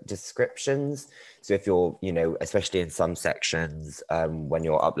descriptions. So if you're, you know, especially in some sections, when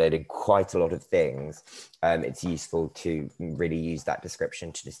you're uploading quite a lot of things, it's useful to really use that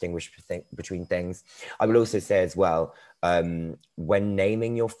description to distinguish between things. I will also say as well, when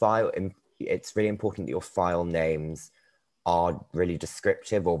naming your file, it's really important that your file names are really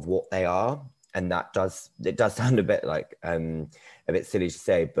descriptive of what they are. And it does sound a bit like a bit silly to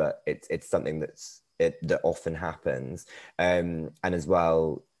say, but it's something that often happens. And as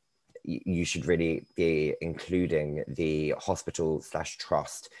well, you should really be including the hospital /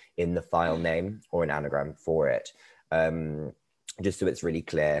 trust in the file name or an anagram for it, just so it's really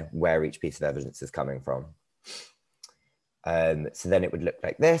clear where each piece of evidence is coming from. So then it would look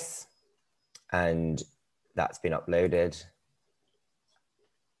like this, and that's been uploaded.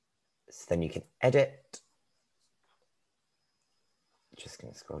 So then you can edit. Just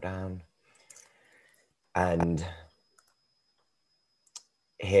going to scroll down. And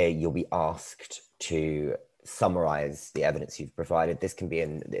here you'll be asked to summarize the evidence you've provided. This can be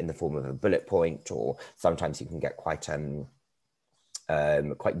in the form of a bullet point, or sometimes you can get quite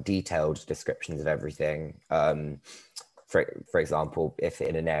detailed descriptions of everything. For example, if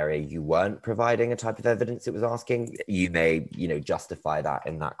in an area you weren't providing a type of evidence it was asking, you may, you know, justify that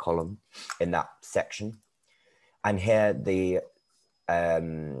in that column, in that section. And here the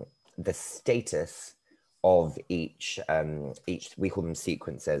status of each, we call them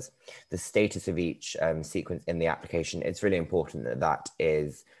sequences, the status of each sequence in the application, it's really important that that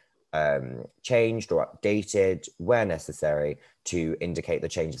is changed or updated where necessary to indicate the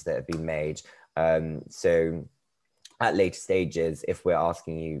changes that have been made. So at later stages, if we're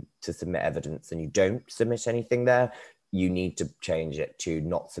asking you to submit evidence and you don't submit anything there, you need to change it to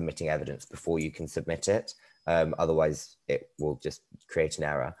not submitting evidence before you can submit it. Otherwise, it will just create an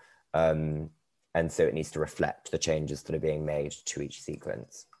error. And so it needs to reflect the changes that are being made to each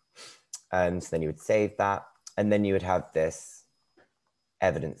sequence. So then you would save that, and then you would have this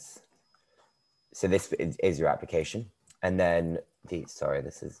evidence. So this is your application. And then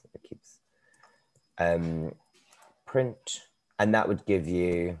print, and that would give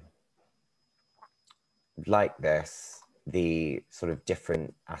you, like this, the sort of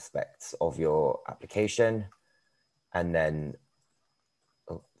different aspects of your application, and then,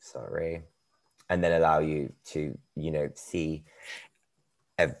 and then allow you to, you know, see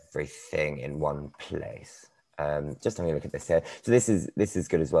everything in one place. Just having a look at this here. So this is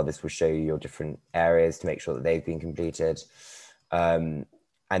good as well. This will show you your different areas to make sure that they've been completed.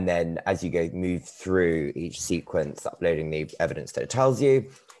 And then as you move through each sequence, uploading the evidence that it tells you,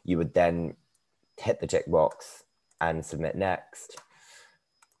 you would then hit the tick box and submit next.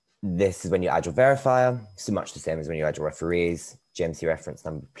 This is when you add your verifier, so much the same as when you add your referees. GMC reference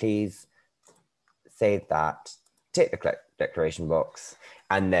number, please. Save that, tick the declaration box,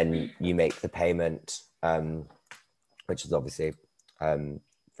 and then you make the payment, which is obviously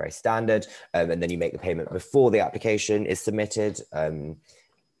very standard. And then you make the payment before the application is submitted. But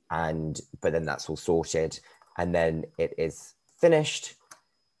then that's all sorted, and then it is finished,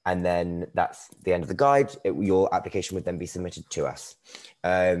 And then that's the end of the guide. Your application would then be submitted to us.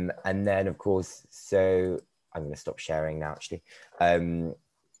 And then of course, so I'm going to stop sharing now actually. And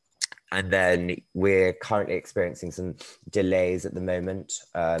then we're currently experiencing some delays at the moment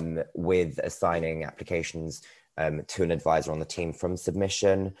with assigning applications to an advisor on the team from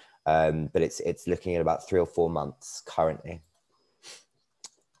submission. But it's looking at about 3 or 4 months currently.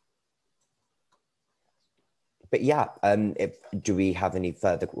 But yeah, do we have any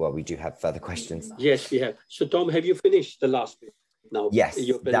further, well, we do have further questions. Yes, we have. So Tom, have you finished the last bit now? Yes.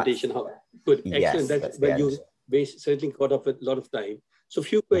 Your presentation, good, excellent. Yes, that's where you certainly caught up with a lot of time. So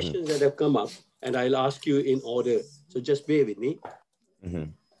few questions that have come up and I'll ask you in order. So just bear with me.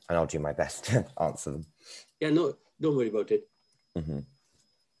 And I'll do my best to answer them. Yeah, no, don't worry about it.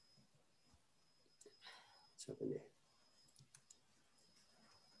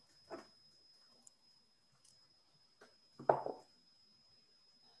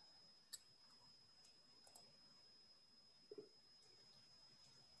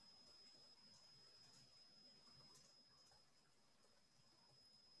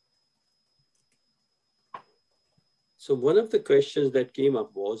 So one of the questions that came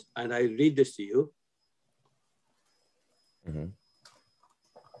up was, and I'll read this to you.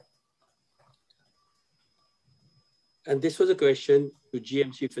 And this was a question to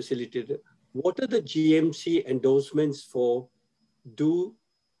GMC facilitator. What are the GMC endorsements for to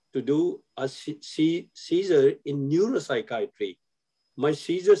do a CESR in neuropsychiatry? My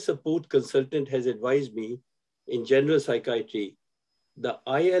CESR support consultant has advised me in general psychiatry. The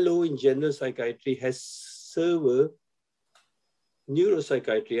ILO in general psychiatry has server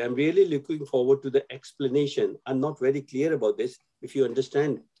neuropsychiatry. I'm really looking forward to the explanation. I'm not very clear about this, if you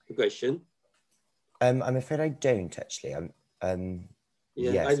understand the question. I'm afraid I don't actually.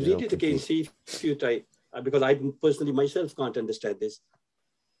 Yeah, I'll read it again, see if you try, because I personally myself can't understand this.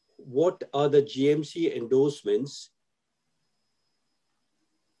 What are the GMC endorsements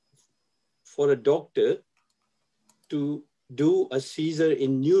for a doctor to do a CESR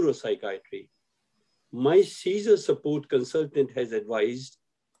in neuropsychiatry? My CESR support consultant has advised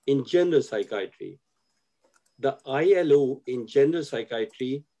in general psychiatry. The ILO in general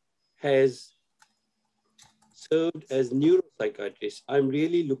psychiatry has served as neuropsychiatrist. I'm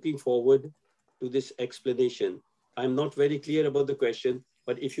really looking forward to this explanation. I'm not very clear about the question,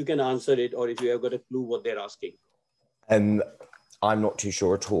 but if you can answer it or if you have got a clue what they're asking. I'm not too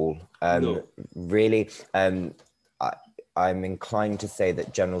sure at all. No. Really, I'm inclined to say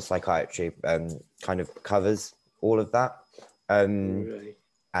that general psychiatry kind of covers all of that. Right.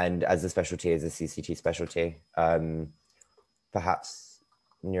 And as a specialty, as a CCT specialty, perhaps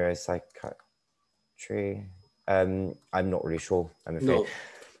neuropsychiatry. I'm not really sure, I'm afraid. No.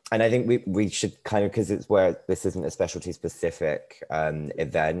 And I think we should kind of, because it's where this isn't a specialty specific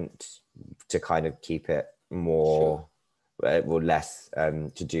event, to kind of keep it more, or less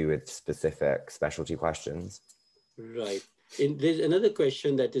to do with specific specialty questions. Right. There's another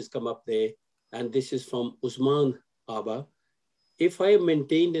question that has come up there, and this is from Usman Aba. If I have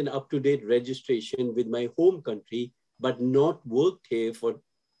maintained an up-to-date registration with my home country, but not worked here for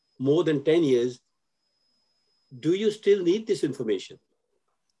more than 10 years, do you still need this information?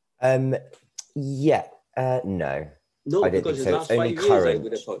 Yeah, no. No, I don't because think it's so. last It's only 5 years, current. I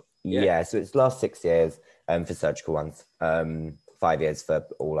would have thought. Yeah, so it's last 6 years for surgical ones, 5 years for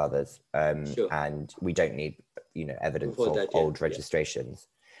all others. Sure. And we don't need, evidence Before of that, old registrations.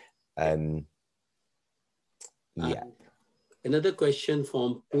 Yeah. Another question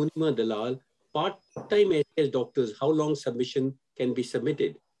from Poonima Dalal. Part-time SAS doctors, how long submission can be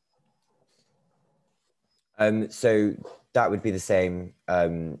submitted? So that would be the same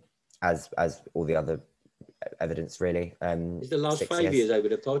as all the other evidence, really. It's the last 5 years, I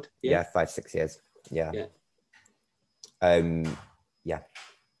would have thought. Yeah, 5-6 years. Yeah. Yeah.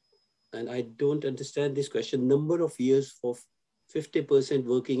 And I don't understand this question. Number of years for 50%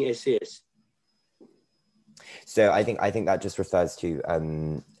 working SAS. So I think that just refers to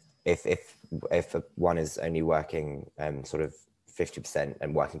if one is only working sort of 50%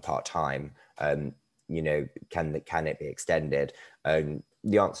 and working part-time, can it be extended?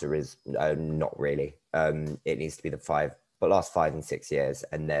 The answer is not really. It needs to be the last 5 and 6 years,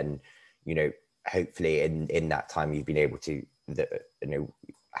 and then hopefully in that time you've been able to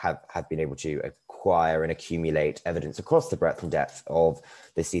have been able to acquire and accumulate evidence across the breadth and depth of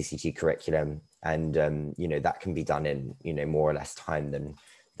the CCT curriculum, and that can be done in more or less time than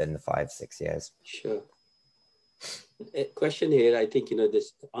the 5-6 years. Sure. A question here, I think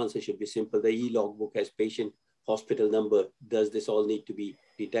this answer should be simple. The e-logbook has patient hospital number. Does this all need to be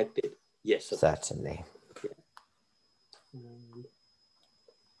detected? Yes, certainly. Yeah.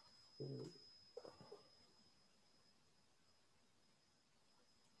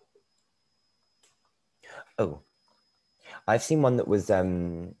 Oh, I've seen one that was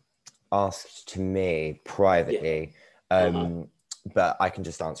asked to me privately, but I can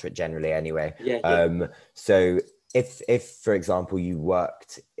just answer it generally anyway. So if, for example, you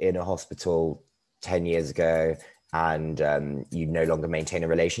worked in a hospital 10 years ago and you no longer maintain a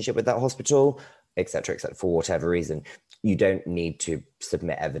relationship with that hospital, etc., for whatever reason, you don't need to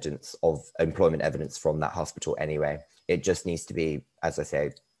submit evidence of employment evidence from that hospital anyway. It just needs to be, as I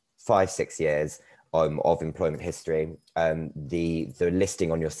say, 5-6 years of employment history. The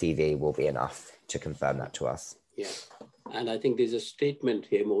listing on your CV will be enough to confirm that to us. Yeah, and I think there's a statement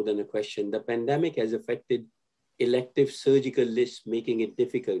here more than a question. The pandemic has affected elective surgical lists, making it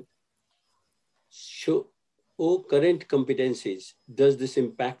difficult. Show current competencies. Does this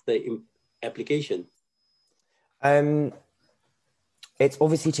impact the application? It's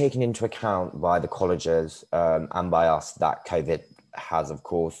obviously taken into account by the colleges and by us that COVID has, of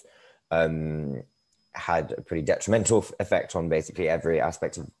course, had a pretty detrimental effect on basically every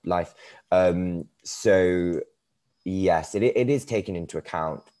aspect of life. So yes, it is taken into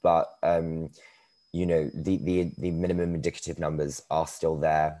account, but you know, the minimum indicative numbers are still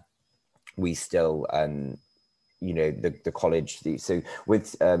there. We still, you know, the college. So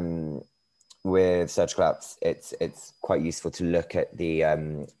with surgical apps, it's quite useful to look at the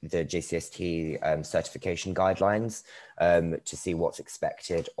JCST certification guidelines to see what's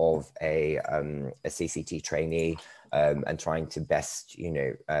expected of a CCT trainee and trying to best, you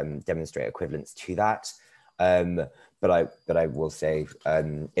know, demonstrate equivalence to that. But I will say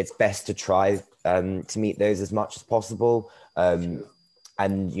it's best to try to meet those as much as possible.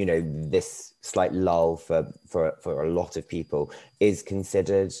 And you know, this slight lull for a lot of people is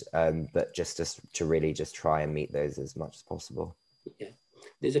considered, but just to really just try and meet those as much as possible. Yeah,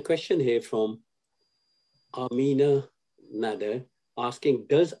 there's a question here from Amina Nader asking,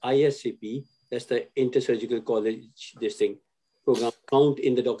 does ISCP, that's the Intersurgical College program, count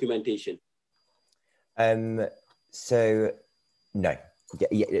in the documentation? So no,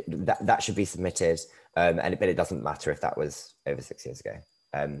 that should be submitted, but it doesn't matter if that was over 6 years ago.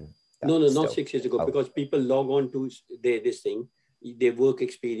 No, not 6 years ago, because people log on to their work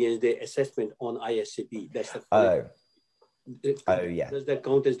experience, their assessment on ISCP. That's the yeah. Does that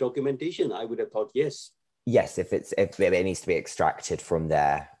count as documentation? I would have thought yes. Yes, if it needs to be extracted from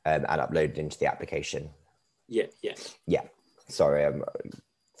there and uploaded into the application. Yeah. Sorry, I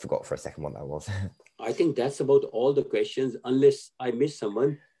forgot for a second what that was. I think that's about all the questions, unless I missed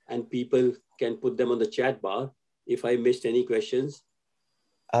someone, and people can put them on the chat bar if I missed any questions.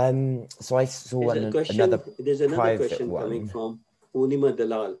 So I saw there's another question coming from Poonima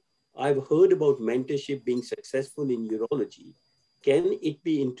Dalal. I've heard about mentorship being successful in urology. Can it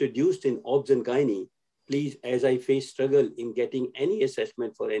be introduced in obs and gynae? Please, as I face struggle in getting any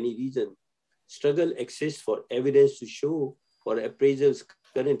assessment for any reason. Struggle exists for evidence to show for appraisals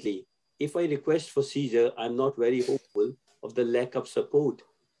currently. If I request for CESR, I'm not very hopeful of the lack of support.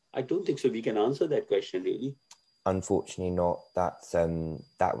 I don't think so we can answer that question really. Unfortunately not. That's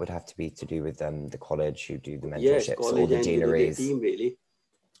that would have to be to do with the college who do the mentorships or the deaneries. Team, really.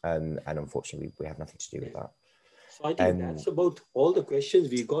 And unfortunately we have nothing to do with that. So I think that's about all the questions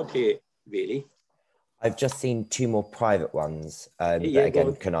we got here, really. I've just seen 2 more private ones, but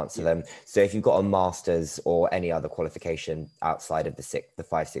again, can answer them. So if you've got a master's or any other qualification outside of the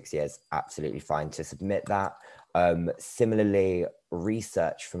 5-6 years, absolutely fine to submit that. Similarly,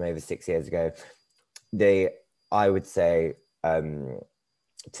 research from over 6 years ago, I would say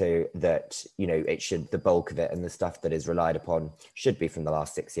that, you know, the bulk of it and the stuff that is relied upon should be from the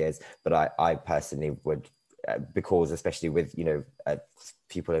last 6 years. But I personally would, because especially with, you know,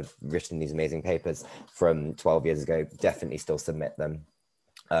 people have written these amazing papers from 12 years ago, definitely still submit them.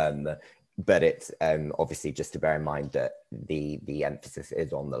 But it's obviously just to bear in mind that the emphasis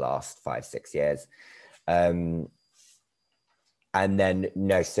is on the last 5-6 years. And then,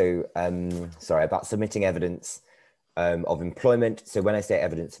 sorry, about submitting evidence of employment. So when I say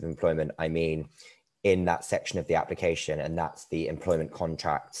evidence of employment, I mean in that section of the application, and that's the employment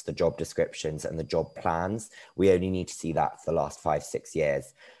contracts, the job descriptions, and the job plans. We only need to see that for the last 5-6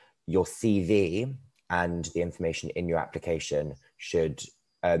 years. Your CV and the information in your application should,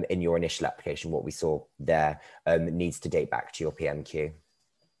 in your initial application, what we saw there, needs to date back to your PMQ.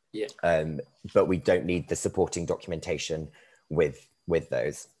 Yeah. But we don't need the supporting documentation with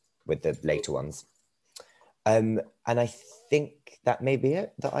the later ones. And I think that may be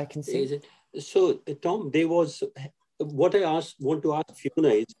it that I can see. So Tom, there was what I want to ask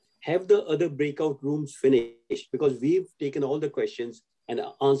Fiona is, have the other breakout rooms finished? Because we've taken all the questions and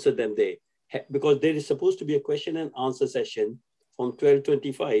answered them there. Because there is supposed to be a question and answer session from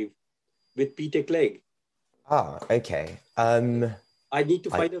 12:25 with Peter Clegg. Ah, okay. I need to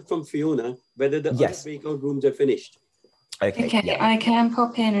find out from Fiona whether the other Yes. breakout rooms are finished. Okay, yeah. I can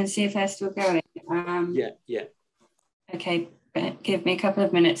pop in and see if they're still going. Yeah. Okay, give me a couple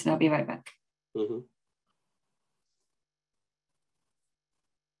of minutes and I'll be right back. Mm-hmm.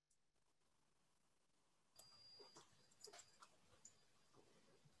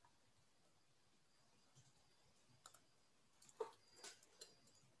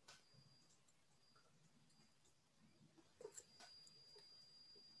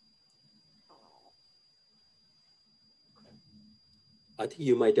 I think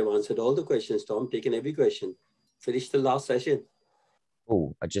you might have answered all the questions, Tom, taken every question. Finished the last session.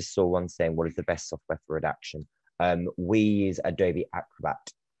 Oh, I just saw one saying, what is the best software for redaction? We use Adobe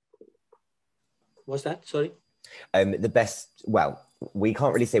Acrobat. What's that? Sorry? The best, well, we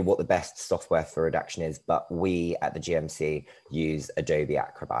can't really say what the best software for redaction is, but we at the GMC use Adobe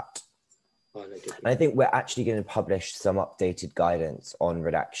Acrobat. All right, okay. And I think we're actually going to publish some updated guidance on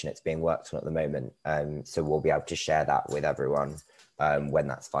redaction. It's being worked on at the moment. So we'll be able to share that with everyone when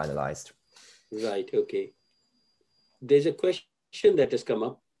that's finalized. Right, okay. There's a question that has come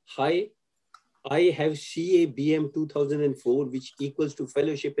up. Hi, I have CABM 2004, which equals to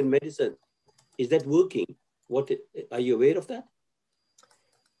fellowship in medicine. Is that working? What are you aware of that?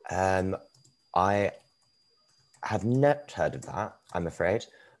 I have not heard of that, I'm afraid.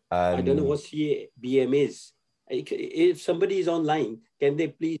 I don't know what CABM is. If somebody is online, can they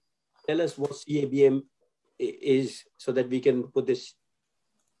please tell us what CABM is so that we can put this?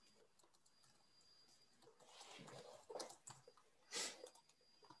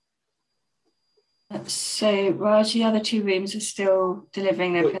 So Raj, the other two rooms are still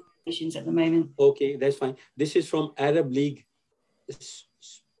delivering their presentations at the moment. Okay, that's fine. This is from Arab League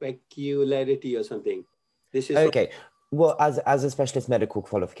Specularity or something. This is okay. Well, as a specialist medical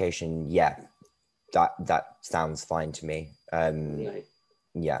qualification, yeah, that sounds fine to me. Right.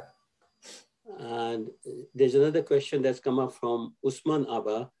 Yeah. And there's another question that's come up from Usman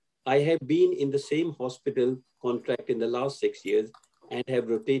Abba. I have been in the same hospital contract in the last 6 years and have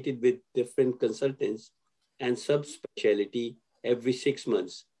rotated with different consultants and subspecialty every 6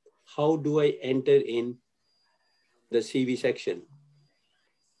 months. How do I enter in the CV section?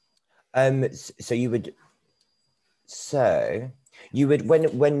 So you would,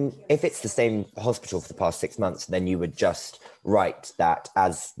 when if it's the same hospital for the past 6 months, then you would just write that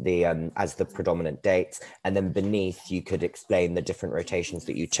as the predominant dates, and then beneath you could explain the different rotations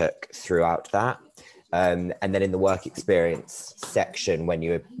that you took throughout that. And then in the work experience section, when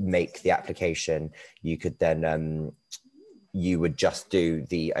you make the application, you could then you would just do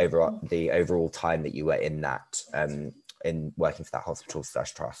the overall time that you were in that in working for that hospital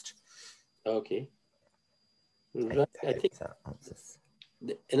 / trust. Okay. Right. I think that answers.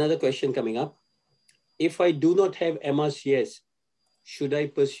 Another question coming up. If I do not have MRCS, should I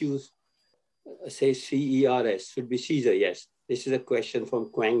pursue, say, CERS? Should be CESR, yes. This is a question from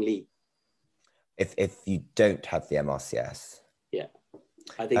Quang Lee. If you don't have the MRCS. Yeah,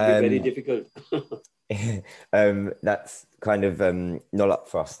 I think it'd be very difficult. That's kind of not up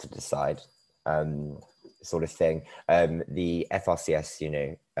for us to decide, sort of thing. The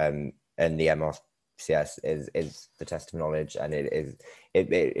FRCS, and the MRCS is the test of knowledge, and it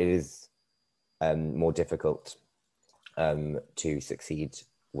is more difficult to succeed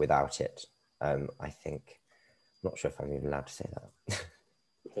without it. I think. I'm not sure if I'm even allowed to say that.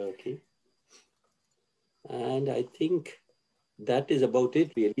 Okay. And I think that is about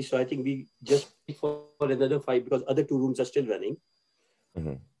it, really. So I think we just wait for another 5 because other 2 rooms are still running.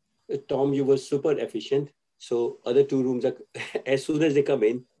 Mm-hmm. Tom, you were super efficient. So other 2 rooms are, as soon as they come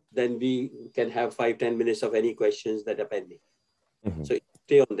in, then we can have 5-10 minutes of any questions that are pending. Mm-hmm. So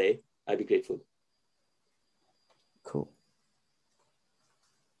stay on there. I'd be grateful. Cool.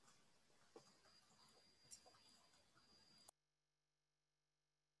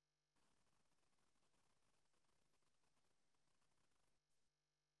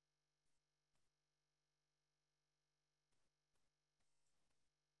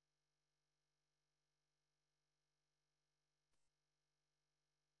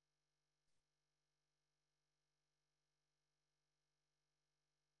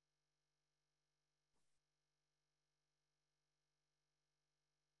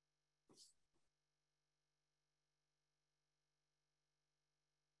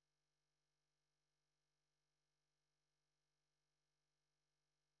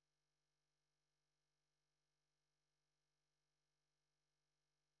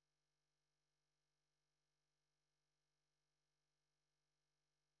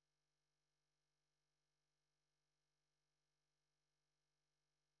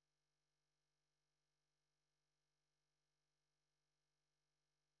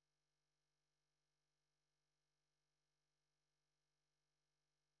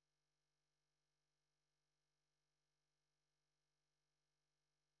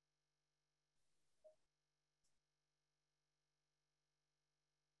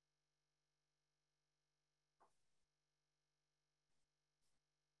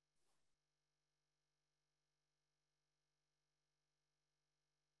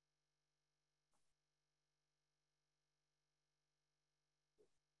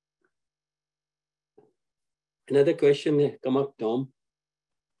 Another question come up, Tom,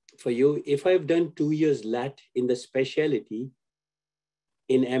 for you. If I've done 2 years LAT in the specialty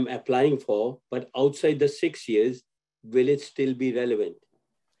I'm applying for, but outside the 6 years, will it still be relevant?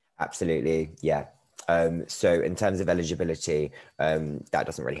 Absolutely, yeah. So in terms of eligibility, that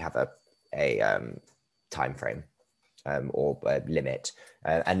doesn't really have a time frame or a limit,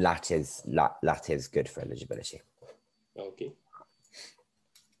 and LAT is good for eligibility. Okay.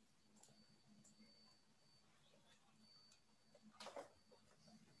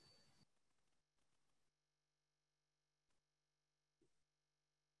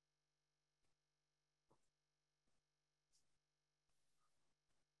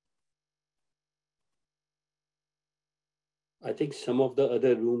 I think some of the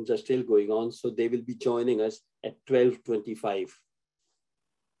other rooms are still going on, so they will be joining us at 12:25.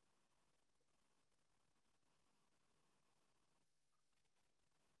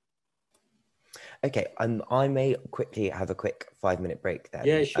 Okay, I may quickly have a quick 5-minute break then.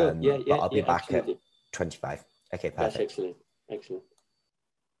 Yeah, sure. But I'll be back absolutely. at 25. Okay, perfect. That's excellent. Excellent.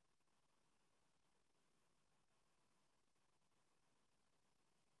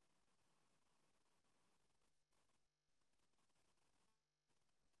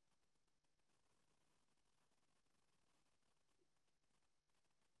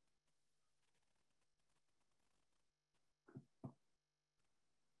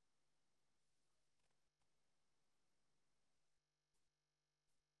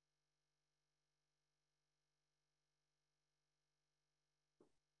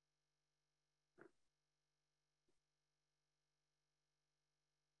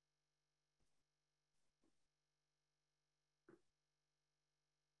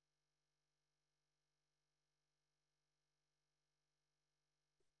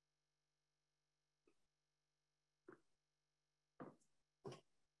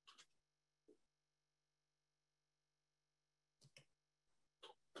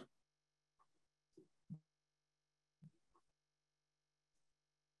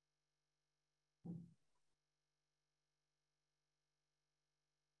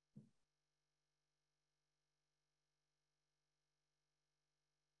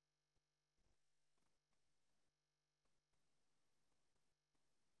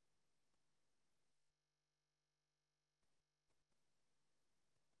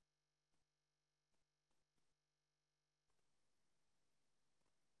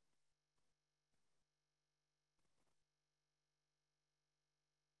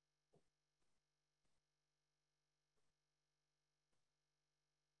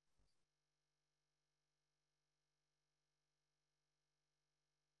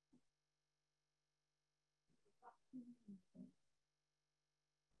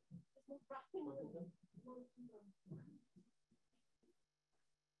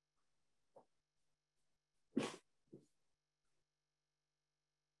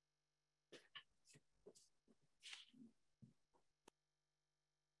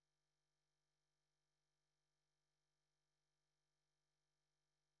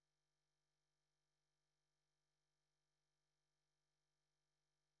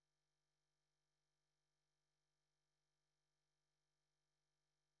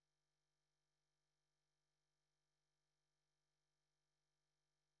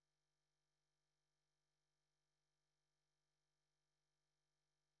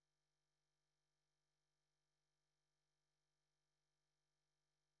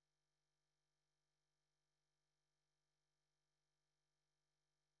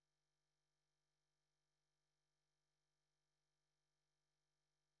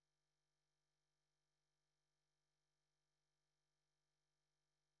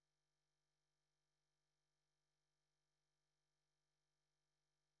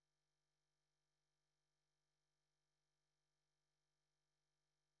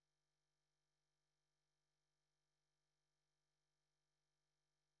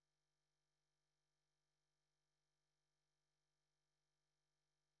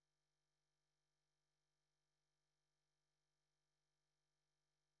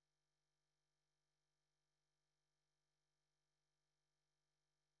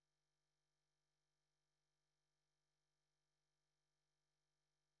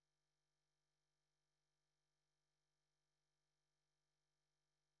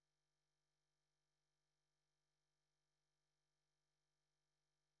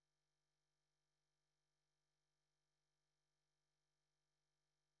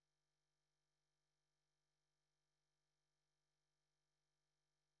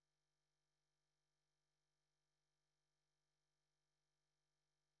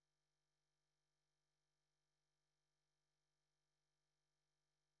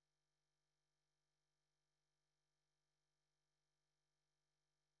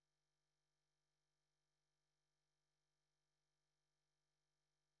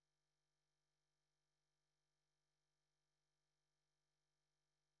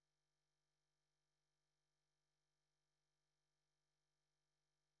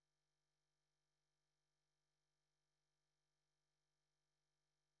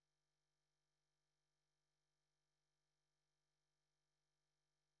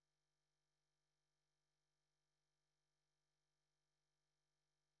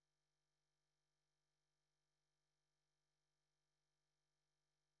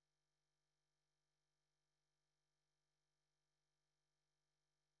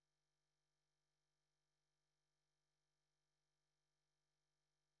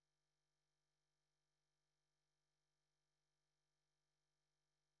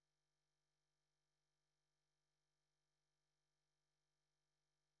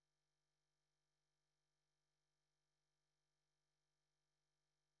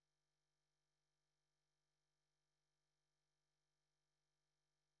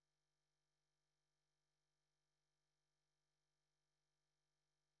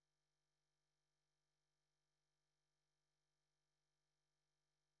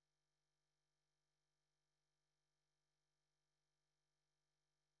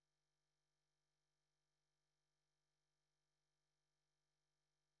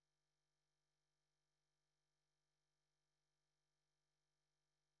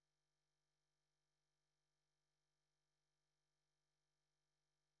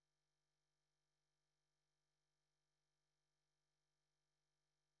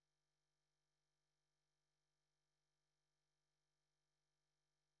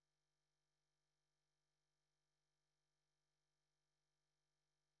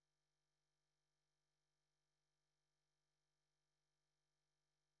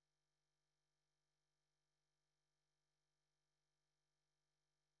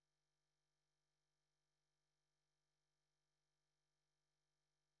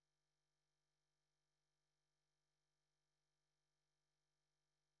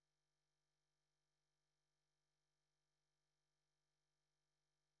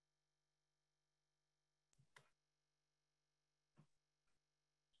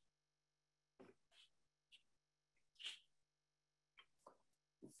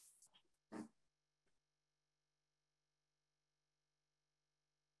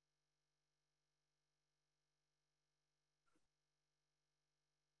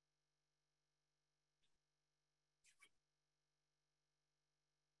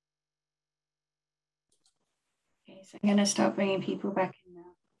 Okay, so I'm going to start bringing people back in now.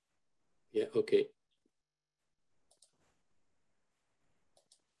 Yeah, okay.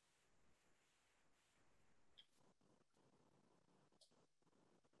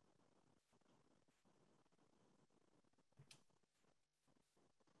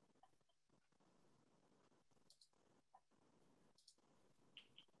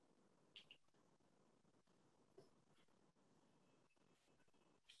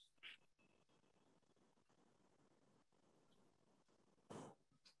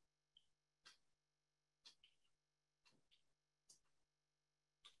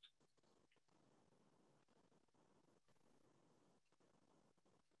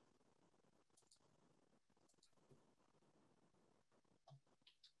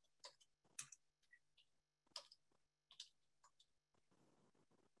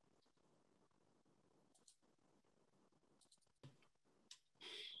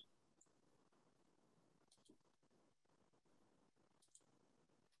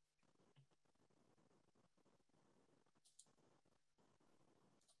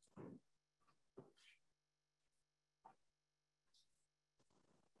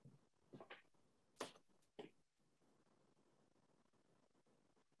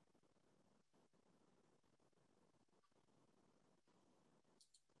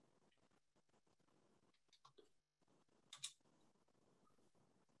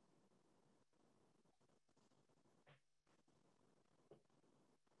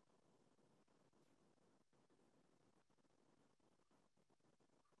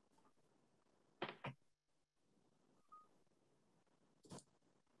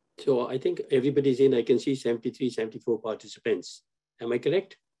 So I think everybody's in. I can see 73, 74 participants. Am I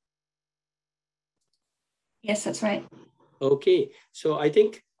correct? Yes, that's right. Okay, so I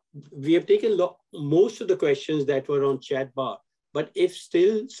think we have taken most of the questions that were on chat bar, but if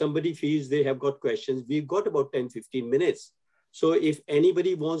still somebody feels they have got questions, we've got about 10, 15 minutes. So if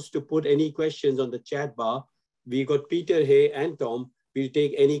anybody wants to put any questions on the chat bar, we got Peter here and Tom. We'll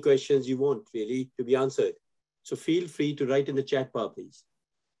take any questions you want really to be answered. So feel free to write in the chat bar, please.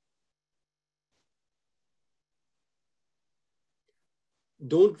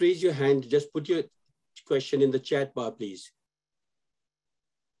 Don't raise your hand, just put your question in the chat bar, please.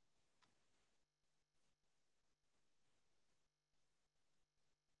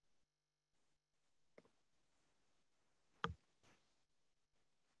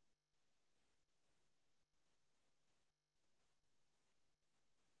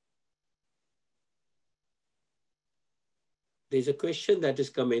 There's a question that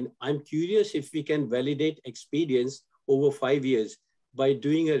has come in. I'm curious if we can validate experience over 5 years by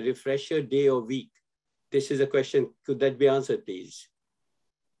doing a refresher day or week. This is a question. Could that be answered, please?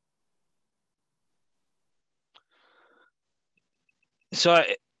 So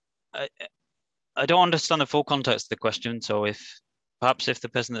I don't understand the full context of the question. So perhaps if the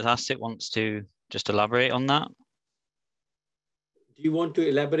person that asked it wants to just elaborate on that. Do you want to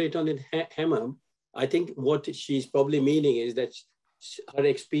elaborate on it, Hema? I think what she's probably meaning is that her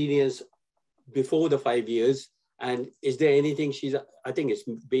experience before the 5 years, and is there anything I think it's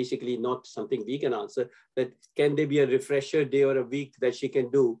basically not something we can answer, that can there be a refresher day or a week that she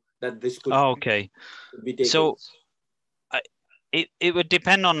can do that this could be taken? So it would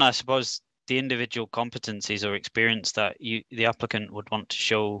depend on, I suppose, the individual competencies or experience that the applicant would want to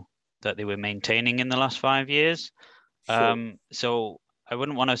show that they were maintaining in the last 5 years. Sure. So I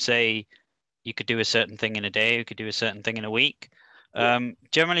wouldn't want to say you could do a certain thing in a day, you could do a certain thing in a week.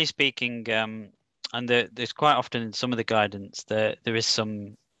 Generally speaking, and there's quite often in some of the guidance there is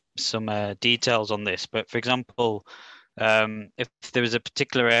some details on this. But for example, if there is a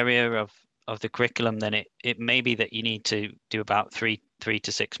particular area of the curriculum, then it may be that you need to do about 3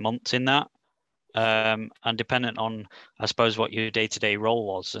 to 6 months in that. And dependent on, I suppose, what your day-to-day role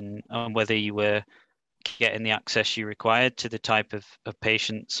was and whether you were getting the access you required to the type of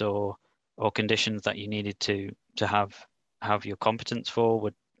patients or conditions that you needed to have your competence for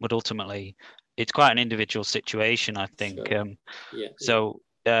would ultimately, it's quite an individual situation, I think. Sure.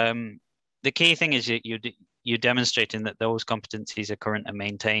 The key thing is you're demonstrating that those competencies are current and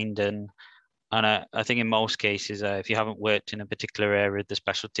maintained, and I think in most cases, if you haven't worked in a particular area of the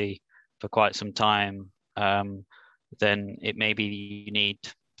specialty for quite some time, then it may be you need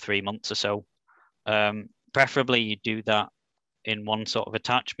 3 months or so. Preferably you do that in one sort of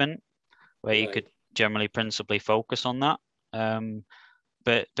attachment where you could generally principally focus on that.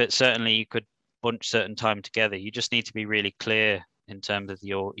 But certainly you could bunch certain time together. You just need to be really clear in terms of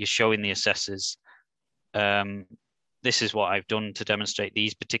you're showing the assessors, this is what I've done to demonstrate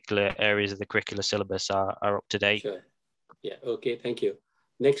these particular areas of the curricular syllabus are up to date. Sure. Yeah, okay, thank you.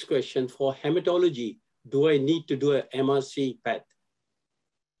 Next question for hematology. Do I need to do a MRC PET?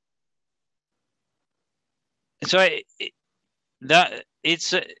 So that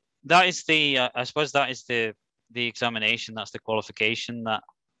is the I suppose that is the examination, that's the qualification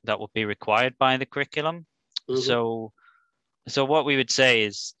that would be required by the curriculum. So what we would say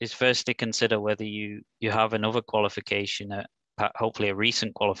is firstly consider whether you have another qualification, hopefully a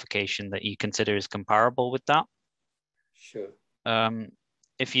recent qualification that you consider is comparable with that. Sure.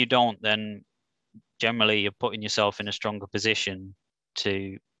 If you don't, then generally you're putting yourself in a stronger position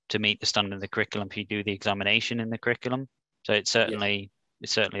to meet the standard of the curriculum if you do the examination in the curriculum. So it's certainly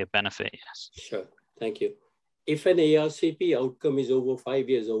a benefit, yes. Sure, thank you. If an ARCP outcome is over 5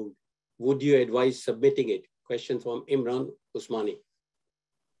 years old, would you advise submitting it? Question from Imran Usmani.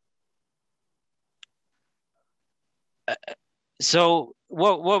 So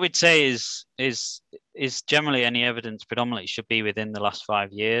what we'd say is generally any evidence predominantly should be within the last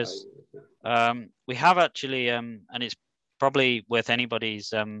 5 years. We have actually, and it's probably worth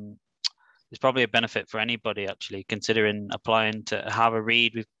anybody's, it's probably a benefit for anybody actually considering applying to have a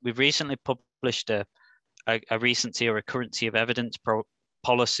read. We've recently published a recency or recurrency of evidence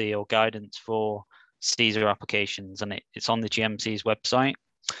policy or guidance for CESR applications, and it's on the GMC's website.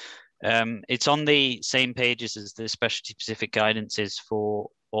 It's on the same pages as the specialty specific guidance is for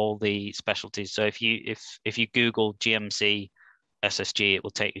all the specialties. So if you Google GMC SSG, it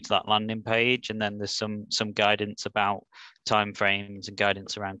will take you to that landing page, and then there's some guidance about timeframes and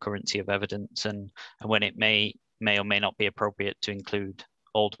guidance around currency of evidence and when it may or may not be appropriate to include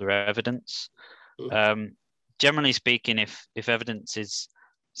older evidence. Generally speaking, if evidence is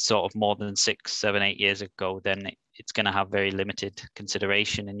sort of more than 6, 7, 8 years ago, then it's going to have very limited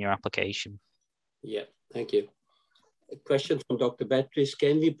consideration in your application. Yeah, thank you. A question from Dr. Beatrice: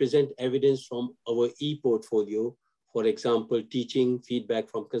 can we present evidence from our e-portfolio? For example, teaching feedback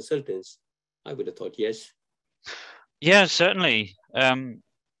from consultants? I would have thought yes. Yeah, certainly.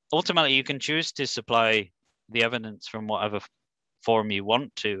 Ultimately, you can choose to supply the evidence from whatever form you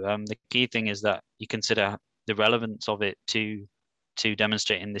want to. The key thing is that you consider the relevance of it to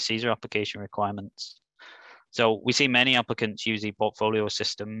demonstrating the CESR application requirements. So we see many applicants use e-portfolio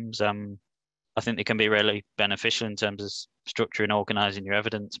systems. I think they can be really beneficial in terms of structure and organizing your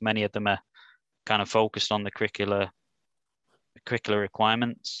evidence. Many of them are kind of focused on the curricular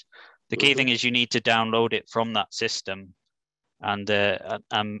requirements. The key thing is you need to download it from that system and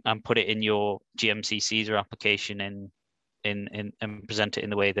put it in your GMC CESR application and present it in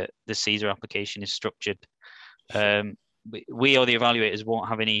the way that the CESR application is structured. We or the evaluators won't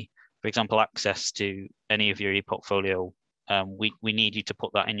have any, for example, access to any of your e-portfolio. We need you to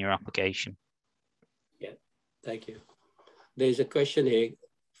put that in your application. Yeah, thank you. There's a question here.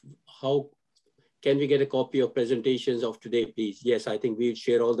 How can we get a copy of presentations of today, please? Yes, I think we'll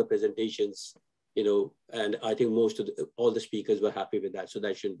share all the presentations, and I think all the speakers were happy with that, so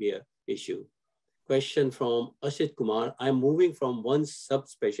that shouldn't be an issue. Question from Asit Kumar: I'm moving from one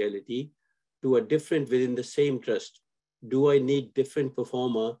subspecialty to a different within the same trust. Do I need different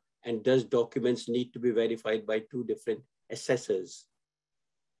performer, and does documents need to be verified by 2 different assessors?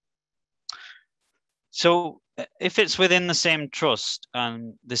 So if it's within the same trust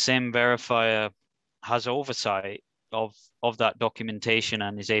and the same verifier has oversight of that documentation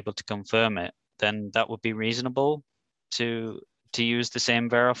and is able to confirm it, then that would be reasonable to use the same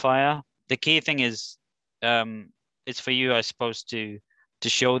verifier. The key thing is it's for you, I suppose, to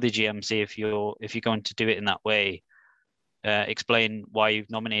show the GMC if you're going to do it in that way. Explain why you've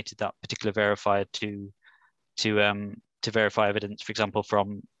nominated that particular verifier to verify evidence, for example,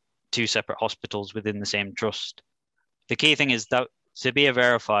 from 2 separate hospitals within the same trust. The key thing is that to be a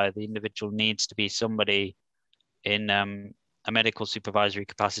verifier, the individual needs to be somebody in a medical supervisory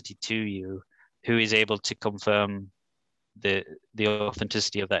capacity to you who is able to confirm the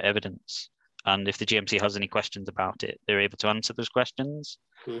authenticity of that evidence. And if the GMC has any questions about it, they're able to answer those questions.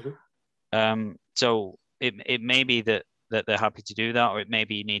 So it may be that they're happy to do that, or it may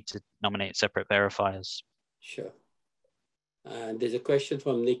be you need to nominate separate verifiers. Sure. And there's a question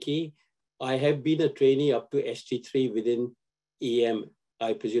from Nikki. I have been a trainee up to ST3 within EM,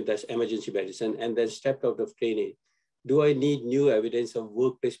 I presume that's emergency medicine, and then stepped out of training. Do I need new evidence of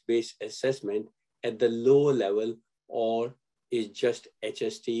workplace-based assessment at the lower level, or is just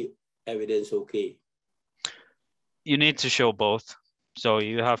HST evidence okay? You need to show both. So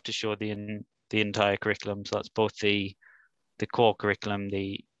you have to show the entire curriculum. So that's both the core curriculum,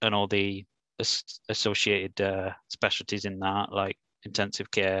 and all the associated specialties in that, like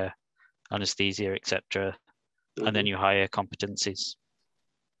intensive care, anesthesia, etc. And then your higher competencies.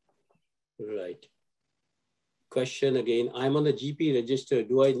 Right. question again, I'm on the GP register.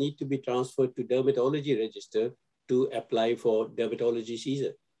 Do I need to be transferred to dermatology register to apply for dermatology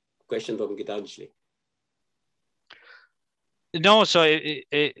CESR? Question from Gitanjali. No, so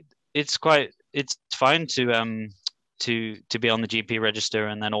it's fine to be on the GP register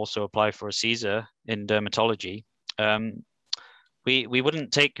and then also apply for a CESR in dermatology. We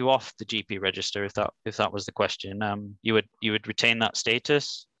wouldn't take you off the GP register if that was the question. You would retain that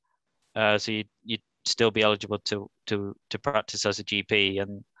status, so you'd still be eligible to practice as a GP,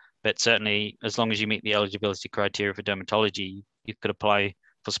 but certainly as long as you meet the eligibility criteria for dermatology, you could apply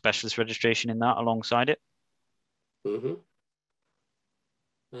for specialist registration in that alongside it. Mm-hmm.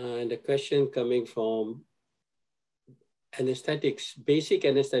 And a question coming from anesthetics, basic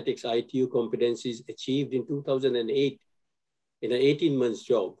anesthetics ITU competencies achieved in 2008 in an 18 months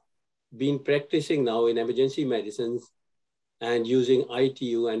job, been practicing now in emergency medicines and using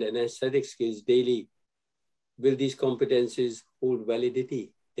ITU and anesthetic skills daily. Will these competencies hold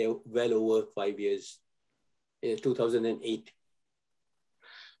validity? They're well over 5 years, in 2008.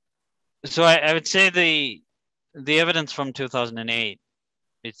 So I would say the evidence from 2008,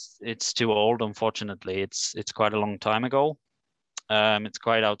 it's too old, unfortunately. It's quite a long time ago. It's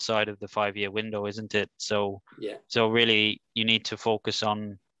quite outside of the 5-year window, isn't it? So yeah. So really, you need to focus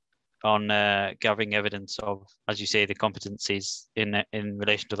on gathering evidence of, as you say, the competencies in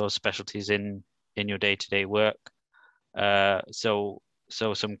relation to those specialties in your day-to-day work. So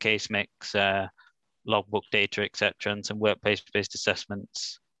some case mix, logbook data, etc., and some workplace-based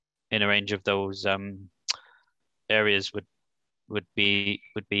assessments in a range of those areas would be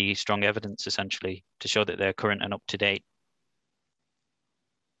strong evidence, essentially, to show that they're current and up to date.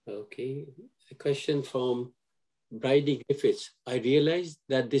 Okay, a question from Bridie Griffiths. I realized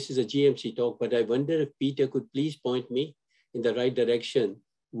that this is a GMC talk, but I wonder if Peter could please point me in the right direction.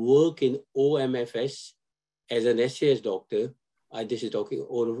 Work in OMFS as an SAS doctor. This is talking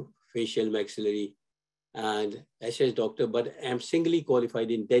oral, facial, maxillary, and SAS doctor, but I'm singly qualified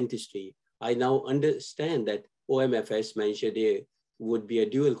in dentistry. I now understand that OMFS mentioned there would be a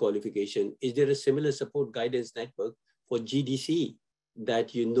dual qualification. Is there a similar support guidance network for GDC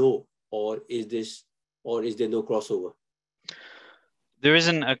that you know, or is there no crossover? There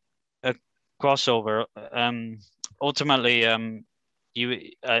isn't a crossover. Ultimately,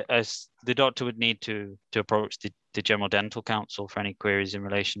 as the doctor would need to approach the General Dental Council for any queries in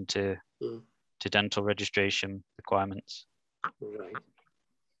relation to dental registration requirements. Right.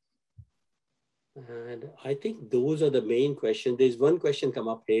 And I think those are the main questions. There's one question come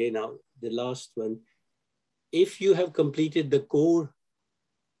up here now, the last one. If you have completed the core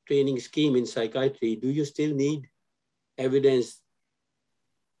training scheme in psychiatry, do you still need evidence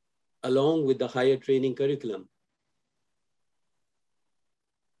along with the higher training curriculum?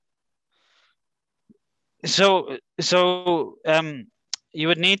 So you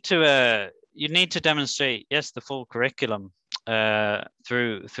would need to demonstrate, yes, the full curriculum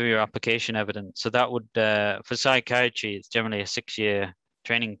through your application evidence. So that would for psychiatry, it's generally a 6-year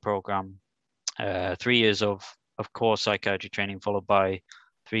training program, 3 years of core psychiatry training, followed by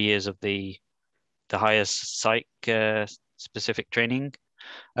 3 years of the highest psych specific training.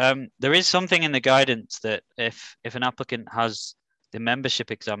 There is something in the guidance that if an applicant has the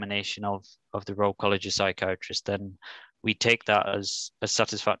membership examination of the Royal College of Psychiatrists, then we take that as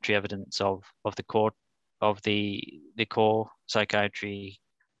satisfactory evidence of the core psychiatry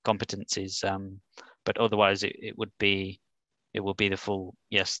competencies. But otherwise, it will be the full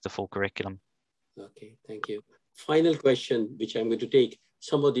curriculum. Okay, thank you. Final question, which I'm going to take.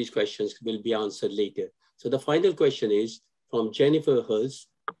 Some of these questions will be answered later. So the final question is from Jennifer Hulse.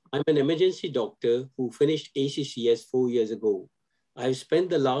 I'm an emergency doctor who finished ACCS 4 years ago. I've spent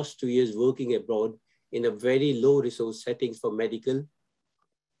the last 2 years working abroad in a very low resource settings for medical.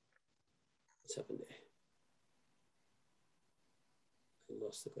 What's happened there? I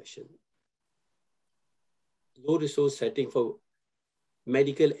lost the question. Low resource setting for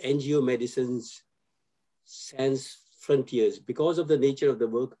medical NGO medicines sans frontiers. Because of the nature of the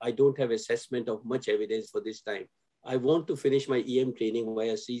work, I don't have assessment of much evidence for this time. I want to finish my EM training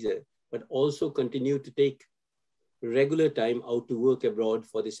via CESR, but also continue to take regular time out to work abroad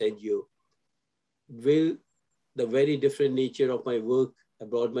for this NGO. Will the very different nature of my work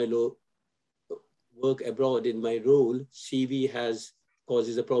abroad, work abroad in my role, CV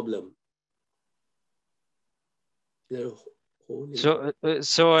causes a problem?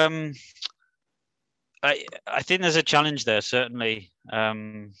 I think there's a challenge there, certainly.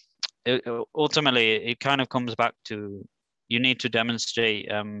 Ultimately, it kind of comes back to you need to demonstrate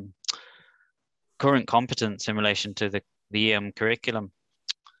current competence in relation to the EM curriculum.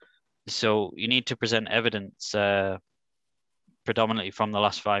 So you need to present evidence predominantly from the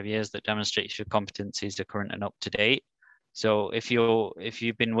last 5 years that demonstrates your competencies are current and up to date. So if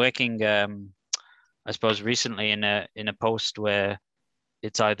you've been working, I suppose recently in a post where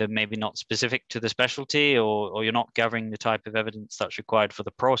it's either maybe not specific to the specialty, or you're not gathering the type of evidence that's required for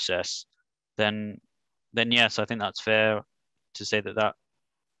the process, then yes, I think that's fair to say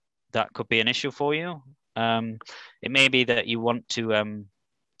that could be an issue for you. It may be that you want to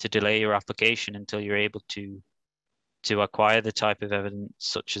delay your application until you're able to acquire the type of evidence,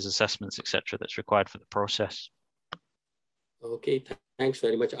 such as assessments, etc., that's required for the process. Okay, thanks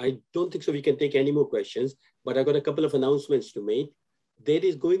very much. I don't think so we can take any more questions, but I got a couple of announcements to make. There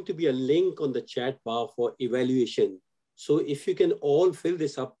is going to be a link on the chat bar for evaluation. So if you can all fill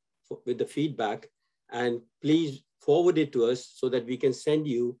this up with the feedback, and please forward it to us so that we can send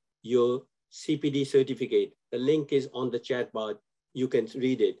you your CPD certificate. The link is on the chat bar. You can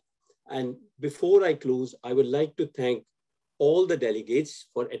read it. And before I close, I would like to thank all the delegates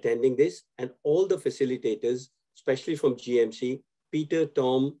for attending this and all the facilitators, especially from GMC, Peter,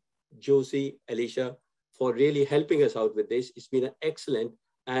 Tom, Josie, Alicia, for really helping us out with this. It's been excellent.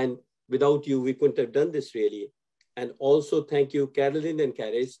 And without you, we couldn't have done this really. And also thank you, Carolyn and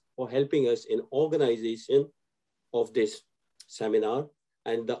Caris, for helping us in organization of this seminar.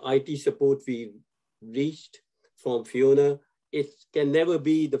 And the IT support we reached from Fiona. It can never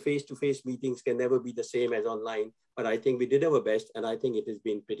be, the face-to-face meetings can never be the same as online, but I think we did our best and I think it has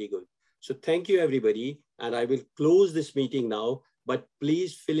been pretty good. So thank you everybody. And I will close this meeting now, but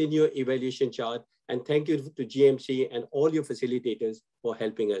please fill in your evaluation chart, and thank you to GMC and all your facilitators for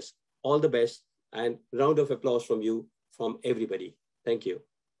helping us. All the best, and round of applause from you, from everybody. Thank you.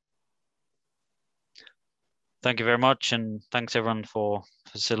 Thank you very much. And thanks everyone for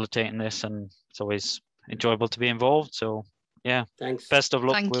facilitating this. And it's always enjoyable to be involved. So yeah, thanks. Best of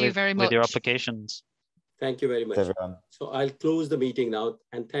luck Thank you very with much. your applications. Thank you very much. Everyone. So I'll close the meeting now,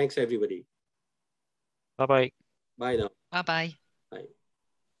 and thanks everybody. Bye-bye. Bye now. Bye-bye. Bye.